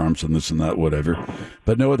firearms and this and that, whatever,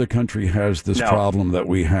 but no other country has this problem that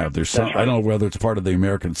we have. There's some, I don't know whether it's part of the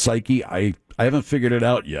American psyche. I haven't figured it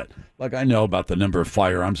out yet. Like, I know about the number of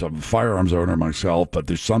firearms. I'm a firearms owner myself, but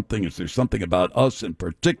there's something about us in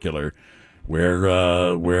particular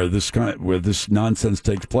where this nonsense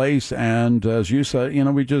takes place, and as you say,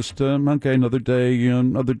 we just okay, another day,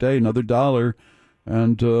 another dollar,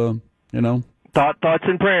 and thoughts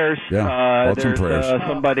and prayers. Yeah, thoughts and prayers.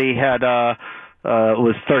 Somebody had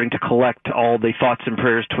was starting to collect all the thoughts and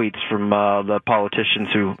prayers tweets from the politicians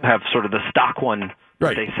who have sort of the stock one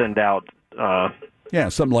that they send out. Yeah,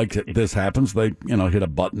 something like this happens. They, hit a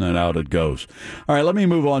button and out it goes. All right, let me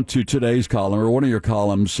move on to today's column, or one of your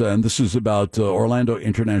columns, and this is about Orlando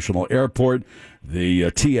International Airport. The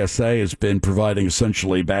TSA has been providing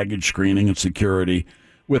essentially baggage screening and security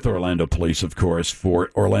with Orlando Police, of course, for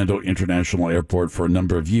Orlando International Airport for a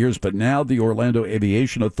number of years. But now the Orlando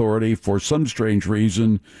Aviation Authority, for some strange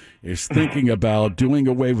reason, is thinking about doing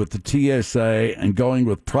away with the TSA and going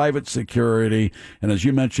with private security. And as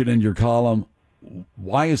you mentioned in your column,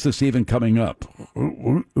 why is this even coming up?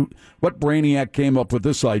 What brainiac came up with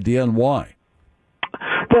this idea and why?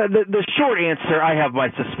 The short answer, I have my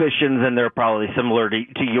suspicions, and they're probably similar to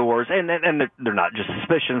yours, and they're not just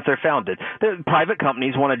suspicions, they're founded. The private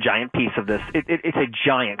companies want a giant piece of this. It's a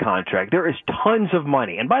giant contract. There is tons of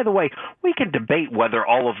money. And by the way, we can debate whether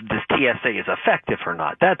all of this TSA is effective or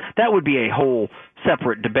not. That would be a whole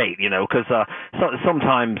separate debate, because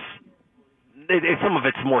sometimes some of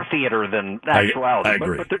it's more theater than actuality. I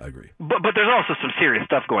agree. But there's also some serious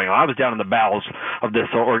stuff going on. I was down in the bowels of this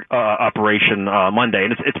operation Monday,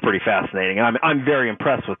 and it's pretty fascinating. And I'm very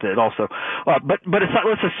impressed with it also. But it's not,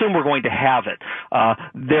 let's assume we're going to have it.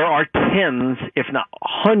 There are tens, if not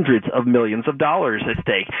hundreds of millions of dollars at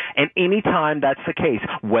stake. And any time that's the case,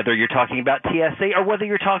 whether you're talking about TSA or whether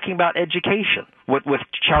you're talking about education with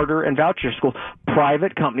charter and voucher schools,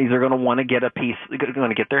 private companies are going to want to get a piece, going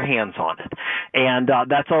to get their hands on it. And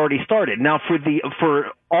that's already started. Now,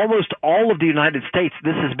 for almost all of the United States,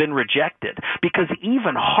 this has been rejected because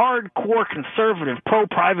even hardcore conservative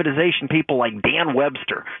pro-privatization people like Dan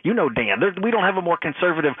Webster, Dan, we don't have a more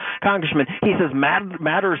conservative congressman. He says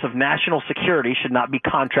matters of national security should not be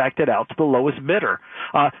contracted out to the lowest bidder.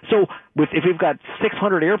 So if we've got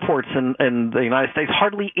 600 airports in the United States,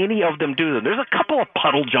 hardly any of them do them. There's a couple of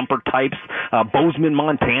puddle jumper types, Bozeman,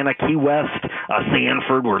 Montana, Key West,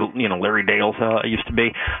 Sanford, where Larry Dale's used to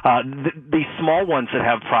be. These small ones that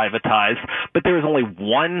have privatized, but there is only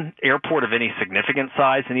one airport of any significant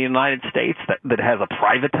size in the United States that has a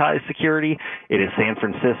privatized security. It is San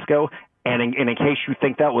Francisco. And in case you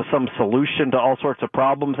think that was some solution to all sorts of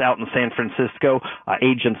problems out in San Francisco,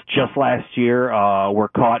 agents just last year were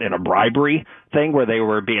caught in a bribery thing where they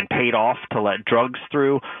were being paid off to let drugs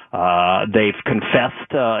through. They've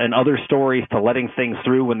confessed in other stories to letting things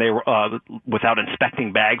through when they were without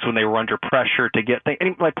inspecting bags when they were under pressure to get things.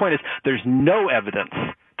 And my point is, there's no evidence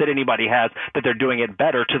that anybody has that they're doing it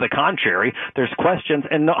better. To the contrary, there's questions,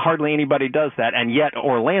 and hardly anybody does that. And yet,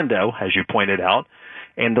 Orlando, as you pointed out,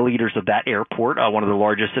 and the leaders of that airport, one of the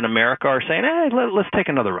largest in America, are saying, "Hey, let's take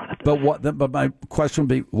another run at this." But my question would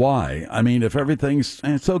be, why? I mean, if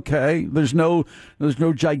it's okay, there's no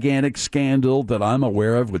gigantic scandal that I'm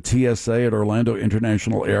aware of with TSA at Orlando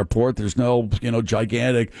International Airport. There's no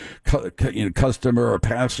gigantic customer or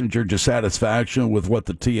passenger dissatisfaction with what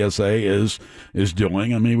the TSA is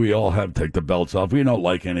doing. I mean, we all have to take the belts off. We don't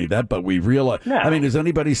like any of that, but we realize. No. I mean, is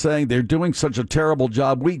anybody saying they're doing such a terrible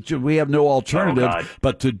job? We have no alternative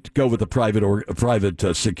but to go with a private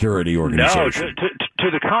security organization. No, to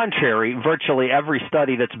the contrary, virtually every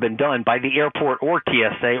study that's been done by the airport or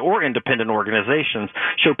TSA or independent organizations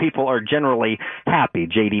show people are generally happy.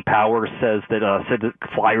 J.D. Power said that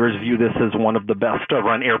flyers view this as one of the best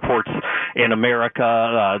run airports in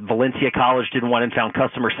America. Valencia College did one and found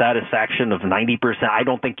customer satisfaction of 90%. I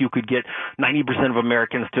don't think you could get 90% of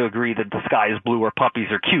Americans to agree that the sky is blue or puppies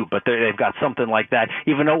are cute, but they've got something like that.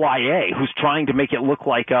 Even OIA, who's trying to make it look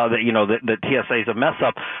like that TSA is a mess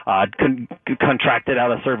up, contracted out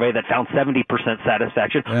a survey that found 70%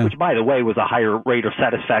 satisfaction, which, by the way, was a higher rate of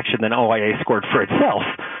satisfaction than OIA scored for itself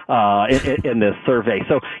in this survey.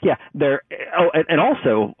 So, yeah,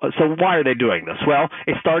 so why are they doing this? Well,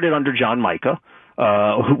 it started under John Mica,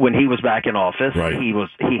 when he was back in office. Right.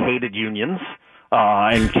 He hated unions.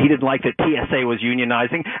 And he didn't like that TSA was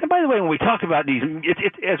unionizing. And by the way, when we talk about these,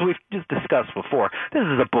 as we've just discussed before, this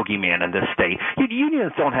is a boogeyman in this state.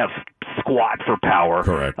 Unions don't have squat for power.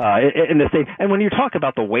 Correct. In this state. And when you talk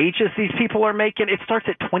about the wages these people are making, it starts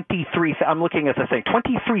at I'm looking at the thing.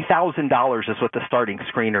 $23,000 is what the starting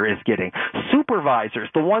screener is getting. Supervisors,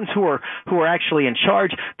 the ones who are actually in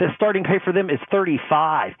charge, the starting pay for them is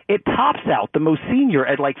 $35,000. It tops out the most senior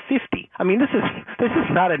at like $50,000. I mean, this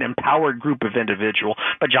is not an empowered group of individuals.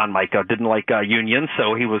 But John Mica didn't like unions,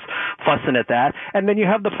 so he was fussing at that. And then you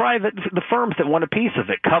have the firms that want a piece of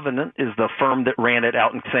it. Covenant is the firm that ran it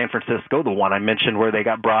out in San Francisco, the one I mentioned where they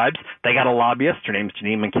got bribes. They got a lobbyist. Her name's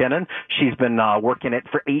Janine McKinnon. She's been working it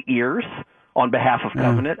for 8 years on behalf of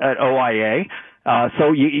Covenant at OIA.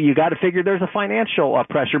 So you got to figure there's a financial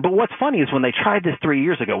pressure. But what's funny is when they tried this 3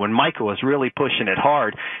 years ago, when Michael was really pushing it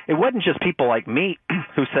hard, it wasn't just people like me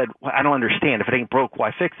who said, well, I don't understand. If it ain't broke,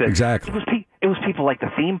 why fix it? Exactly. It was people like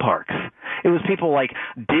the theme parks. It was people like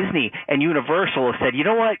Disney and Universal who said, you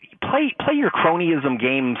know what, play your cronyism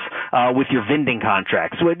games with your vending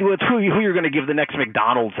contracts, with who you're going to give the next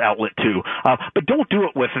McDonald's outlet to. But don't do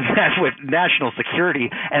it with national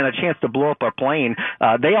security and a chance to blow up our plane.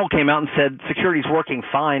 They all came out and said, security's working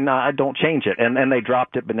fine, don't change it. And they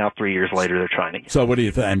dropped it, but now 3 years later they're trying to. So what do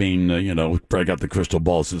you think? I mean, break out the crystal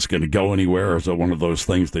ball. Is this going to go anywhere, or is it one of those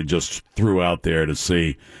things they just threw out there to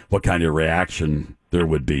see what kind of reaction there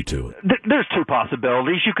would be to it? There's two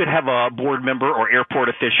possibilities. You could have a board member or airport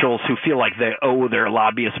officials who feel like they owe their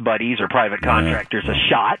lobbyist buddies or private contractors a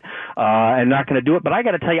shot, and not going to do it. But I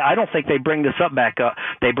got to tell you, I don't think they bring this back up.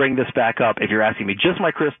 They bring this back up, if you're asking me, just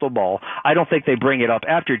my crystal ball. I don't think they bring it up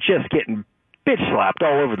after just getting bitch slapped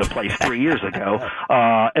all over the place 3 years ago,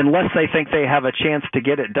 unless they think they have a chance to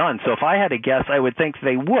get it done. So if I had to guess, I would think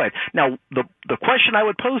they would. Now, the question I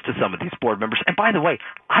would pose to some of these board members, and by the way,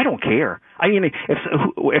 I don't care. I mean,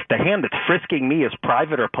 if the hand that's frisking me is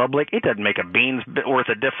private or public, it doesn't make a bean's worth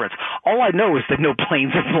of difference. All I know is that no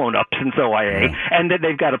planes have flown up since OIA, and that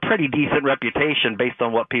they've got a pretty decent reputation based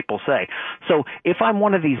on what people say. So if I'm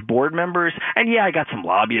one of these board members, and yeah, I got some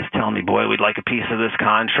lobbyists telling me, boy, we'd like a piece of this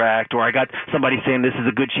contract, or I got somebody saying this is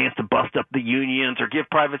a good chance to bust up the unions or give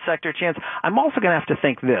private sector a chance, I'm also going to have to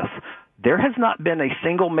think this. There has not been a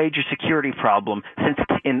single major security problem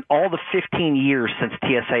in all the 15 years since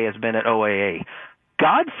TSA has been at OAA.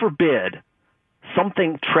 God forbid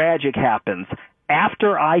something tragic happens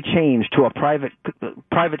after I changed to a private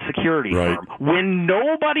security firm, when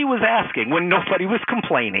nobody was asking, when nobody was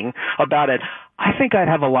complaining about it, I think I'd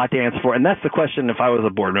have a lot to answer for. And that's the question, if I was a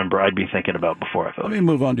board member, I'd be thinking about before I vote. Let me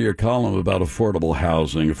move on to your column about affordable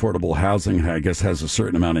housing. Affordable housing, I guess, has a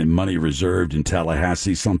certain amount of money reserved in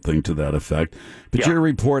Tallahassee, something to that effect. But you're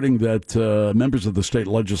reporting that members of the state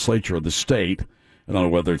legislature of the state I don't know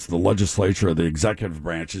whether it's the legislature or the executive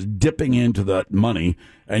branch, is dipping into that money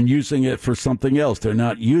and using it for something else. They're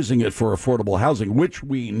not using it for affordable housing, which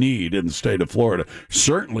we need in the state of Florida.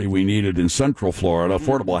 Certainly we need it in Central Florida.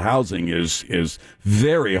 Affordable housing is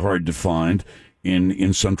very hard to find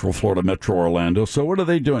in Central Florida, Metro Orlando. So what are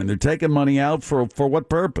they doing? They're taking money out for what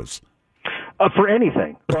purpose? For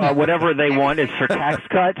anything. Whatever they want. It's for tax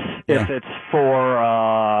cuts. If it's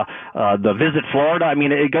for the Visit Florida, I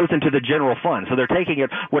mean, it goes into the general fund. So they're taking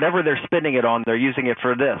it, whatever they're spending it on, they're using it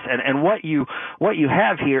for this. And what you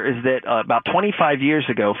have here is that about 25 years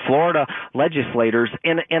ago, Florida legislators,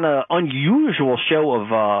 in an unusual show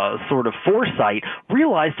of sort of foresight,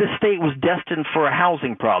 realized this state was destined for a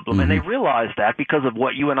housing problem. And they realized that because of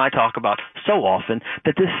what you and I talk about so often,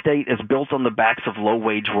 that this state is built on the backs of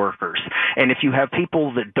low-wage workers. And if you have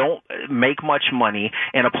people that don't make much money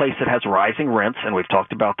in a place that has rising rents, and we've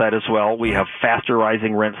talked about that as well, we have faster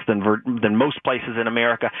rising rents than most places in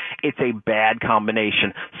America, it's a bad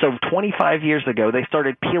combination. So 25 years ago, they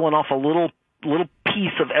started peeling off a little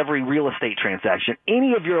piece of every real estate transaction.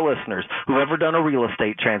 Any of your listeners who've ever done a real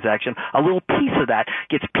estate transaction, a little piece of that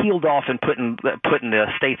gets peeled off and put in the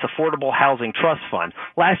state's Affordable Housing Trust Fund.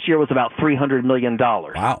 Last year was about $300 million.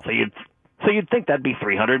 Wow. So you'd think that'd be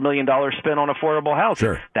 $300 million spent on affordable housing.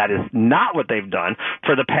 Sure. That is not what they've done.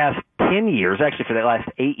 For the past 10 years, actually for the last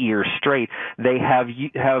 8 years straight, they have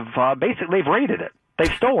basically they've raided it.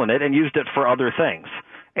 They've stolen it and used it for other things.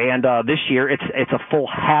 And this year, it's a full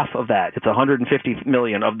half of that. It's $150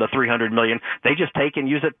 million of the $300 million. They just take and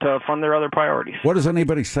use it to fund their other priorities. What does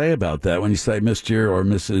anybody say about that when you say Mr. or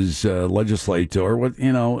Mrs. Legislator? What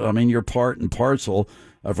you're part and parcel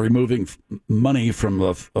of removing money from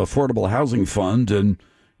the Affordable Housing Fund and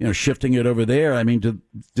shifting it over there. I mean, do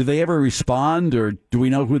they ever respond, or do we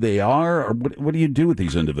know who they are, or what do you do with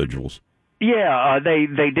these individuals? Yeah, they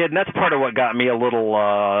did, and that's part of what got me a little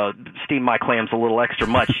steamed my clams a little extra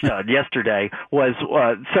much yesterday. Was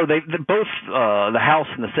so they both the House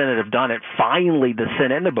and the Senate have done it. Finally, the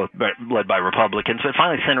Senate, and they're both led by Republicans. But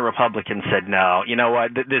finally, Senate Republicans said, "No, you know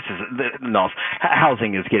what? This is no.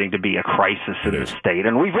 Housing is getting to be a crisis in the state,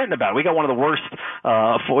 and we've written about it. We got one of the worst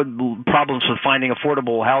problems with finding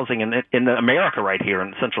affordable housing in America right here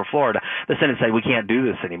in Central Florida." The Senate said we can't do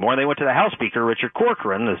this anymore. And they went to the House Speaker, Richard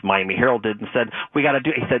Corcoran, as Miami Herald did, and said, we got to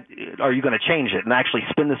do it. He said, are you going to change it and actually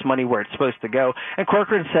spend this money where it's supposed to go? And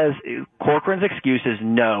Corcoran's excuse is,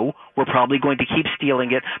 no, we're probably going to keep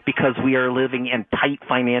stealing it because we are living in tight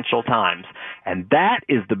financial times. And that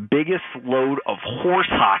is the biggest load of horse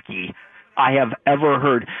hockey I have ever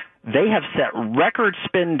heard. They have set record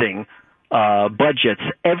spending budgets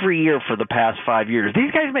every year for the past 5 years.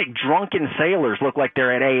 These guys make drunken sailors look like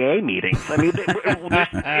they're at AA meetings. I mean, it's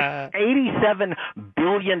 $87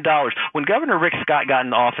 billion. When Governor Rick Scott got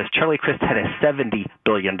in office, Charlie Crist had a $70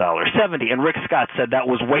 billion. 70, and Rick Scott said that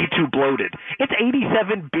was way too bloated. It's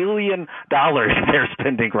 $87 billion they're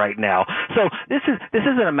spending right now. So this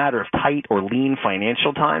isn't a matter of tight or lean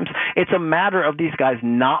financial times. It's a matter of these guys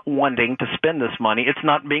not wanting to spend this money. It's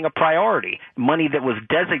not being a priority. Money that was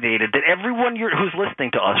designated, that everyone who's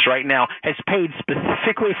listening to us right now has paid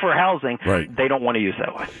specifically for housing. Right. They don't want to use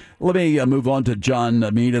that way. Let me move on to John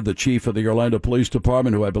Mina, the chief of the Orlando Police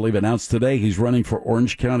Department, who I believe announced today he's running for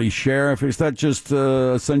Orange County Sheriff. Is that just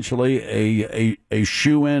essentially a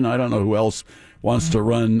shoe-in? I don't know who else wants to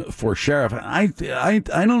run for sheriff. I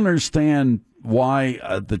don't understand why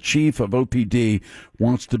the chief of OPD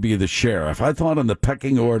wants to be the sheriff. I thought in the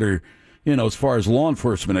pecking order, as far as law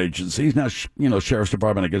enforcement agencies, now, Sheriff's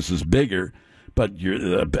Department, I guess, is bigger, but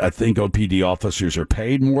I think OPD officers are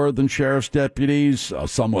paid more than sheriff's deputies.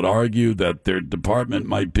 Some would argue that their department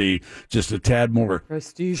might be just a tad more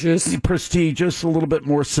prestigious, a little bit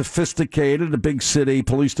more sophisticated, a big city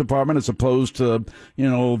police department as opposed to,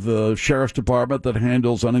 the sheriff's department that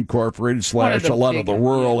handles unincorporated / a lot of the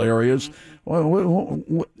rural areas.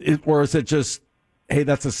 Or is it just, hey,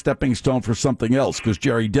 that's a stepping stone for something else, because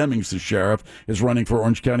Jerry Demings, the sheriff, is running for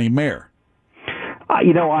Orange County mayor?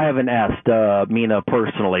 I haven't asked Mina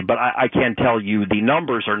personally, but I can tell you the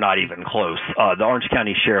numbers are not even close. The Orange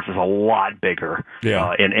County Sheriff is a lot bigger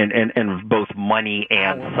in both money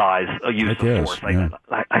and size, use of force.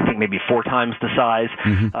 I think maybe 4 times the size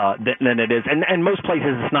than it is. And most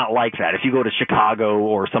places it's not like that. If you go to Chicago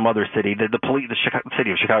or some other city, the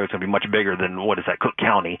city of Chicago is going to be much bigger than, Cook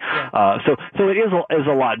County. So it is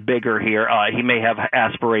a lot bigger here. He may have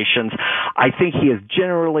aspirations. I think he is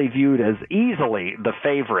generally viewed as easily the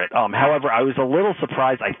favorite. However, I was a little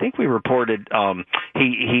surprised. I think we reported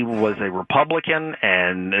he was a Republican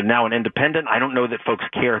and now an independent. I don't know that folks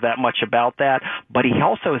care that much about that, but he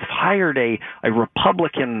also has hired a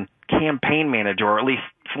Republican campaign manager, or at least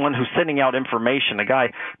one who's sending out information, a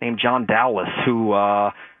guy named John Dallas, who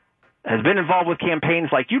has been involved with campaigns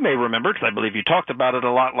like you may remember, because I believe you talked about it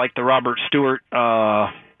a lot, like the Robert Stewart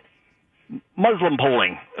Muslim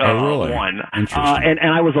polling one. And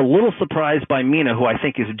I was a little surprised by Mina, who I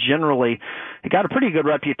think is generally got a pretty good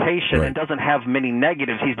reputation and doesn't have many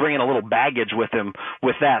negatives. He's bringing a little baggage with him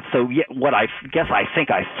with that. So what I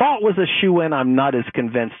thought was a shoe-in, I'm not as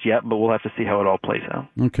convinced yet, but we'll have to see how it all plays out.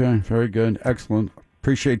 Okay, very good. Excellent.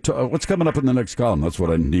 Appreciate what's coming up in the next column. That's what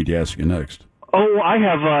I need to ask you next. Oh, I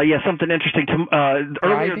have something interesting.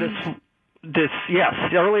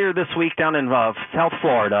 Earlier this week down in South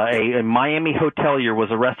Florida, a Miami hotelier was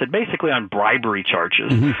arrested basically on bribery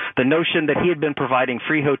charges. Mm-hmm. The notion that he had been providing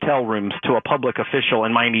free hotel rooms to a public official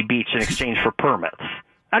in Miami Beach in exchange for permits.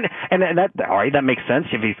 And that, all right, that makes sense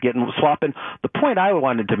if he's swapping. The point I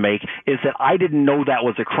wanted to make is that I didn't know that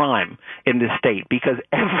was a crime in this state, because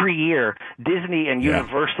every year Disney and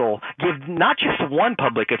Universal give not just one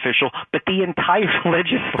public official, but the entire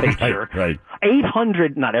legislature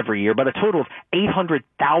not every year, but a total of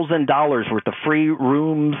 $800,000 worth of free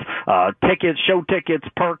rooms, tickets, show tickets,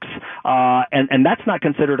 perks, and that's not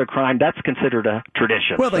considered a crime. That's considered a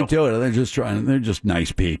tradition. Well, they do it. They're just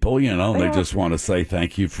nice people, They just want to say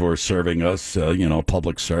thank you for serving us,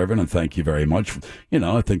 public servant, and thank you very much.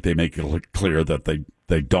 I think they make it clear that they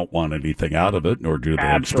don't want anything out of it, nor do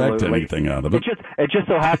they expect anything out of it. It just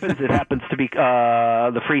so happens to be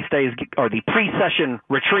the free stays or the pre-session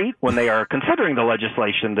retreat when they are considering the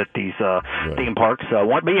legislation that these theme parks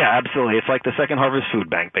want. But yeah, absolutely, it's like the Second Harvest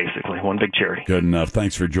Food Bank, basically, one big charity. Good enough.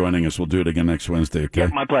 Thanks for joining us. We'll do it again next Wednesday. Okay. Yeah,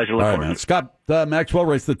 my pleasure. Look forward to it. Scott Maxwell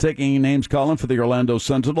writes the Taking Names column for the Orlando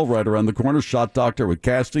Sentinel right around the corner. Shot Doctor with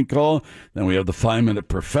Casting Call. Then we have the 5-Minute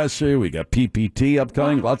Professor. We got PPT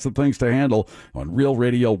upcoming. Lots of things to handle on Real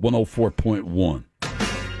Radio 104.1.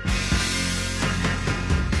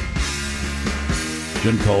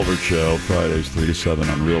 Jim Culver Show, Fridays 3 to 7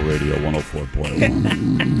 on Real Radio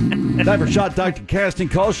 104.1. Time for Shot Doctor Casting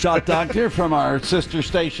Call. Shot Doctor from our sister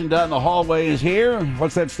station down the hallway is here.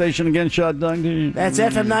 What's that station again, Shot Doctor? That's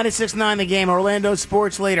FM 96.9, The Game, Orlando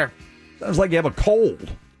sports leader. Sounds like you have a cold.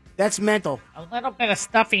 That's mental. A little bit of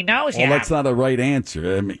stuffy nose, Well, that's not a right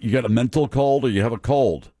answer. I mean, you got a mental cold or you have a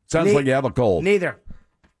cold? Sounds like you have a cold. Neither.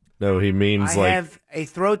 No, he means I have a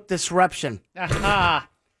throat disruption. Aha.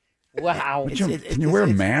 Wow. Can you wear a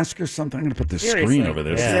mask or something? I'm going to put this screen over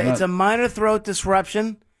there. It's a minor throat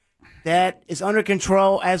disruption that is under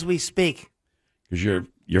control as we speak. Because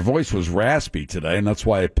your voice was raspy today, and that's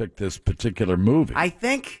why I picked this particular movie. I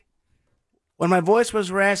think when my voice was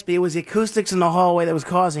raspy, it was the acoustics in the hallway that was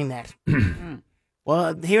causing that.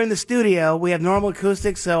 Well, here in the studio, we have normal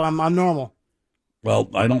acoustics, so I'm normal.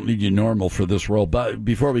 Well, I don't need you normal for this role. But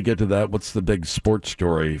before we get to that, what's the big sports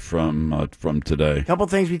story from today? A couple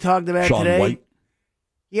things we talked about Shaun today. White?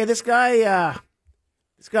 Yeah, this guy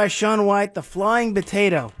Shaun White, the Flying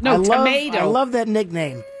Potato. Tomato. I love that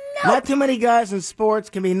nickname. No. Not too many guys in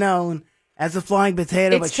sports can be known as the Flying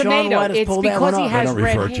Potato, but Shaun White has pulled that one off. They don't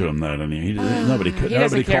refer to him that. I mean,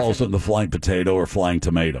 nobody calls him the Flying Potato or Flying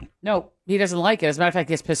Tomato. No, he doesn't like it. As a matter of fact,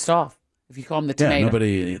 he gets pissed off if you call him the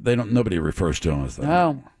tomato. Nobody refers to him as that.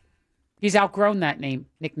 No, he's outgrown that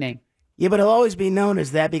nickname. Yeah, but he'll always be known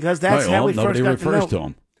as that because that's how we first got refers to know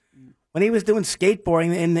him. When he was doing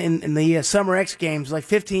skateboarding in the Summer X Games, like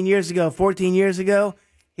 15 years ago, 14 years ago,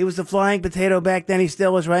 he was the Flying Potato back then. He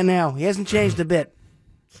still is right now. He hasn't changed a bit.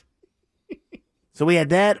 So we had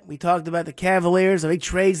that. We talked about the Cavaliers, the big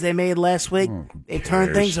trades they made last week. They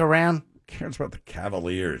turned things around. Who cares about the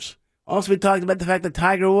Cavaliers? Also, we talked about the fact that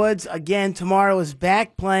Tiger Woods, again, tomorrow is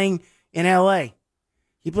back playing in L.A.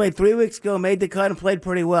 He played 3 weeks ago, made the cut, and played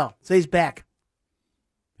pretty well. So he's back.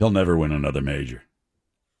 He'll never win another major.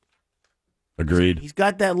 Agreed? He's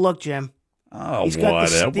got that look, Jim. Oh, what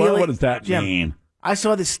does that mean? I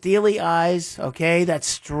saw the steely eyes, okay, that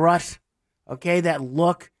strut, okay, that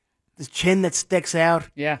look, the chin that sticks out.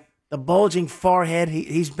 Yeah. The bulging forehead.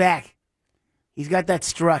 He's back. He's got that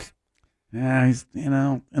strut. Yeah, he's,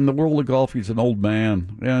 in the world of golf, he's an old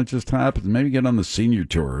man. Yeah, it just happens. Maybe get on the senior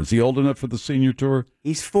tour. Is he old enough for the senior tour?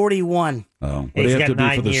 He's 41. Oh, what do you have to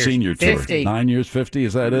be for the senior 50. tour? 9 years, 50?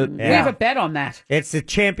 Is that it? Yeah. We have a bet on that. It's the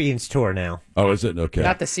Champions Tour now. Oh, is it? Okay.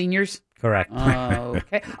 Not the seniors? Correct. Oh,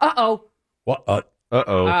 okay. Uh-oh. What? Uh-oh.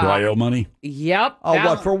 Do I owe money? Yep. Oh,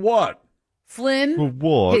 what? For what? Flynn,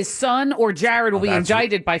 What? his son, or Jared will be that's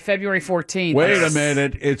indicted by February 14th. Wait a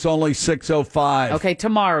minute. It's only 6:05. Okay,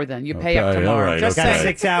 tomorrow then. You pay up Okay, tomorrow. all right, Just okay. Got saying.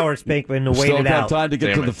 6 hours, Pinkman, to wait Still it got out. time to get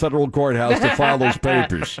Damn to it. the federal courthouse to file those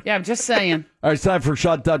papers. Yeah, I'm just saying. All right, it's time for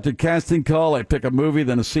Shot Doctor Casting Call. I pick a movie,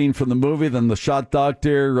 then a scene from the movie, then the Shot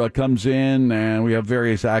Doctor comes in, and we have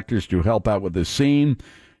various actors to help out with this scene.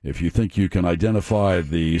 If you think you can identify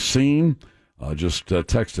the scene, just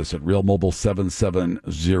text us at Real Mobile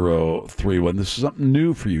 77031. This is something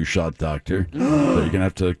new for you, Shot Doctor. So you're going to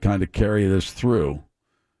have to kind of carry this through.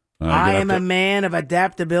 I am a man of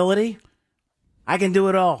adaptability. I can do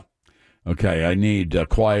it all. Okay, I need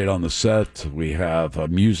quiet on the set. We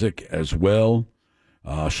have music as well.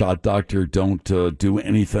 Shot Doctor, don't do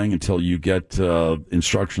anything until you get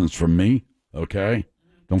instructions from me, okay?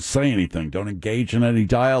 Don't say anything. Don't engage in any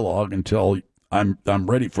dialogue until I'm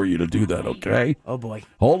ready for you to do that, okay? Oh, boy.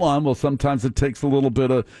 Hold on. Well, sometimes it takes a little bit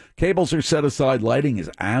of... Cables are set aside. Lighting is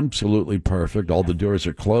absolutely perfect. All the doors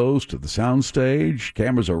are closed to the soundstage.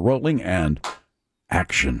 Cameras are rolling, and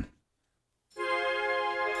action.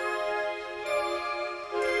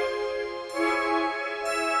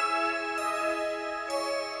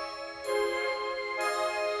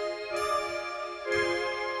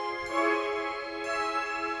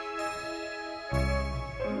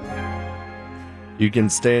 You can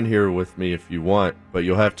stand here with me if you want, but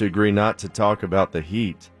you'll have to agree not to talk about the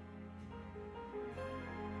heat.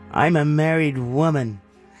 I'm a married woman.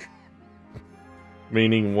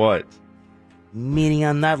 Meaning what? Meaning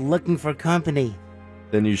I'm not looking for company.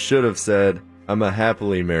 Then you should have said, I'm a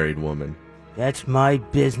happily married woman. That's my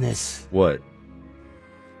business. What?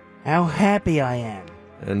 How happy I am.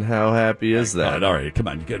 And how happy is that? All right, come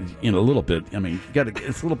on. You got a little bit. I mean, you got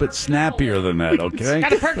it's a little bit snappier than that, okay?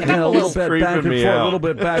 Gotta perk it up a a little little. bit back and Creeping me forth. out. A little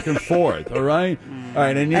bit back and forth. All right. All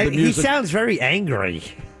right. I need the He music. sounds very angry.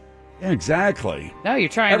 Yeah, exactly. No, you're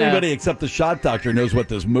trying Everybody except the Shot Doctor knows what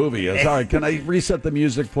this movie is. All right, can I reset the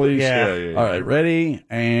music, please? Yeah. All right, ready?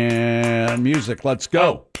 And music. Let's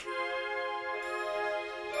go.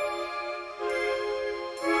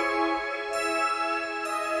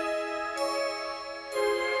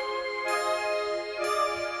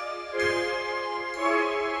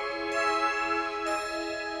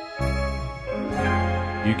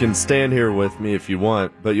 You can stand here with me if you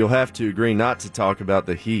want, but you'll have to agree not to talk about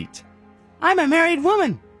the heat. I'm a married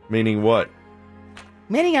woman. Meaning what?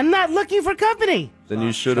 Meaning I'm not looking for company. Then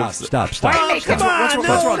you should have... Stop. Come on,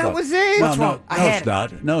 no, that was it. No, it's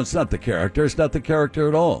not. No, it's not the character. It's not the character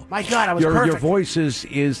at all. My God, I was Your perfect. voice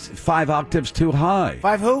is 5 octaves too high.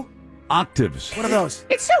 5 who? Octaves. What are those?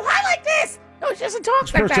 It's so high like this. No, she doesn't talk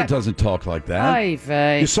This like person that. doesn't talk like that. Ay,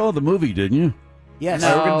 vey. You saw the movie, didn't you? Yes. All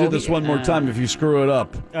right, we're going to do this one more time if you screw it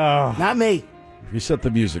up. Oh, Not me. Reset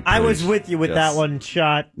the music, I was please. with you with Yes. that one,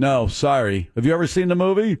 Shot. No, sorry. Have you ever seen the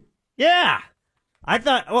movie? Yeah. I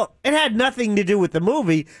thought, well, it had nothing to do with the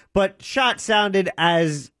movie, but Shot sounded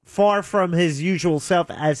as far from his usual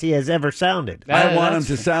self as he has ever sounded. I want him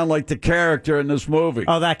to sound like the character in this movie.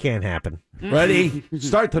 Oh, that can't happen. Ready?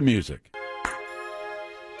 Start the music.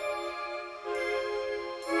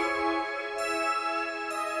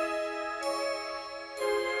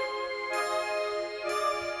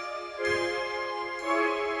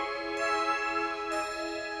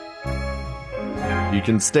 You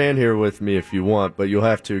can stand here with me if you want, but you'll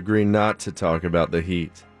have to agree not to talk about the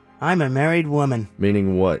heat. I'm a married woman.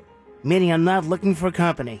 Meaning what? Meaning I'm not looking for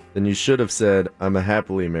company. Then you should have said, I'm a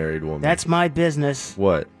happily married woman. That's my business.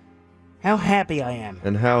 What? How happy I am.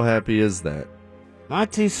 And how happy is that?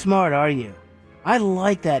 Not too smart, are you? I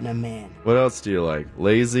like that in a man. What else do you like?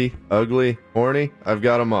 Lazy? Ugly? Horny? I've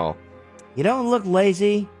got 'em all. You don't look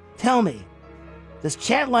lazy. Tell me, does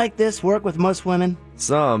chat like this work with most women?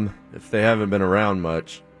 Some, if they haven't been around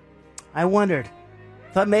much. I wondered.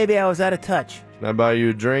 Thought maybe I was out of touch. Can I buy you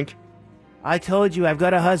a drink? I told you I've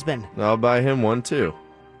got a husband. I'll buy him one too.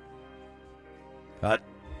 Cut.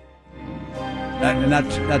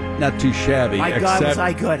 Not too shabby. My God, was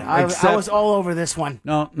I good. I was all over this one.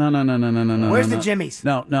 No. Where's no. the Jimmies?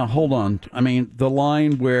 No, hold on. I mean, the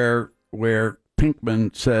line where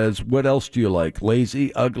Pinkman says, what else do you like?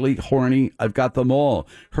 Lazy, ugly, horny? I've got them all.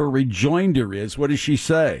 Her rejoinder is, what does she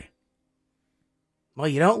say? Well,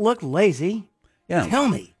 you don't look lazy. Yeah. Tell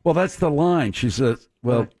me. Well, that's the line. She says,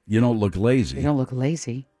 well, you don't look lazy. You don't look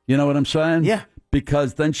lazy. You know what I'm saying? Yeah.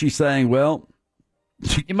 Because then she's saying, well,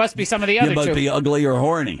 You must be some of the other you must two. be ugly or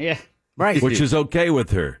horny. Yeah. Right. Which is okay with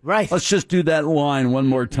her. Right. Let's just do that line one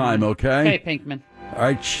more time, okay? Okay, Pinkman. All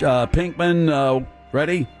right, Pinkman,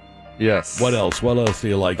 ready? Yes. What else? What else do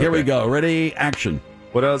you like? Here we Okay. go. Ready? Action.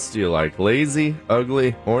 What else do you like? Lazy?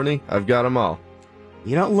 Ugly? Horny? I've got 'em all.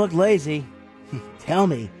 You don't look lazy. Tell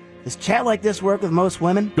me, does chat like this work with most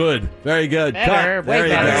women? Good. Very good. Better, Cut. way There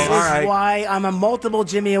you better. go. This All is right. why I'm a multiple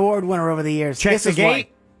Jimmy Award winner over the years. Check This the is why.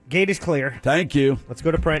 gate. Gate is clear. Thank you. Let's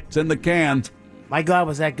go to print. It's in the can. My God,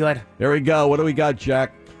 was that good? There we go. What do we got,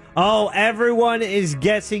 Jack? Oh, everyone is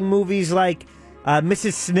guessing movies like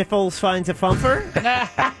Mrs. Sniffles Finds a Fumper,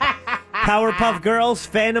 Powerpuff Girls,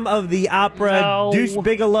 Phantom of the Opera, No. Deuce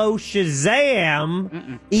Bigelow,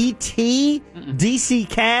 Shazam, E.T., DC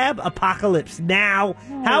Cab, Apocalypse Now,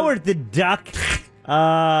 Howard the Duck,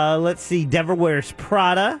 let's see, Devil Wears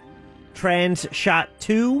Prada, Trans Shot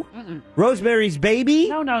 2, Rosemary's Baby,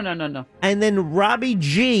 No. and then Robbie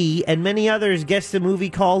G and many others guessed a movie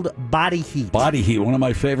called Body Heat. Body Heat, one of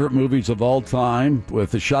my favorite movies of all time,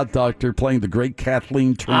 with the shot doctor playing the great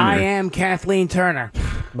Kathleen Turner. I am Kathleen Turner.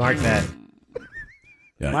 Mark that.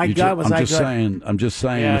 Yeah, My God, was I'm I just good. saying. I'm just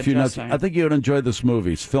saying. Yeah, if you just saying. I think you would enjoy this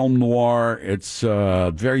movie. It's film noir. It's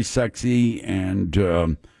very sexy, and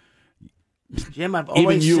Jim, I've even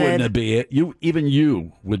always you said. wouldn't be even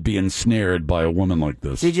you would be ensnared by a woman like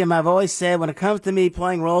this. See, Jim, I've always said when it comes to me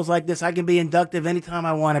playing roles like this, I can be inductive anytime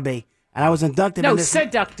I want to be. And I was inductive No, in this.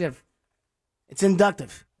 seductive. It's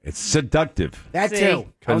inductive. It's seductive. That See?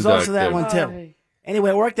 too. I was also that one too. Ay. Anyway,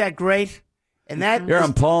 it worked out great. And that You're is-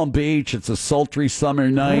 on Palm Beach. It's a sultry summer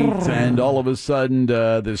night, and all of a sudden,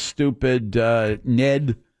 this stupid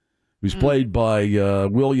Ned, who's played by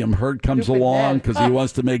William Hurt, comes Stupid along Ned. because he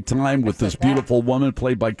wants to make time with this beautiful woman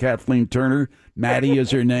played by Kathleen Turner. Maddie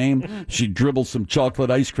is her name. She dribbles some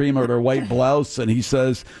chocolate ice cream out her white blouse, and he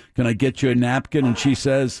says, "Can I get you a napkin?" And she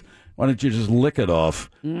says, "Why don't you just lick it off?"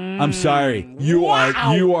 I'm sorry. You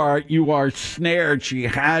are snared. She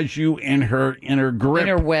has you in her grip. In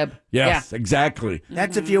her web. Yes, exactly.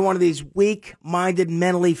 That's if you're one of these weak-minded,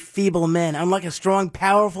 mentally feeble men. Unlike a strong,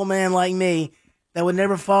 powerful man like me that would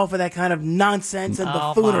never fall for that kind of nonsense and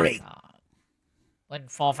buffoonery.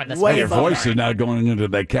 Wouldn't fall for this. Way Your above voice that. is now going into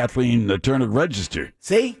that Kathleen Turner register.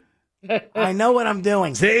 See? I know what I'm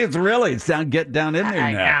doing. See, it's getting down in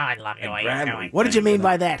there now. I love the way you're going. What did you mean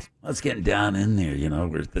by that? Let's get down in there,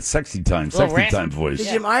 where the sexy time Little rasp- voice. See,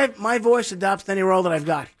 Jim, my voice adopts any role that I've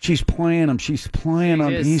got. She's playing him. She's playing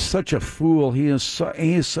him. is. He's such a fool. He is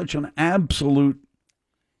such an absolute.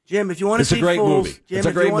 Jim, if you want to It's see a great Fools, movie. Jim, It's a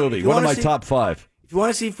if you great want- movie. if you One of wanna my see- top 5. If you want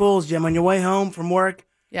to see Fools, Jim, on your way home from work,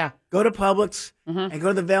 Yeah. go to Publix and go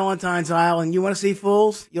to the Valentine's aisle, and you want to see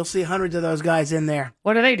Fools, you'll see hundreds of those guys in there.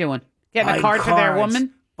 What are they doing? Getting a Buying card for their cards,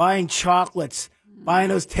 woman? buying chocolates, buying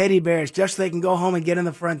those teddy bears just so they can go home and get in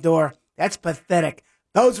the front door. That's pathetic.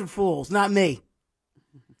 Those are fools, not me.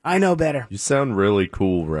 I know better. You sound really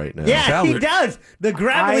cool right now. Yeah, he does. The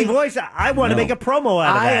gravelly voice. I want to make a promo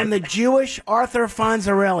out of I that. am the Jewish Arthur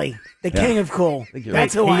Fonzarelli, the king of cool.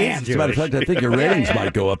 That's who I am. As a matter of fact, I think your ratings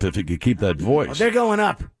might go up if you could keep that voice. They're going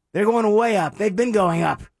up. They're going way up. They've been going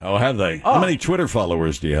up. Oh, have they? Oh. How many Twitter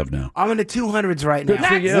followers do you have now? I'm in the 200s right Good now.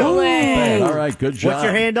 for you. Not bad. All right, good job. What's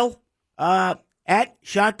your handle? At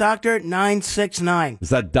Shot Doctor 969. Is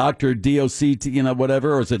that Dr. D-O-C-T,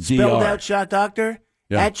 whatever, or is it Spelled DR? out Shot Doctor.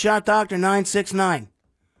 Yeah. At Shot Doctor 969.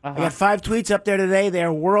 I got 5 tweets up there today.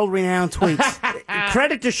 They're world-renowned tweets.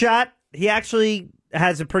 Credit to Shot. He actually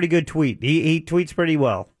has a pretty good tweet. He tweets pretty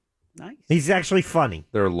well. Nice. He's actually funny.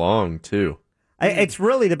 They're long, too. It's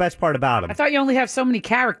really the best part about him. I thought you only have so many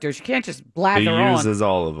characters. You can't just He blather on. uses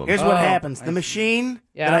all of them. Here's what happens. The machine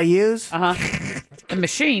Yeah. that I use, The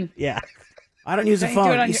machine. Yeah. I don't use a Don't you do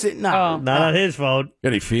it phone. on You your- sit, no. Oh. Not on his phone.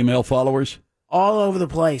 Any female followers? All over the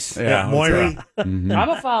place. Yeah, Moira. Mhm. I'm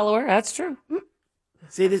a follower. That's true.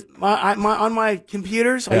 See, this on my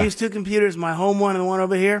computers, I Yeah. use 2 computers, my home one and the one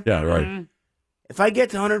over here. Yeah, right. If I get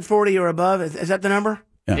to 140 or above, is that the number?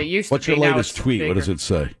 Yeah. It used to What's your be, now latest it's tweet? What bigger. does it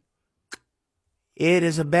say? It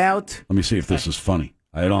is about. Let me see if this is funny.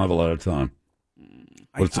 I don't have a lot of time.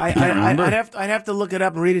 What's it? I'd have to look it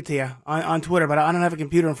up and read it to you on Twitter, but I don't have a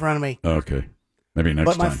computer in front of me. Okay. Maybe next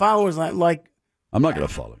But my time. followers like I'm not going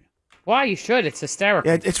to follow you. Why you should? It's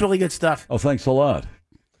hysterical. yeah, it's really good stuff. Oh, thanks a lot.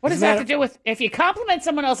 What does that have to do with? If you compliment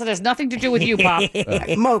someone else, it has nothing to do with you, Pop.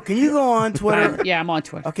 Mo, can you go on Twitter? Yeah, I'm on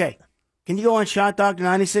Twitter. Okay. Can you go on Shot Doctor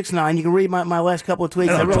 969? You can read my last couple of tweets.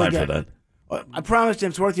 I don't They're have really time good. for that. I promise, Jim,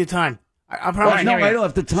 it's worth your time. I promise. No, you. I don't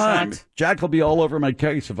have the time. Shot. Jack will be all over my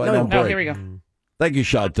case if I No, don't break. Oh, here we go. Thank you,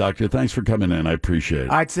 Shot Doctor. Thanks for coming in. I appreciate it.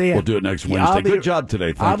 All right, see ya. We'll do it next Yeah, Wednesday. I'll be- Good job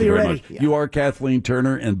today. Thank I'll you be very ready. much. Yeah. You are Kathleen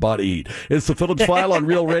Turner and Body Eat. It's the Phillips File on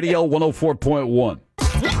Real Radio 104.1.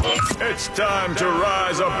 It's time to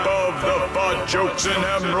rise above the butt jokes and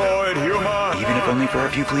hemorrhoid humor. Even if only for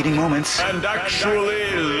a few fleeting moments. And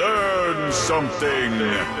actually learn something.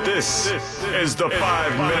 This is the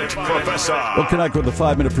 5-Minute Professor. We'll connect with the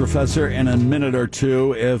 5-Minute Professor in a minute or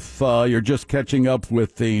two. If you're just catching up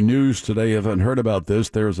with the news today, you haven't heard about this,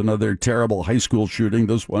 there's another terrible high school shooting,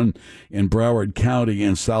 this one in Broward County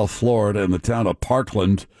in South Florida in the town of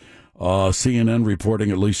Parkland. CNN reporting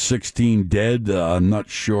at least 16 dead. I'm not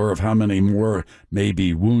sure of how many more may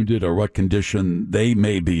be wounded or what condition they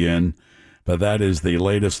may be in, but that is the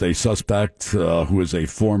latest. A suspect who is a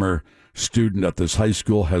former student at this high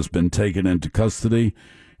school has been taken into custody.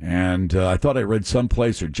 And I thought I read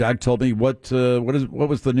someplace, or Jack told me, what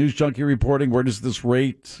was the news junkie reporting? Where does this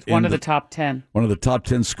rate? One of the top 10. One of the top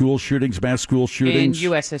 10 school shootings, mass school shootings? In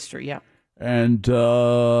U.S. history, yeah. And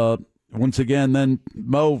once again, then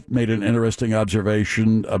Mo made an interesting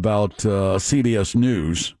observation about CBS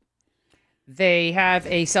News. They have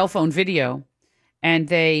a cell phone video, and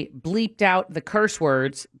they bleeped out the curse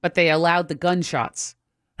words, but they allowed the gunshots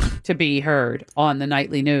to be heard on the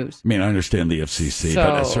nightly news. I mean, I understand the FCC,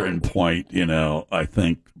 but at a certain point, I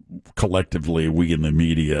think collectively we in the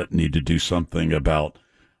media need to do something about,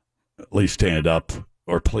 at least stand up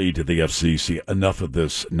or plead to the FCC, enough of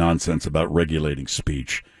this nonsense about regulating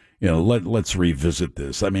speech. Let's revisit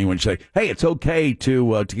this. I mean, when you say, hey, it's okay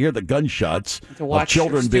to hear the gunshots of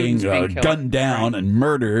children being gunned down and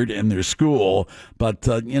murdered in their school, but,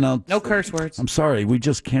 no curse words. I'm sorry, we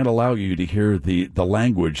just can't allow you to hear the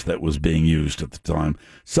language that was being used at the time.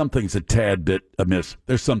 Something's a tad bit amiss.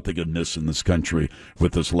 There's something amiss in this country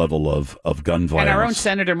with this level of gun violence. And our own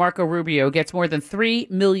Senator Marco Rubio gets more than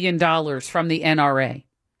 $3 million from the NRA.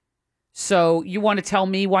 So you want to tell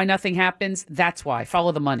me why nothing happens? That's why.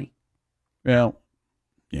 Follow the money. Well,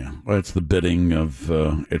 yeah. Well, it's the bidding of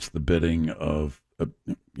of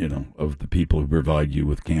the people who provide you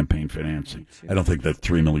with campaign financing. I don't think that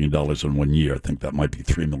 $3 million in 1 year. I think that might be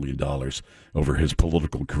 $3 million over his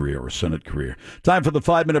political career or Senate career. Time for the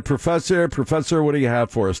 5-Minute Professor. Professor, what do you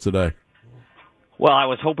have for us today? Well, I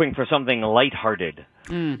was hoping for something lighthearted.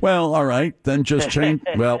 Well, all right, then just change.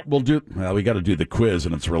 we got to do the quiz,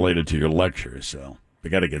 and it's related to your lecture, so we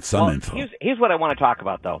got to get some info. Here's what I want to talk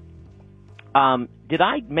about, though. Did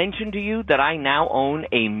I mention to you that I now own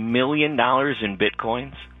 $1 million in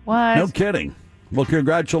Bitcoins? What? No kidding. Well,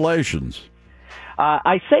 congratulations.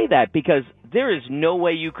 I say that because there is no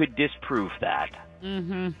way you could disprove that.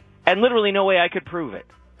 Mm-hmm. And literally no way I could prove it.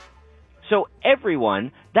 So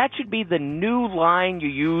everyone, that should be the new line you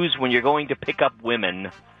use when you're going to pick up women.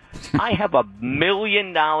 I have $1 million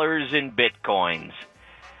in Bitcoins.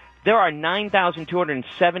 There are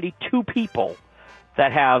 9,272 people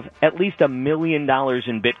that have at least $1 million in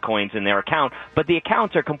Bitcoins in their account, but the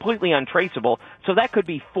accounts are completely untraceable, so that could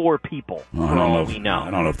be 4 people, for all we know. I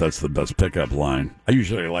don't know if that's the best pickup line. I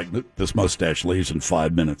usually like, this mustache leaves in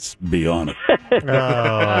 5 minutes, be on it.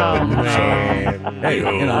 Man.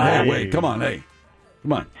 Hey, wait, come on, hey.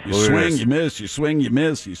 Come on. You swing, you miss, you swing, you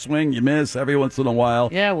miss, you swing, you miss every once in a while.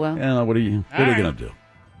 Yeah, well. What are you going to do?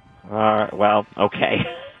 Well, okay.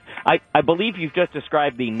 I believe you've just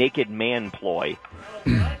described the naked man ploy.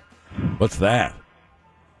 What's that?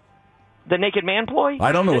 The naked man ploy?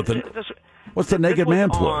 I don't know what's the naked man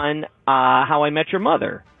ploy? On How I Met Your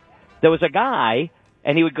Mother. There was a guy,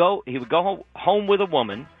 and he would go home with a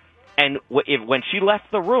woman, and when she left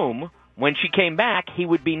the room, when she came back, he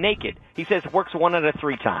would be naked. He says it works 1 out of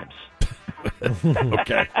 3 times.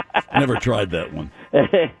 Okay. Never tried that one.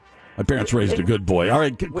 My parents raised a good boy. All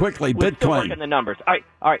right, quickly, Bitcoin. Still working the numbers. All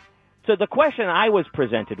right. So the question I was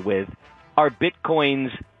presented with, are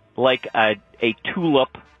Bitcoins like a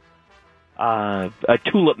tulip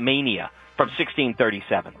mania from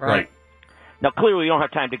 1637? Right. Now, clearly, we don't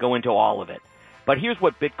have time to go into all of it. But here's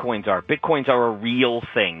what Bitcoins are. Bitcoins are a real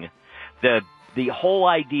thing. The whole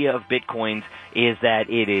idea of Bitcoins is that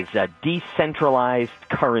it is a decentralized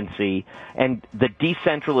currency, and the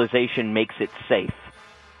decentralization makes it safe.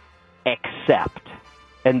 Except,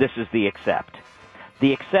 and this is the except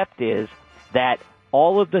is that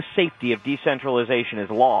all of the safety of decentralization is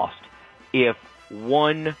lost if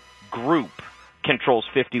one group controls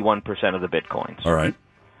 51% of the Bitcoins. All right.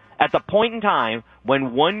 At the point in time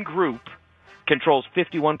when one group controls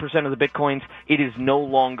 51% of the Bitcoins, it is no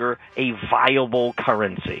longer a viable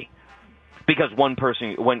currency because one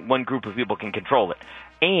group of people can control it.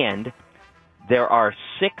 And there are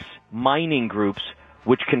 6 mining groups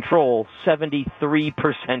which control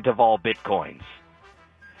 73% of all Bitcoins.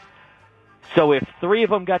 So if 3 of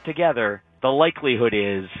them got together, the likelihood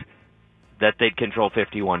is that they'd control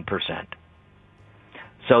 51%.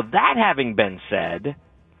 So that having been said,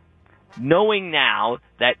 knowing now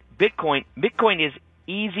that Bitcoin is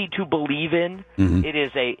easy to believe in. Mm-hmm. It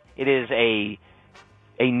is a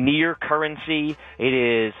near currency. It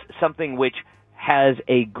is something which has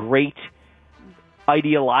a great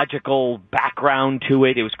ideological background to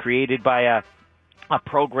it. It was created by a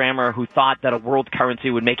programmer who thought that a world currency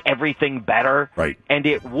would make everything better. Right. And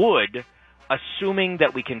it would, assuming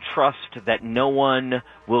that we can trust that no one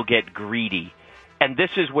will get greedy. And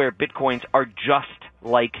this is where Bitcoins are just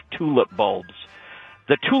like tulip bulbs.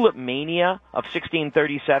 The tulip mania of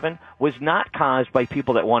 1637 was not caused by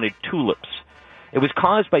people that wanted tulips. It was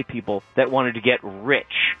caused by people that wanted to get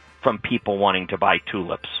rich from people wanting to buy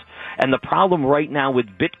tulips. And the problem right now with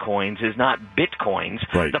Bitcoins is not Bitcoins.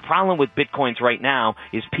 Right. The problem with Bitcoins right now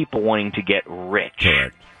is people wanting to get rich.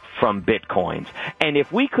 Correct. From Bitcoins. And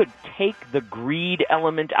if we could take the greed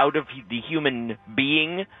element out of the human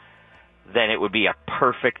being, then it would be a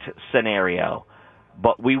perfect scenario.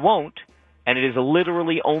 But we won't, and it is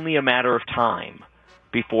literally only a matter of time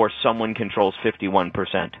before someone controls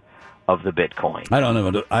 51% of the Bitcoin.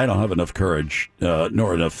 I don't have enough courage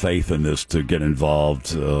nor enough faith in this to get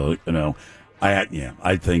involved. I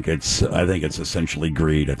think it's essentially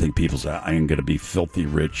greed. I think people say I am going to be filthy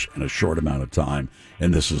rich in a short amount of time,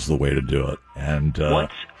 and this is the way to do it. And as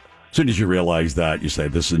soon as you realize that, you say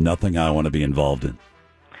this is nothing I want to be involved in.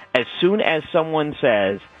 As soon as someone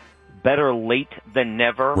says better late than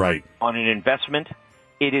never right. on an investment,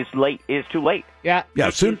 it is late. It is too late. Yeah.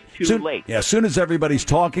 Soon late. Yeah. As soon as everybody's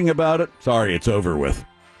talking about it, sorry, it's over with.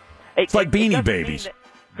 It's like Beanie Babies.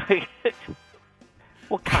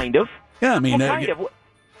 Well, kind of. Yeah, I mean,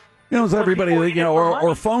 it's everybody,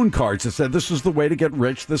 or phone cards that said this is the way to get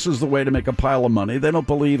rich, this is the way to make a pile of money. They don't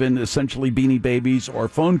believe in essentially Beanie Babies or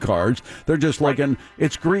phone cards. They're just like,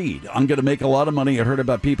 it's greed. I'm going to make a lot of money. I heard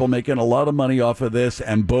about people making a lot of money off of this,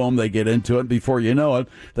 and boom, they get into it. Before you know it,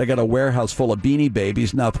 they got a warehouse full of Beanie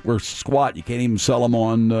Babies. Now we're squat. You can't even sell them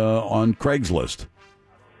on Craigslist.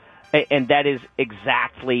 And that is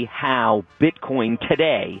exactly how Bitcoin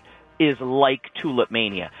today is like tulip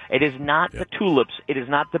mania. It is not the tulips, it is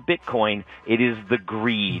not the Bitcoin, it is the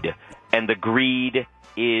greed. And the greed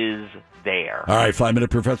is there. All right, 5 Minute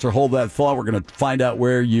Professor, hold that thought. We're going to find out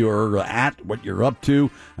where you're at, what you're up to,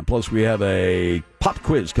 and plus we have a pop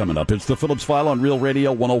quiz coming up. It's the Phillips File on Real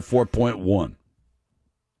Radio 104.1.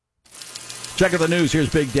 Check out the news.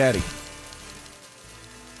 Here's Big Daddy.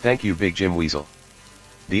 Thank you, Big Jim Weasel.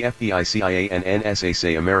 The FBI, CIA, and NSA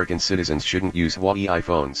say American citizens shouldn't use Hawaii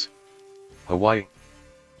iPhones. Hawaii?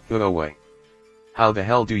 Hawaii. How the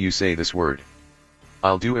hell do you say this word?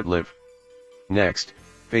 I'll do it, Liv. Next,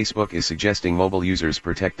 Facebook is suggesting mobile users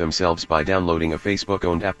protect themselves by downloading a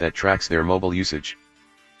Facebook-owned app that tracks their mobile usage.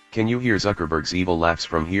 Can you hear Zuckerberg's evil laughs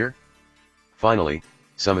from here? Finally,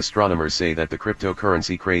 some astronomers say that the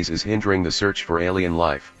cryptocurrency craze is hindering the search for alien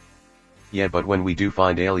life. Yeah, but when we do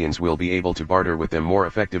find aliens, we'll be able to barter with them more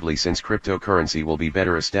effectively since cryptocurrency will be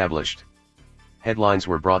better established. Headlines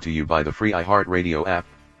were brought to you by the free iHeartRadio app.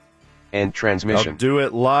 End transmission. I'll do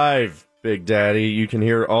it live, Big Daddy. You can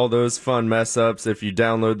hear all those fun mess-ups if you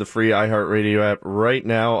download the free iHeartRadio app right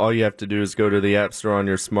now. All you have to do is go to the App Store on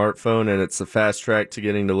your smartphone, and it's a fast track to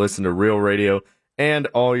getting to listen to real radio and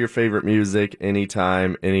all your favorite music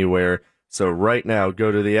anytime, anywhere. So right now,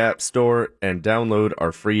 go to the App Store and download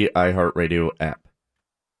our free iHeartRadio app.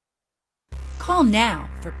 Call now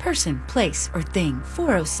for person, place, or thing.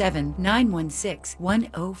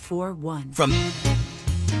 407-916-1041. From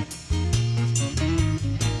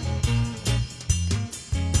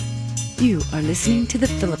You are listening to The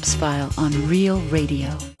Phillips File on Real Radio.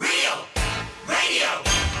 Real Radio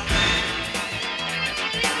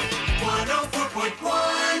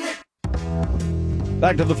 104.1.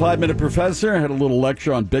 Back to the 5 Minute Professor. I had a little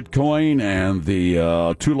lecture on Bitcoin and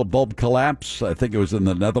the tulip bulb collapse. I think it was in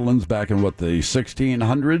the Netherlands back in, the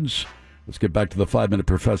 1600s. Let's get back to the 5 Minute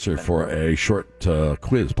Professor for a short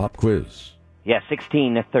pop quiz. Yeah,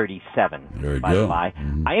 1637. There you by go. The by.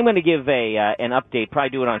 I am going to give an update,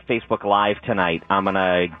 probably do it on Facebook Live tonight. I'm going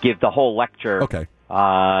to give the whole lecture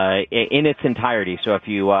in its entirety. So if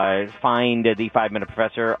you find the 5 Minute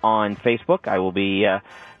Professor on Facebook, I will be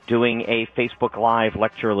doing a Facebook Live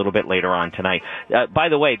lecture a little bit later on tonight. By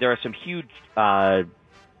the way, there are some huge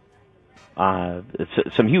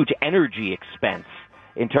energy expense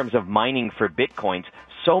in terms of mining for Bitcoins,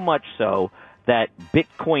 so much so that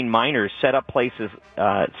Bitcoin miners set up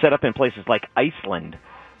in places like Iceland,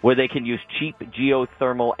 where they can use cheap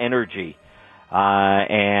geothermal energy,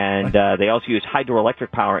 and they also use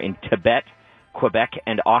hydroelectric power in Tibet, Quebec,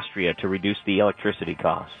 and Austria to reduce the electricity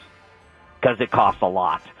costs, because it costs a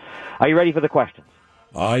lot. Are you ready for the questions?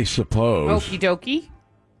 I suppose. Okie dokie.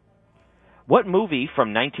 What movie from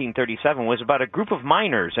 1937 was about a group of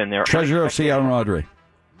miners and their Treasure of Sierra Madre.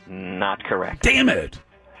 Not correct. Damn it!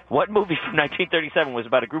 What movie from 1937 was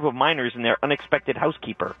about a group of miners and their unexpected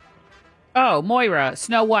housekeeper? Oh, Moira,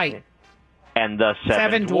 Snow White. And the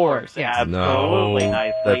Seven Dwarfs. Yes. Absolutely. No,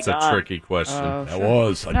 nicely that's a done. tricky question. That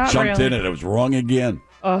was. I Not jumped really. in and it was wrong again.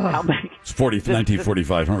 How many? It's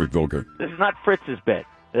 1945, Henry Golger. This is not Fritz's bit.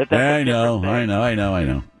 That's I know.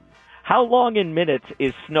 How long in minutes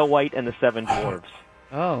is Snow White and the Seven Dwarfs?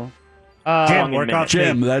 Oh. Jim, work off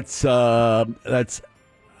Jim, that's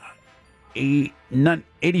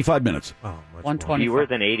 85 minutes. Oh, 120. Fewer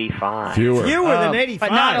than 85. Fewer. than 85.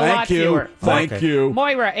 But not a lot fewer. Thank you.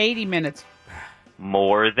 Moira, 80 minutes.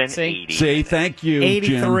 More than See? 80. See, thank you,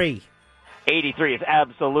 83. Jim. 83 is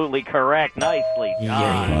absolutely correct. Nicely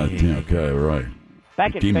done. Okay, right. Back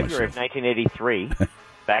in Redeem February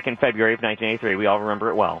of 1983, we all remember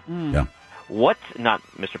it well. Yeah. Not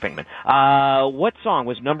Mr. Pinkman. What song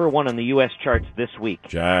was number 1 on the U.S. charts this week?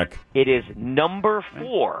 Jack. It is number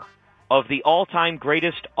 4 of the all-time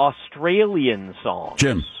greatest Australian songs.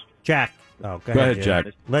 Jim. Jack. Oh, go ahead, Jim. Jack.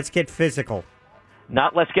 Let's get physical.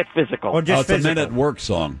 Not Let's Get Physical. Or just it's a physical. Men at Work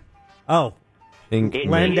song. Oh. It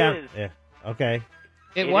Land is. down. Yeah. Okay.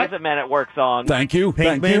 It is a Men at Work song. Thank you.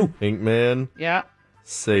 Thank you. Pinkman. Yeah.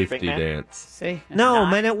 Safety Pinkman? Dance. See? No,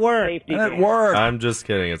 Men at Work. Safety Men at Dance. Work. I'm just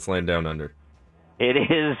kidding. It's Laying Down Under. It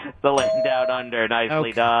is the Laying Down Under.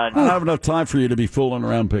 Nicely done. I don't have enough time for you to be fooling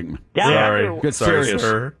around, Pinkman. Down Sorry. Under, Get Sorry, serious.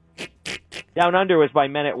 sir. Down Under was by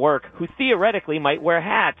Men at Work, who theoretically might wear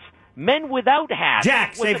hats. Men Without Hats.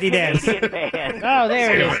 Jack, was a Safety Dance. Canadian band. Oh,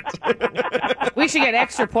 there it is. We should get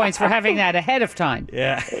extra points for having that ahead of time.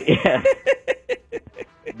 Yeah. Yeah.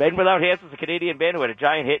 Men Without Hats was a Canadian band who had a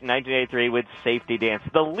giant hit in 1983 with Safety Dance.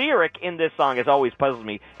 The lyric in this song has always puzzled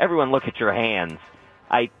me. Everyone look at your hands.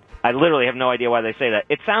 I literally have no idea why they say that.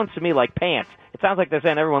 It sounds to me like pants. It sounds like they're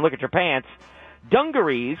saying, everyone look at your pants.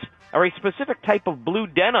 Dungarees are a specific type of blue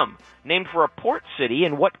denim named for a port city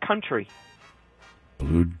in what country?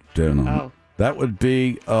 Blue denim. Oh. That would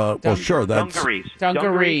be, well, sure. That's Dungarees.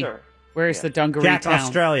 Dungaree. are- Where's the Dungaree Jack, town?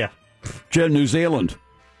 Australia. Jim, New Zealand.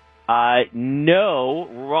 No,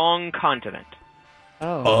 wrong continent.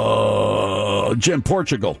 Oh. Jim,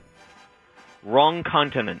 Portugal. Wrong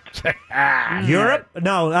continent. Europe?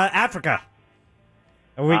 No, Africa.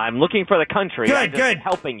 Are we... I'm looking for the country. I'm Good, just good.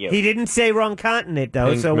 helping you. He didn't say wrong continent,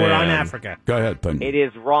 though, so we're on Pinkman. Africa. Go ahead, Pinkman. It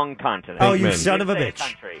is wrong continent. Oh, you Pinkman. son of a Say bitch.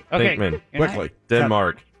 country. Okay. Pinkman. You're not- Quickly.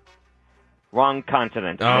 Denmark. Wrong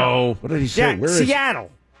continent. Oh. What did he say? Jack, Where is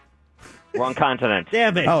Seattle. Wrong continent.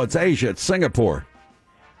 Damn it. Oh, it's Asia. It's Singapore.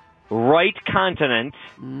 Right continent.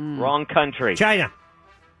 Wrong country. China.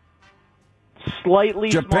 Slightly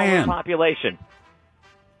Japan. smaller population.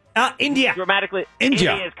 India. Dramatically.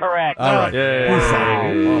 India. India is correct. All right. Yay.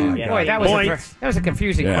 Boy, that was a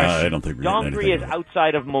confusing Yeah, question. I don't think we're getting Dongri anything is with it.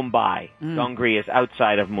 outside of Mumbai. Dongri is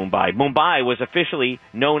outside of Mumbai. Mumbai was officially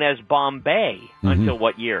known as Bombay until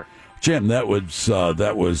what year? Jim, that was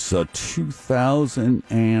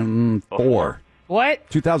 2004. What?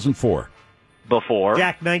 2004. Before.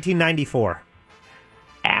 Jack, 1994.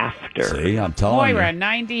 After. See, I'm telling Moira, you.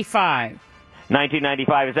 95.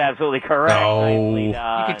 1995 is absolutely correct. Nicely You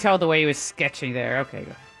done. could tell the way he was sketching there. Okay,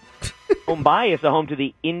 go. Mumbai is the home to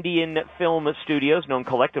the Indian film studios known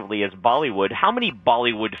collectively as Bollywood. How many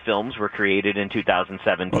Bollywood films were created in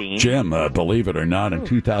 2017? Jim, believe it or not, in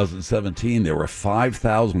 2017, there were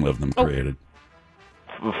 5,000 of them created.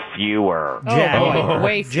 Fewer. Jack, boy,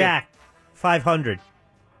 way few. Jack, 500.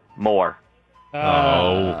 More.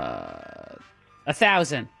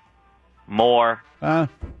 1,000. More.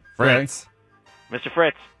 Fritz. Mr.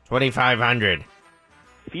 Fritz. 2,500.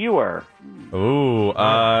 Fewer. Ooh,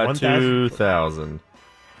 1,000. 2,000.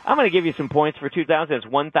 I'm going to give you some points for 2000. It's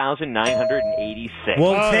 1,986.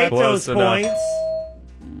 We'll take Close those enough. points.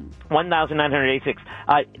 1,986.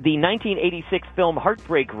 The 1986 film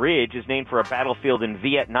Heartbreak Ridge is named for a battlefield in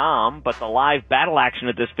Vietnam, but the live battle action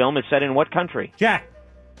of this film is set in what country? Jack.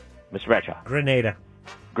 Mr. Bradshaw. Grenada.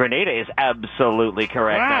 Grenada is absolutely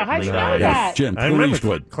correct. Wow, how'd you know Nicely done. that? Jim, I Clint remember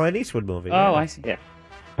Eastwood. Clint Eastwood movie. Oh, I see. Yes.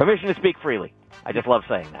 Permission to speak freely. I just love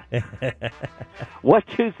saying that. What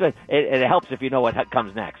two? It helps if you know what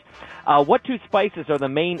comes next. What two spices are the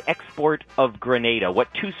main export of Grenada? What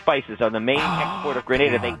two spices are the main export of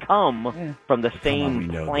Grenada? They come from the same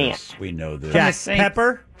plant. This. We know this. Jack, Same.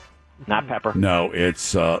 pepper. Not pepper. No,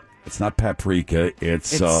 it's not paprika.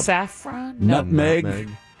 It's It's saffron? nutmeg.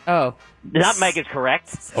 Oh. Nutmeg is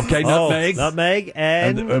correct. Okay, nutmeg. Nutmeg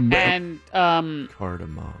and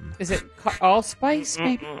cardamom. Is it allspice,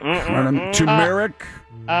 maybe? Turmeric.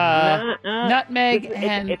 Nutmeg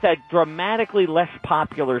and... It's a dramatically less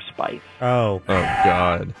popular spice. Oh. Oh,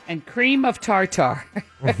 God. And cream of tartar.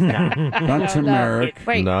 Not turmeric.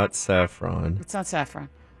 Wait. Not saffron. It's not saffron.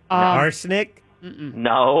 Arsenic?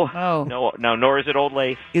 No. Oh. No, nor is it Old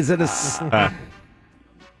Lace. Is it a...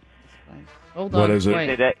 Hold on. What is it?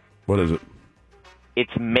 Wait. What is it?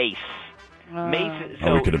 It's mace. Mace.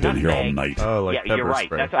 Oh, we could have been here all night. Oh, like yeah, pepper you're right.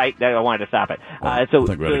 spray. That's I wanted to stop it. I so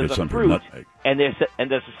think we had to there's get a some for fruit, nutmeg. and there's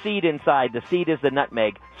a seed inside. The seed is the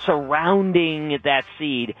nutmeg. Surrounding that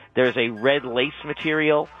seed, there's a red lace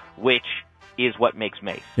material, which is what makes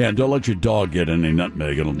mace. Yeah, and don't let your dog get any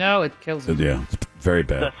nutmeg. No, it kills him. Yeah, it's very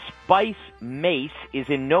bad. The spice mace is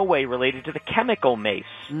in no way related to the chemical mace.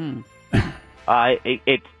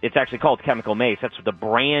 It's actually called chemical mace. That's the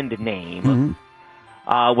brand name. Mm-hmm.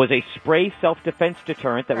 Was a spray self-defense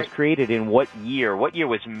deterrent that was created in what year? What year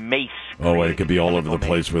was mace? Oh, it could be all over the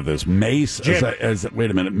place with this. Mace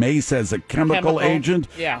wait a minute. Mace as a chemical agent,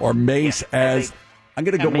 or mace as I'm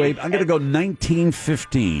going to go. Wait, I'm going to go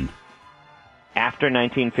 1915. After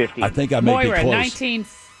 1915. I think I may Moira, be close.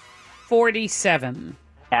 1947.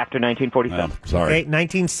 After 1947. Sorry. Okay,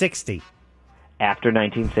 1960. After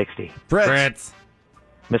 1960. Fritz.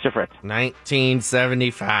 Mr. Fritz.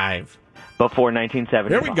 1975. Before 1975.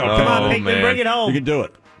 Here we go. Come on, Pinkman, bring it home. You can do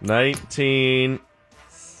it.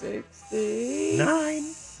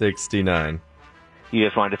 1969. You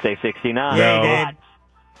just wanted to say 69. Yeah, you did.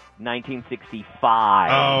 1965.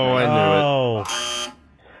 Oh, I knew it.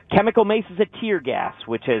 Chemical mace is a tear gas,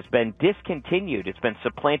 which has been discontinued. It's been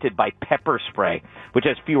supplanted by pepper spray, which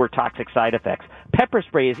has fewer toxic side effects. Pepper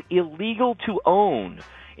spray is illegal to own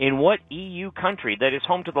in what EU country that is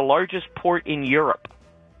home to the largest port in Europe?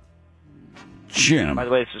 Jim. By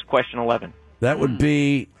the way, this is question 11. That would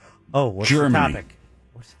be what's Germany. the topic?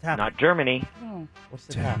 What's the topic? Not Germany. What's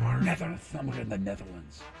the topic? Netherlands. Somewhere in the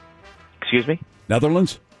Netherlands. Excuse me?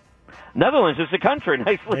 Netherlands? Netherlands is the country.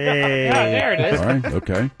 Nicely done. Hey. Yeah, there it is. All right,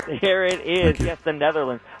 okay. Here it is. Yes, the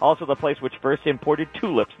Netherlands. Also the place which first imported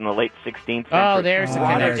tulips in the late 16th century. Oh, there's the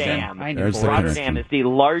Rotterdam. connection. I knew. There's the Rotterdam connection. is the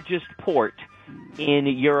largest port in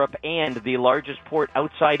Europe and the largest port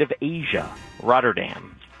outside of Asia.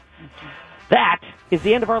 Rotterdam. That is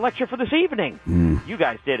the end of our lecture for this evening. You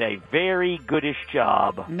guys did a very goodish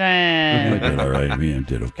job. We Nah. did all right. We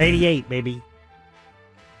did okay. 88, baby.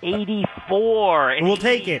 84. We'll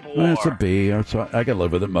take it. That's a B. I can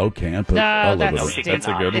live with it. Mo can't, but No, I'll live that's with it. stinky. That's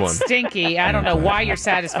a good one. It's stinky. I don't know why you're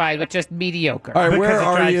satisfied with just mediocre. All right, where Because it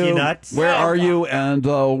are drives you you? nuts. Where are you? And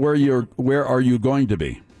where are you going to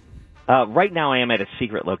be? Right now I am at a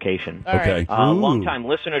secret location. All Okay. right. Longtime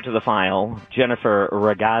listener to the file, Jennifer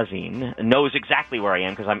Ragazine, knows exactly where I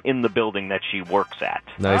am because I'm in the building that she works at.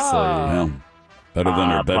 Nice lady. Yeah. Better than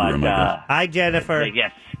her bedroom, I guess. Hi, Jennifer.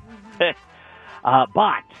 Yes.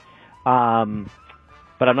 But I'm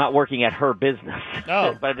not working at her business.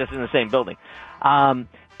 Oh. But I'm just in the same building. So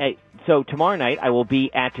tomorrow night I will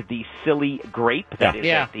be at the Silly Grape. That is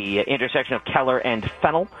at the intersection of Keller and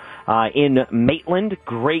Fennel in Maitland.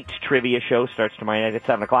 Great trivia show starts tomorrow night at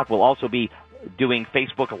 7 o'clock. We'll also be doing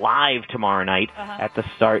Facebook Live tomorrow night at the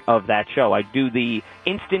start of that show. I do the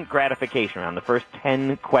instant gratification round, the first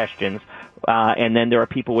 10 questions, and then there are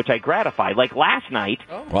people which I gratify. Like last night,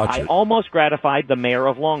 Watch I it. almost gratified the mayor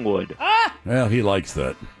of Longwood. Well, he likes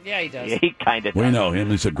that. Yeah, he does. He kind of does. We know him.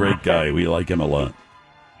 He's a great guy. We like him a lot.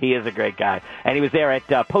 He is a great guy. And he was there at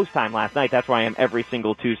post time last night. That's where I am every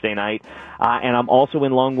single Tuesday night. And I'm also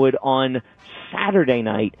in Longwood on Saturday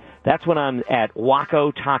night. That's when I'm at Waco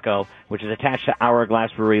Taco, which is attached to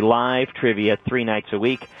Hourglass Brewery, live trivia 3 nights a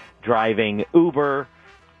week, driving Uber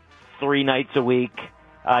 3 nights a week.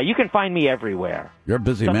 You can find me everywhere. You're a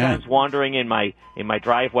busy Sometimes man. wandering in my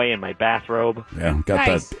driveway in my bathrobe. Yeah, got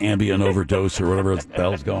Nice. that Ambien overdose or whatever the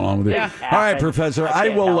hell's going on with you. Yeah. All right, Professor. I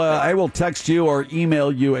will text you or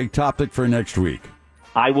email you a topic for next week.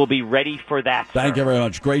 I will be ready for that. Thank you very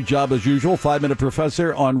much. Great job as usual. 5-Minute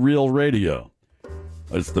Professor on Real Radio.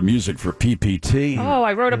 That's the music for PPT. Oh,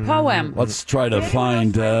 I wrote a poem. Let's try to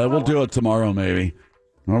find. We'll do it tomorrow, maybe.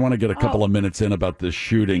 I want to get a couple of minutes in about this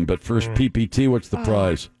shooting, but first, PPT. What's the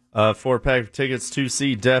prize? 4-pack of tickets to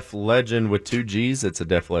see Def Legend with 2 G's. It's a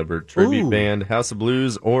Def Leppard tribute band. House of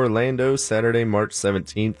Blues, Orlando, Saturday, March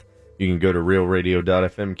 17th. You can go to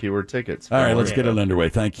realradio.fm, keyword tickets. All right, let's get it underway.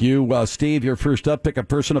 Thank you. Steve, you're first up. Pick a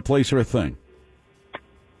person, a place, or a thing.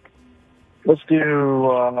 Let's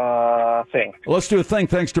do thing. Let's do a thing.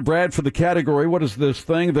 Thanks to Brad for the category. What is this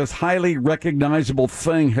thing? This highly recognizable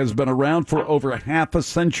thing has been around for over half a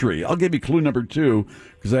century. I'll give you clue number 2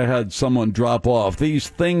 because I had someone drop off. These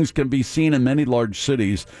things can be seen in many large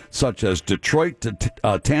cities such as Detroit,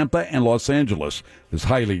 Tampa, and Los Angeles. This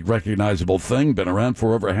highly recognizable thing been around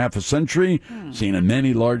for over half a century, seen in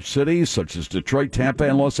many large cities such as Detroit, Tampa,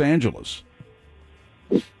 and Los Angeles.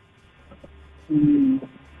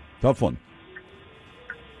 Tough one.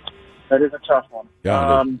 That is a tough one.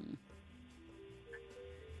 Yeah,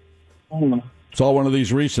 saw one of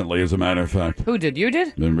these recently, as a matter of fact. Who did? You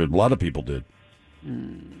did? A lot of people did.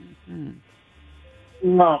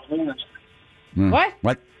 No. What?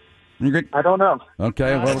 What? I don't know.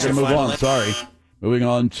 Okay, well, we're going to move on. Sorry. Moving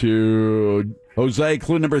on to Jose.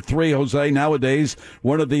 Clue number 3. Jose, nowadays,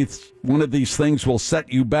 one of these things will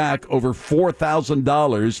set you back over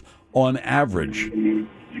 $4,000 on average.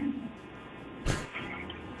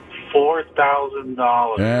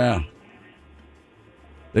 $4,000. Yeah.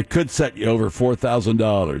 It could set you over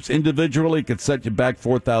 $4,000. Individually, it could set you back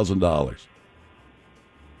 $4,000.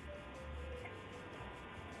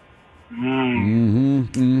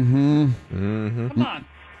 Come on.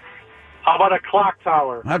 How about a clock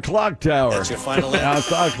tower? A clock tower. That's your final Yeah, it's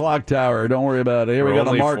not a clock tower. Don't worry about it. Here we go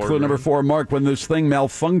to Mark. Clue number 4. Mark, when this thing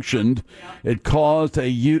malfunctioned, it caused a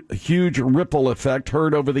huge ripple effect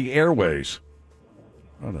heard over the airways.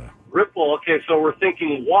 Ripple. Okay, so we're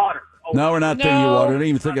thinking water. No, we're not thinking water. Don't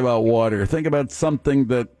even think about water. Think about something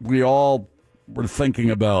that we all were thinking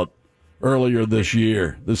about earlier this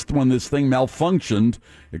year. When this thing malfunctioned,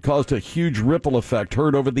 it caused a huge ripple effect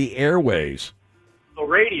heard over the airways. So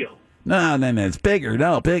radio. No, it's bigger.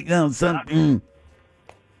 No, something.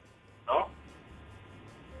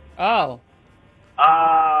 Oh.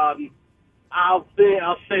 I'll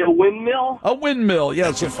say a windmill. A windmill,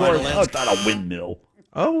 yes, of course. Oh, it's not a windmill.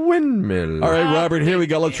 A windmill. All right, Robert, here we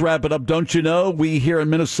go. Let's wrap it up. Don't you know, we here in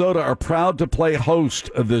Minnesota are proud to play host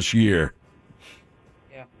this year.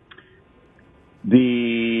 Yeah.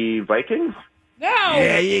 The Vikings? No.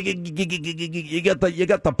 Yeah, you got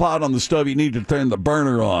the pot on the stove. You need to turn the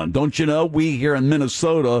burner on. Don't you know, we here in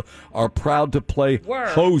Minnesota are proud to play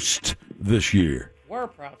host this year. We're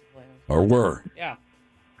proud to play host. Or were. Yeah.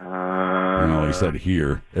 No, he said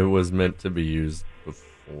here. It was meant to be used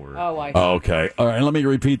before. Oh, I see. Okay. All right, let me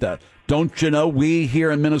repeat that. Don't you know, we here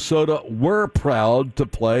in Minnesota were proud to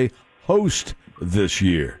play host this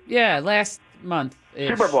year. Yeah, last month.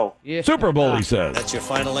 Super Bowl. Yeah. Super Bowl, he says. That's your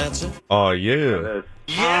final answer? Oh, yeah.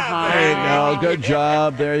 There you go. Good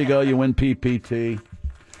job. There you go. You win PPT.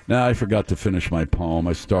 Now, I forgot to finish my poem.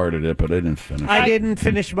 I started it, but I didn't finish it. I didn't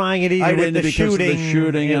finish mine either. I with didn't the because shooting. of the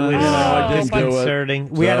shooting. I didn't do disconcerting.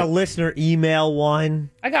 it. We had a listener email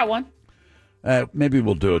one. I got one. Maybe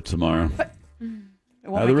we'll do it tomorrow. It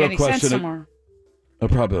won't make any sense tomorrow.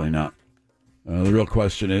 Probably not. The real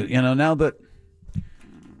question is, now that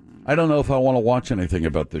I don't know if I want to watch anything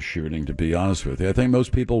about this shooting, to be honest with you. I think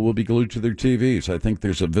most people will be glued to their TVs. I think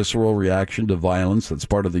there's a visceral reaction to violence that's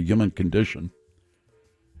part of the human condition.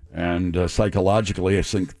 And psychologically, I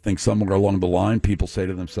think somewhere along the line, people say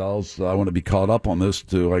to themselves, I want to be caught up on this.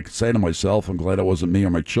 I could say to myself, I'm glad it wasn't me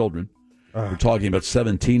or my children. We're talking about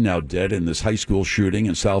 17 now dead in this high school shooting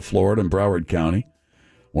in South Florida and Broward County.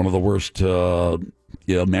 One of the worst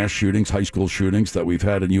mass shootings, high school shootings that we've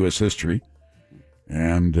had in U.S. history.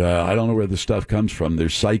 And I don't know where this stuff comes from.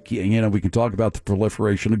 There's psyche. We can talk about the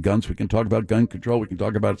proliferation of guns. We can talk about gun control. We can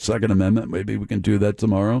talk about Second Amendment. Maybe we can do that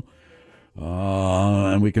tomorrow.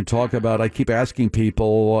 And we can talk about, I keep asking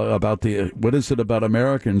people about what is it about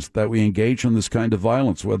Americans that we engage in this kind of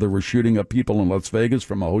violence, whether we're shooting up people in Las Vegas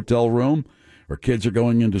from a hotel room or kids are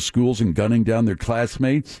going into schools and gunning down their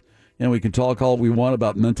classmates. And we can talk all we want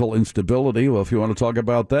about mental instability. Well, if you want to talk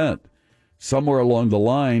about that, somewhere along the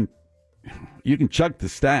line, you can check the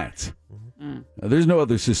stats. There's no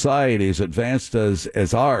other society as advanced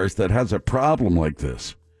as ours that has a problem like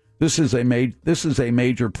this. This is a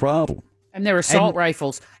major problem. And there are assault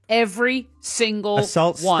rifles. Every single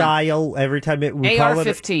assault one. Style. Every time we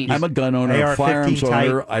AR-15. I'm a gun owner, a firearms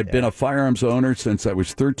owner. I've been a firearms owner since I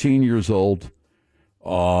was 13 years old.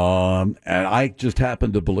 And I just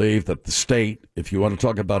happen to believe that the state, if you want to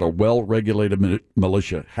talk about a well-regulated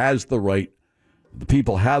militia, has the right. The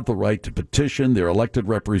people have the right to petition their elected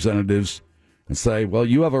representatives and say, well,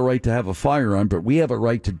 you have a right to have a firearm, but we have a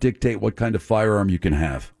right to dictate what kind of firearm you can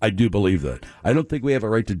have. I do believe that. I don't think we have a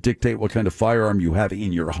right to dictate what kind of firearm you have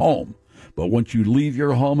in your home. But once you leave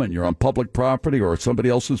your home and you're on public property or somebody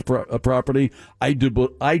else's property, I do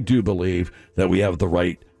believe that we have the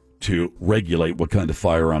right to regulate what kind of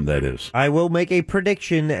firearm that is. I will make a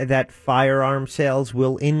prediction that firearm sales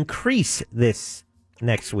will increase this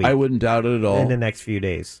next week. I wouldn't doubt it at all. In the next few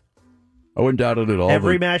days. I wouldn't doubt it at all.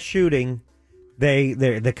 Every mass shooting,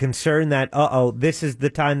 they're the concern that, this is the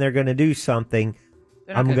time they're going to do something.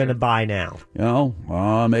 I'm going to buy now.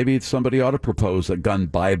 Maybe somebody ought to propose a gun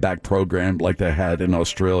buyback program like they had in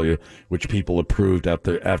Australia, which people approved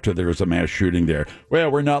after there was a mass shooting there.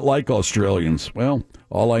 Well, we're not like Australians. Well,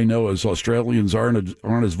 all I know is Australians aren't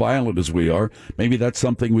as violent as we are. Maybe that's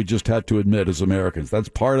something we just have to admit as Americans. That's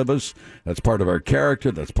part of us. That's part of our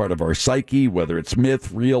character. That's part of our psyche, whether it's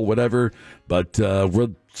myth, real, whatever. But we're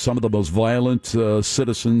some of the most violent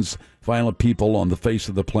citizens, violent people on the face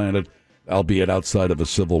of the planet, albeit outside of a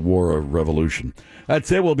civil war or revolution.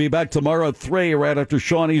 That's it. We'll be back tomorrow at 3, right after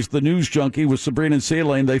Shawnee's The News Junkie with Sabrina and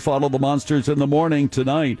Celine. They follow the monsters in the morning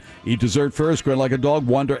tonight. Eat dessert first, grin like a dog,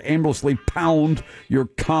 wander aimlessly, pound your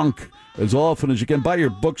conch as often as you can. Buy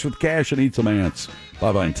your books with cash and eat some ants.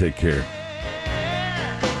 Bye-bye and take care.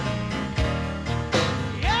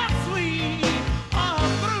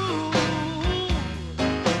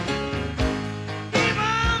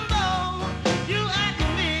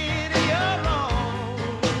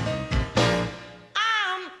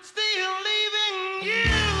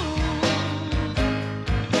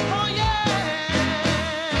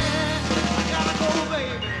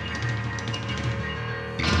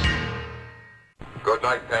 Good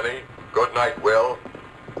night, Penny. Good night, Will.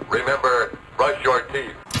 Remember, brush your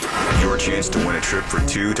teeth. Your chance to win a trip for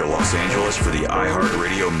 2 to Los Angeles for the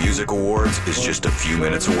iHeartRadio Music Awards is just a few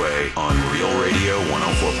minutes away on Real Radio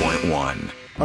 104.1.